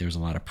 and there's a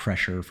lot of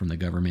pressure from the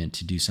government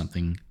to do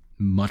something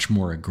much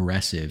more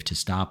aggressive to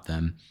stop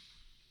them.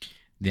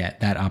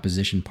 That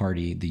opposition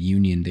party, the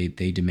Union,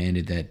 they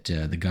demanded that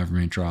the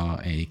government draw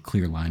a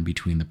clear line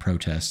between the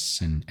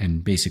protests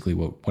and basically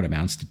what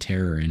amounts to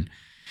terror. And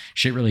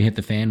shit really hit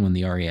the fan when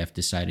the RAF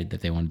decided that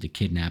they wanted to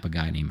kidnap a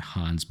guy named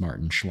Hans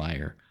Martin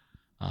Schleyer.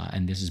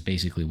 And this is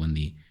basically when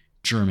the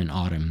German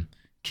Autumn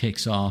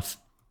kicks off.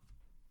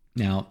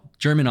 Now,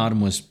 German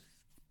Autumn was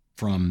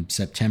from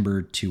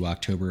September to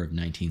October of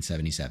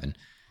 1977.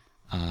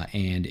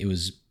 And it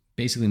was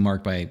basically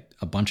marked by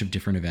a bunch of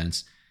different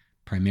events,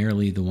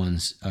 primarily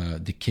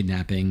the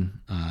kidnapping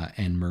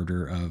and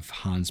murder of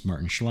Hans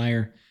Martin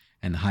Schleyer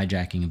and the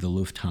hijacking of the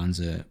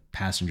Lufthansa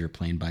passenger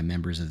plane by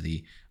members of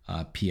the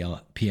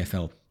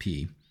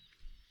PFLP.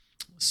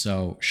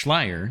 So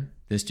Schleyer,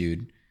 this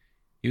dude,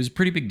 he was a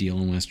pretty big deal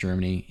in West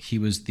Germany. He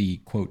was the,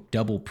 quote,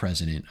 double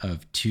president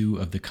of two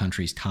of the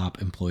country's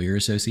top employer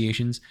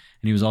associations,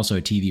 and he was also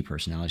a TV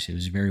personality, so he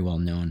was very well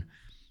known.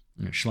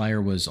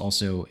 Schleyer was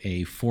also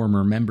a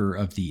former member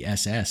of the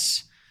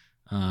SS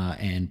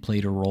and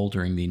played a role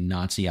during the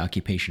Nazi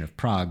occupation of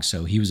Prague,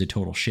 so he was a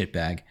total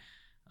shitbag.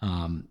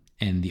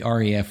 And the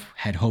RAF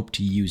had hoped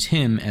to use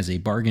him as a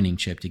bargaining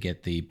chip to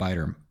get the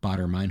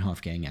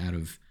Baader-Meinhof gang out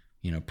of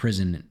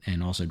prison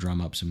and also drum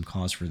up some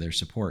cause for their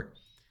support.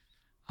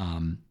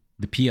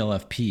 The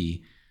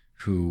PLFP,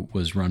 who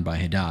was run by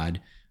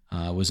Haddad,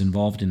 was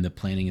involved in the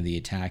planning of the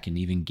attack and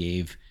even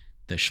gave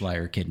the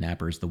Schleyer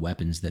kidnappers the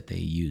weapons that they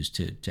used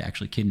to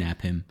actually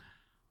kidnap him.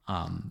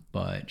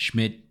 But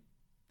Schmidt,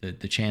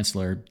 the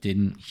Chancellor,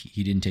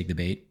 didn't take the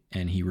bait,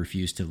 and he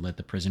refused to let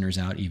the prisoners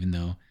out, even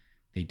though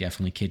they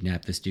definitely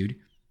kidnapped this dude.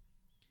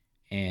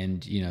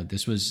 And,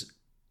 this was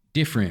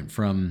different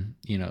from,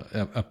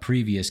 a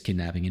previous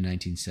kidnapping in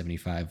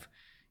 1975,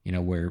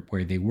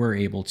 where they were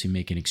able to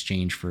make an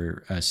exchange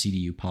for a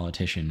CDU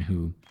politician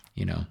who,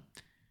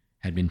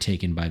 had been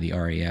taken by the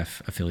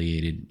RAF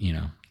affiliated,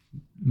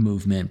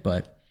 movement.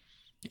 But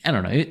I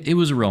don't know, it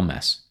was a real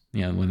mess,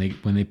 when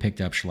they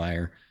picked up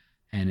Schleyer,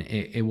 and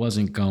it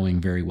wasn't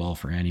going very well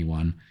for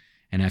anyone.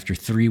 And after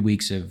 3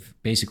 weeks of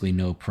basically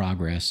no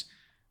progress,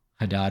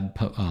 Haddad,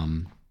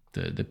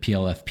 the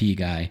PLFP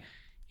guy,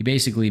 he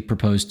basically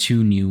proposed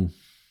two new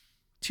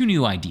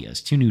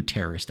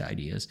terrorist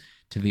ideas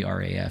to the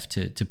RAF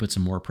to put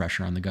some more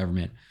pressure on the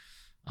government.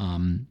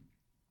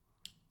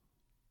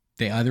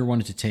 They either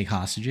wanted to take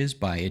hostages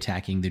by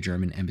attacking the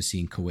German embassy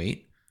in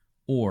Kuwait,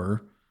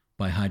 or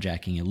by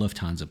hijacking a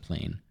Lufthansa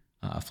plane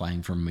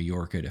flying from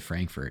Mallorca to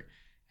Frankfurt.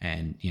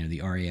 And,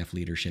 the RAF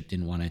leadership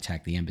didn't want to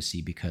attack the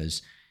embassy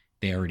because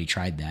they already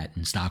tried that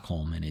in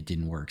Stockholm and it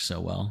didn't work so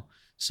well.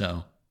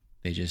 So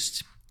they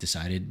just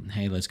decided,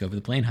 hey, let's go for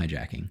the plane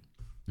hijacking.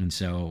 And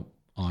so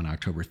on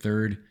October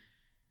 13th,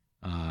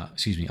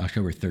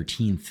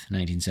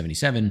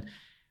 1977,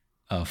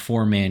 a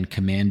 4-man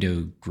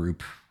commando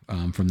group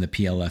from the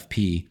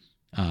PLFP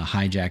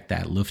hijacked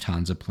that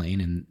Lufthansa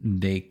plane, and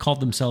they called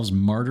themselves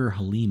Martyr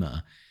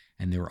Halima,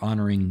 and they were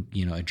honoring,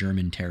 a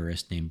German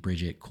terrorist named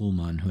Brigitte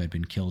Kuhlmann, who had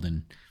been killed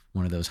in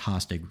one of those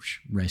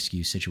hostage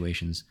rescue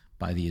situations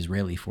by the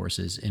Israeli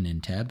forces in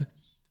Entebbe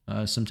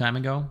some time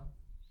ago.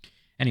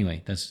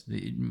 Anyway, that's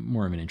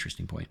more of an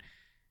interesting point.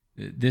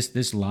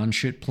 This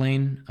Landshut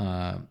plane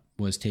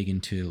was taken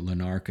to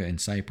Larnaca in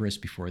Cyprus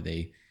before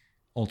they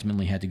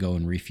ultimately had to go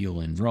and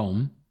refuel in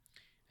Rome.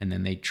 And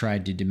then they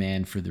tried to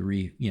demand for the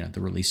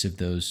release of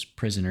those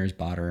prisoners,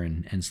 Baader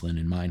and Ensslin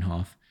and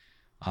Meinhof.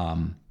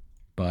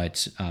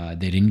 But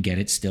they didn't get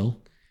it still.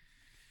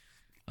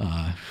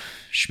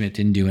 Schmidt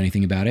didn't do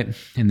anything about it.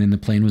 And then the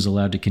plane was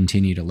allowed to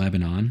continue to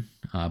Lebanon,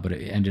 but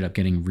it ended up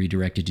getting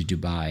redirected to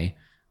Dubai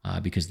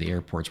because the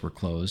airports were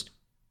closed.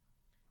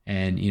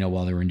 And,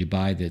 while they were in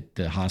Dubai,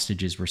 the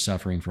hostages were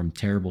suffering from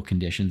terrible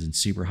conditions and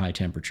super high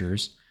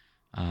temperatures.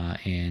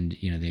 And,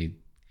 they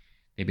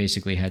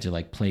basically had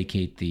to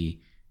placate the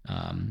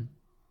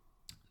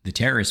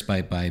terrorists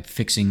by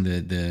fixing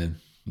the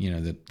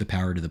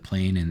power to the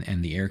plane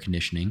and the air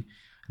conditioning.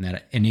 And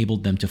that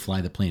enabled them to fly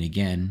the plane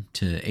again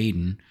to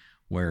Aden,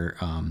 where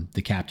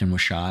the captain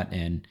was shot,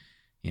 and,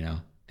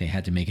 they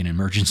had to make an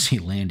emergency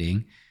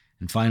landing.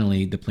 And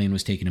finally, the plane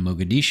was taken to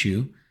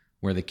Mogadishu,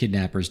 where the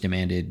kidnappers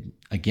demanded,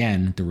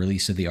 again, the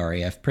release of the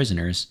RAF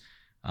prisoners,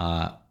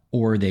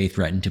 or they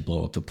threatened to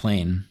blow up the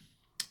plane.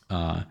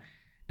 Now,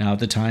 at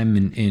the time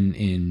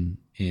in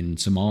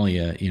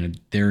Somalia,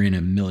 they're in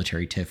a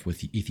military tiff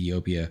with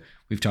Ethiopia.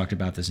 We've talked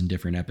about this in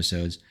different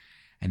episodes,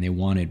 and they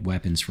wanted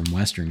weapons from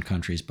Western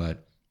countries,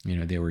 but,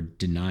 they were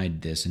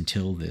denied this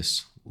until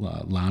this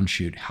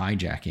Landshut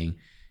hijacking.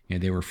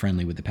 They were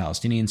friendly with the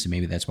Palestinians, so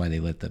maybe that's why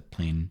they let the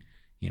plane,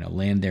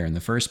 land there in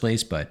the first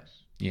place. But,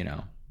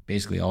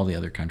 basically all the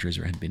other countries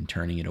had been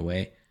turning it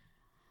away.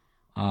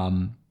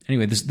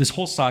 Anyway, this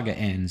whole saga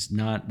ends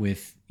not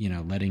with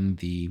letting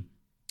the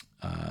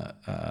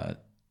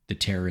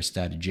terrorists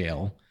out of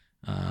jail.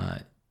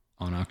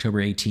 On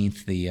October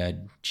 18th, the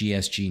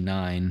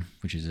GSG-9,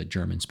 which is a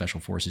German Special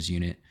Forces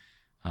unit,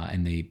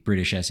 and the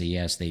British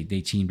SAS, they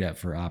teamed up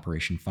for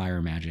Operation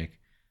Fire Magic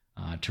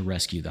to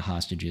rescue the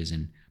hostages,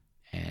 and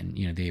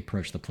they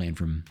approached the plane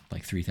from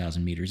like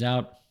 3,000 meters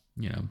out.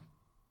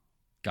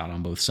 Got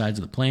on both sides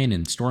of the plane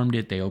and stormed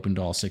it. They opened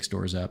all 6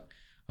 doors up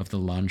of the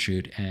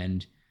Landshut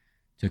and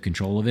took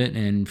control of it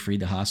and freed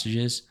the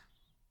hostages.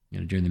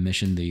 During the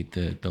mission,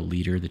 the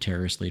leader, the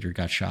terrorist leader,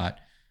 got shot,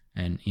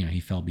 and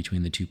he fell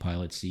between the 2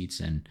 pilot seats,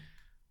 and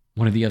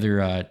one of the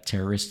other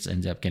terrorists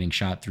ends up getting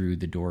shot through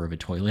the door of a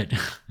toilet.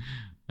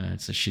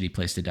 It's a shitty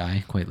place to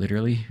die, quite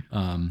literally.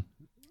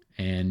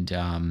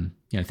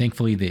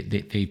 Thankfully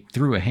they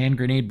threw a hand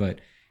grenade, but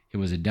it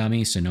was a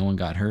dummy, so no one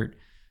got hurt.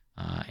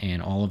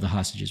 And all of the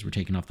hostages were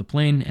taken off the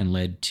plane and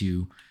led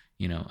to,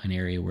 an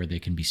area where they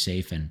can be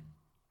safe. And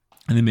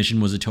the mission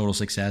was a total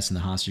success, and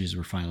the hostages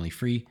were finally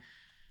free.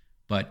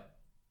 But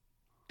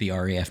the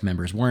RAF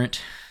members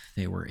weren't.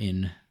 They were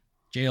in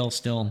jail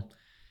still.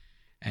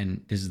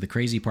 And this is the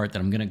crazy part that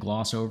I'm going to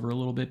gloss over a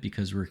little bit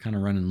because we're kind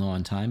of running low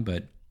on time.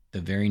 But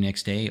the very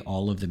next day,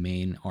 all of the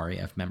main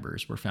RAF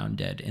members were found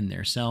dead in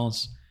their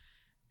cells.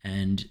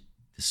 And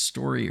the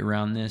story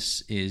around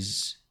this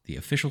is, the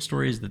official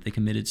story is that they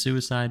committed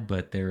suicide,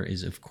 but there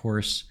is, of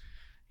course,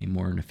 a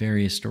more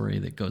nefarious story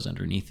that goes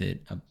underneath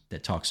it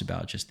that talks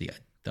about just the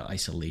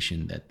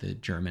isolation that the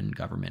German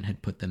government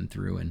had put them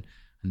through, and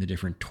the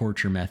different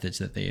torture methods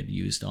that they had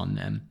used on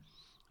them,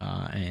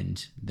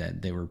 and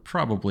that they were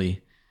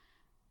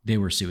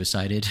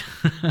suicided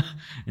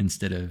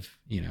instead of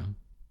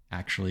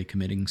actually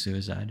committing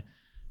suicide.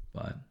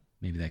 But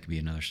maybe that could be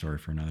another story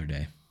for another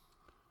day.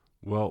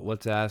 Well,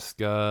 let's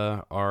ask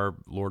our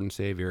Lord and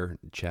Savior,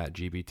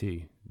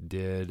 ChatGPT.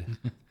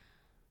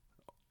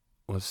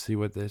 Let's see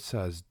what this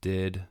says.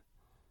 Did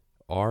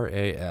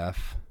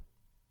RAF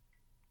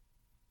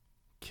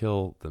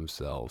kill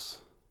themselves?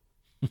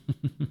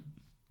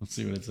 Let's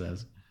see what it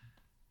says.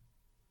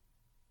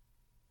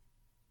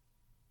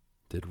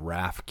 Did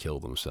RAF kill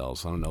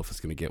themselves? I don't know if it's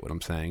going to get what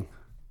I'm saying.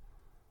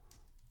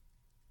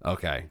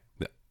 Okay.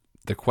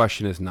 The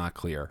question is not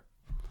clear.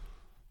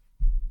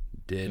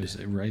 Is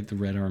it right? The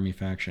Red Army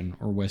faction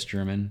or West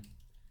German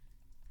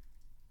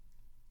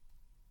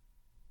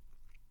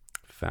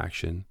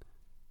faction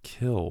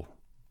kill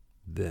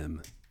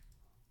themselves.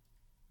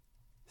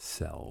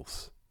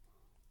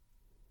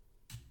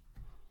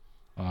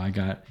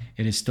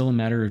 It is still a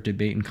matter of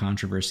debate and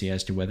controversy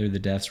as to whether the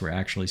deaths were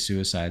actually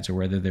suicides or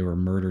whether they were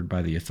murdered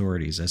by the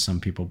authorities, as some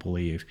people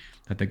believe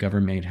that the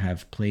government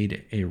have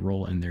played a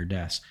role in their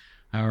deaths.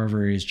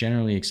 However, it is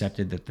generally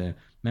accepted that the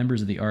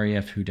members of the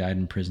RAF who died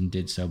in prison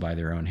did so by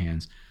their own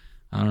hands.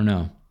 I don't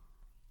know.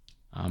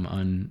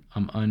 I'm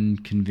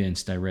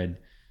unconvinced. I read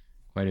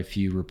quite a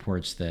few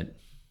reports that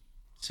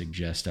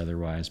suggest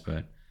otherwise,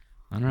 but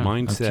I don't know.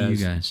 Mine Up says, to you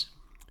guys.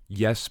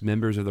 Yes,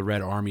 members of the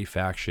Red Army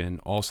faction,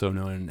 also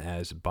known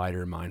as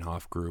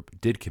Baader-Meinhof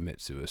Group, did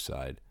commit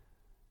suicide.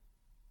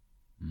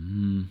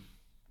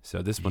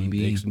 So this one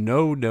takes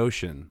no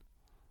notion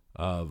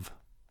of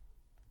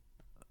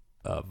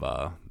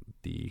the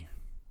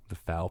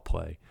foul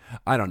play.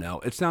 I don't know.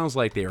 It sounds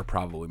like they were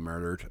probably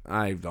murdered.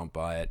 I don't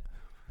buy it.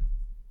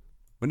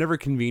 Whenever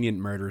convenient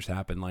murders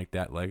happen like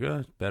that,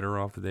 it's better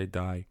off that they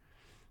die.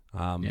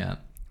 Yeah.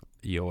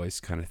 You always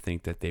kind of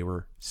think that they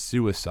were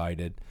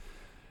suicided.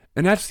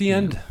 And that's the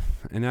end.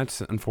 And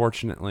that's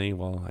unfortunately,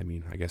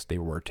 I guess they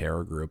were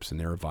terror groups and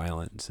they were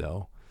violent.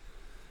 So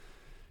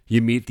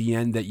you meet the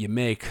end that you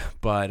make.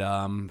 But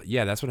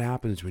that's what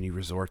happens when you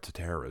resort to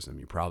terrorism.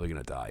 You're probably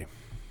going to die.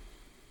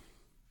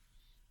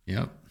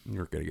 Yep.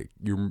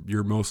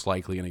 You're most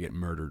likely going to get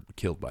murdered,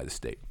 killed by the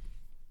state.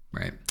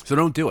 Right. So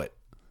don't do it.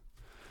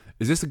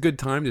 Is this a good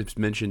time to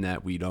mention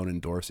that we don't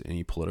endorse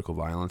any political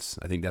violence?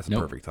 I think that's a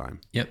perfect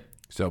time. Yep.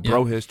 So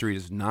Bro History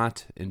does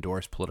not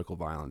endorse political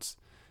violence.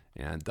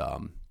 And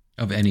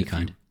of any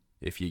kind.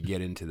 If you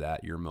get into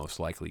that, you're most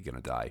likely going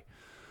to die.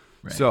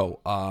 Right.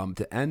 So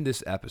to end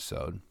this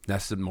episode,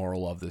 that's the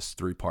moral of this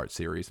 3-part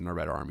series in the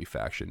Red Army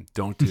faction.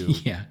 Don't do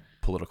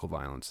political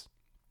violence.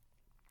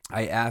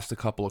 I asked a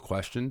couple of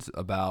questions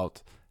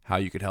about how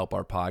you could help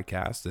our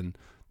podcast, and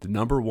the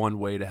number one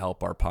way to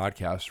help our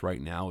podcast right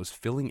now is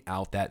filling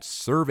out that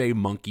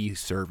SurveyMonkey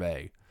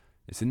survey.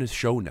 It's in the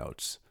show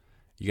notes.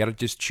 You got to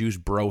just choose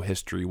Bro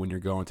History when you're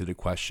going through the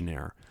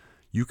questionnaire.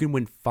 You can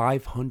win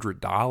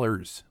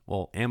 $500.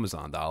 Well,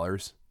 Amazon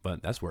dollars,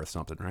 but that's worth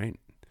something, right?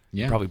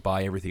 Yeah. You probably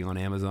buy everything on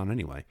Amazon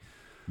anyway.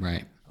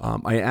 Right.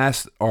 I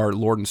asked our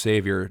Lord and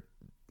Savior,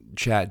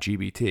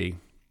 ChatGPT,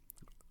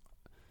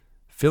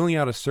 filling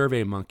out a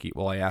SurveyMonkey.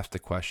 Well, I asked the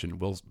question,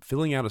 will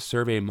filling out a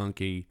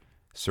SurveyMonkey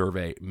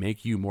survey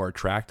make you more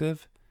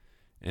attractive?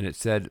 And it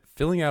said,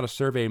 filling out a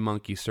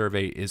SurveyMonkey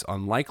survey is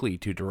unlikely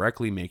to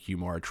directly make you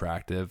more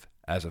attractive,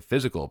 as a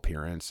physical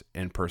appearance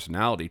and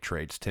personality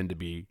traits tend to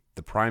be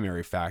the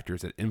primary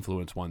factors that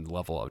influence one's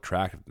level of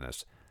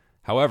attractiveness.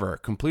 However,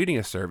 completing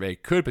a survey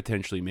could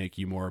potentially make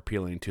you more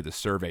appealing to the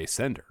survey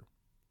sender.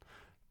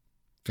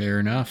 Fair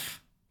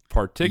enough.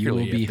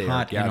 Particularly You will be if they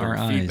hot are in our gathering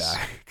eyes.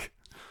 feedback.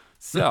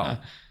 So,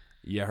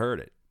 you heard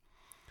it.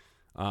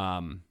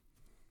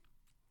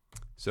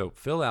 So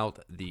fill out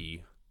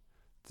the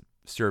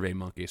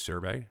SurveyMonkey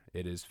survey.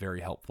 It is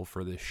very helpful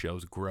for this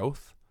show's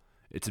growth.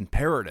 It's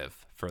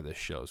imperative for this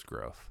show's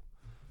growth.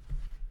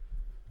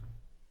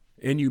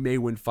 And you may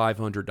win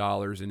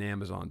 $500 in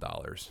Amazon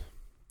dollars.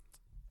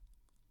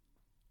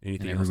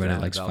 Anything And else to everybody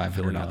add likes about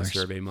filling out the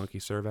 $500.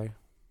 SurveyMonkey survey?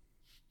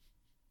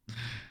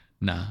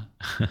 Nah.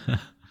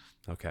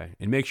 Okay.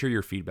 And make sure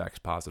your feedback's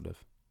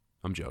positive.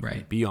 I'm joking.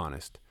 Right. Be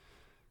honest.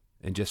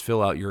 And just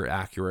fill out your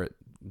accurate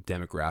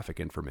demographic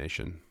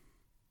information.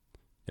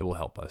 It will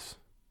help us.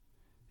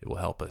 It will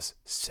help us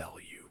sell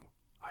you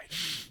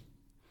items.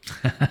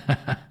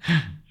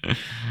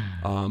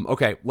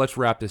 Okay, let's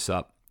wrap this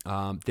up.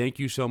 Thank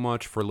you so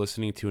much for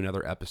listening to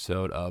another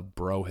episode of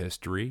Bro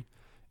History.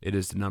 It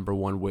is the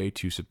 #1 way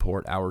to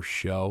support our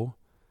show.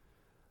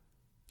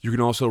 You can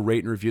also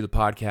rate and review the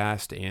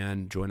podcast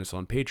and join us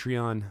on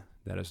Patreon.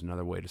 That is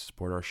another way to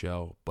support our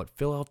show. But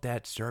fill out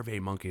that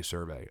SurveyMonkey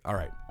survey. All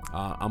right,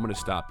 I'm going to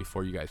stop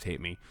before you guys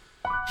hate me.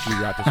 Should we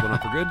wrap this one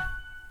up for good?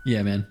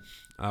 Yeah, man.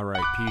 All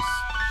right, peace.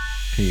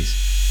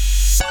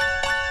 Peace.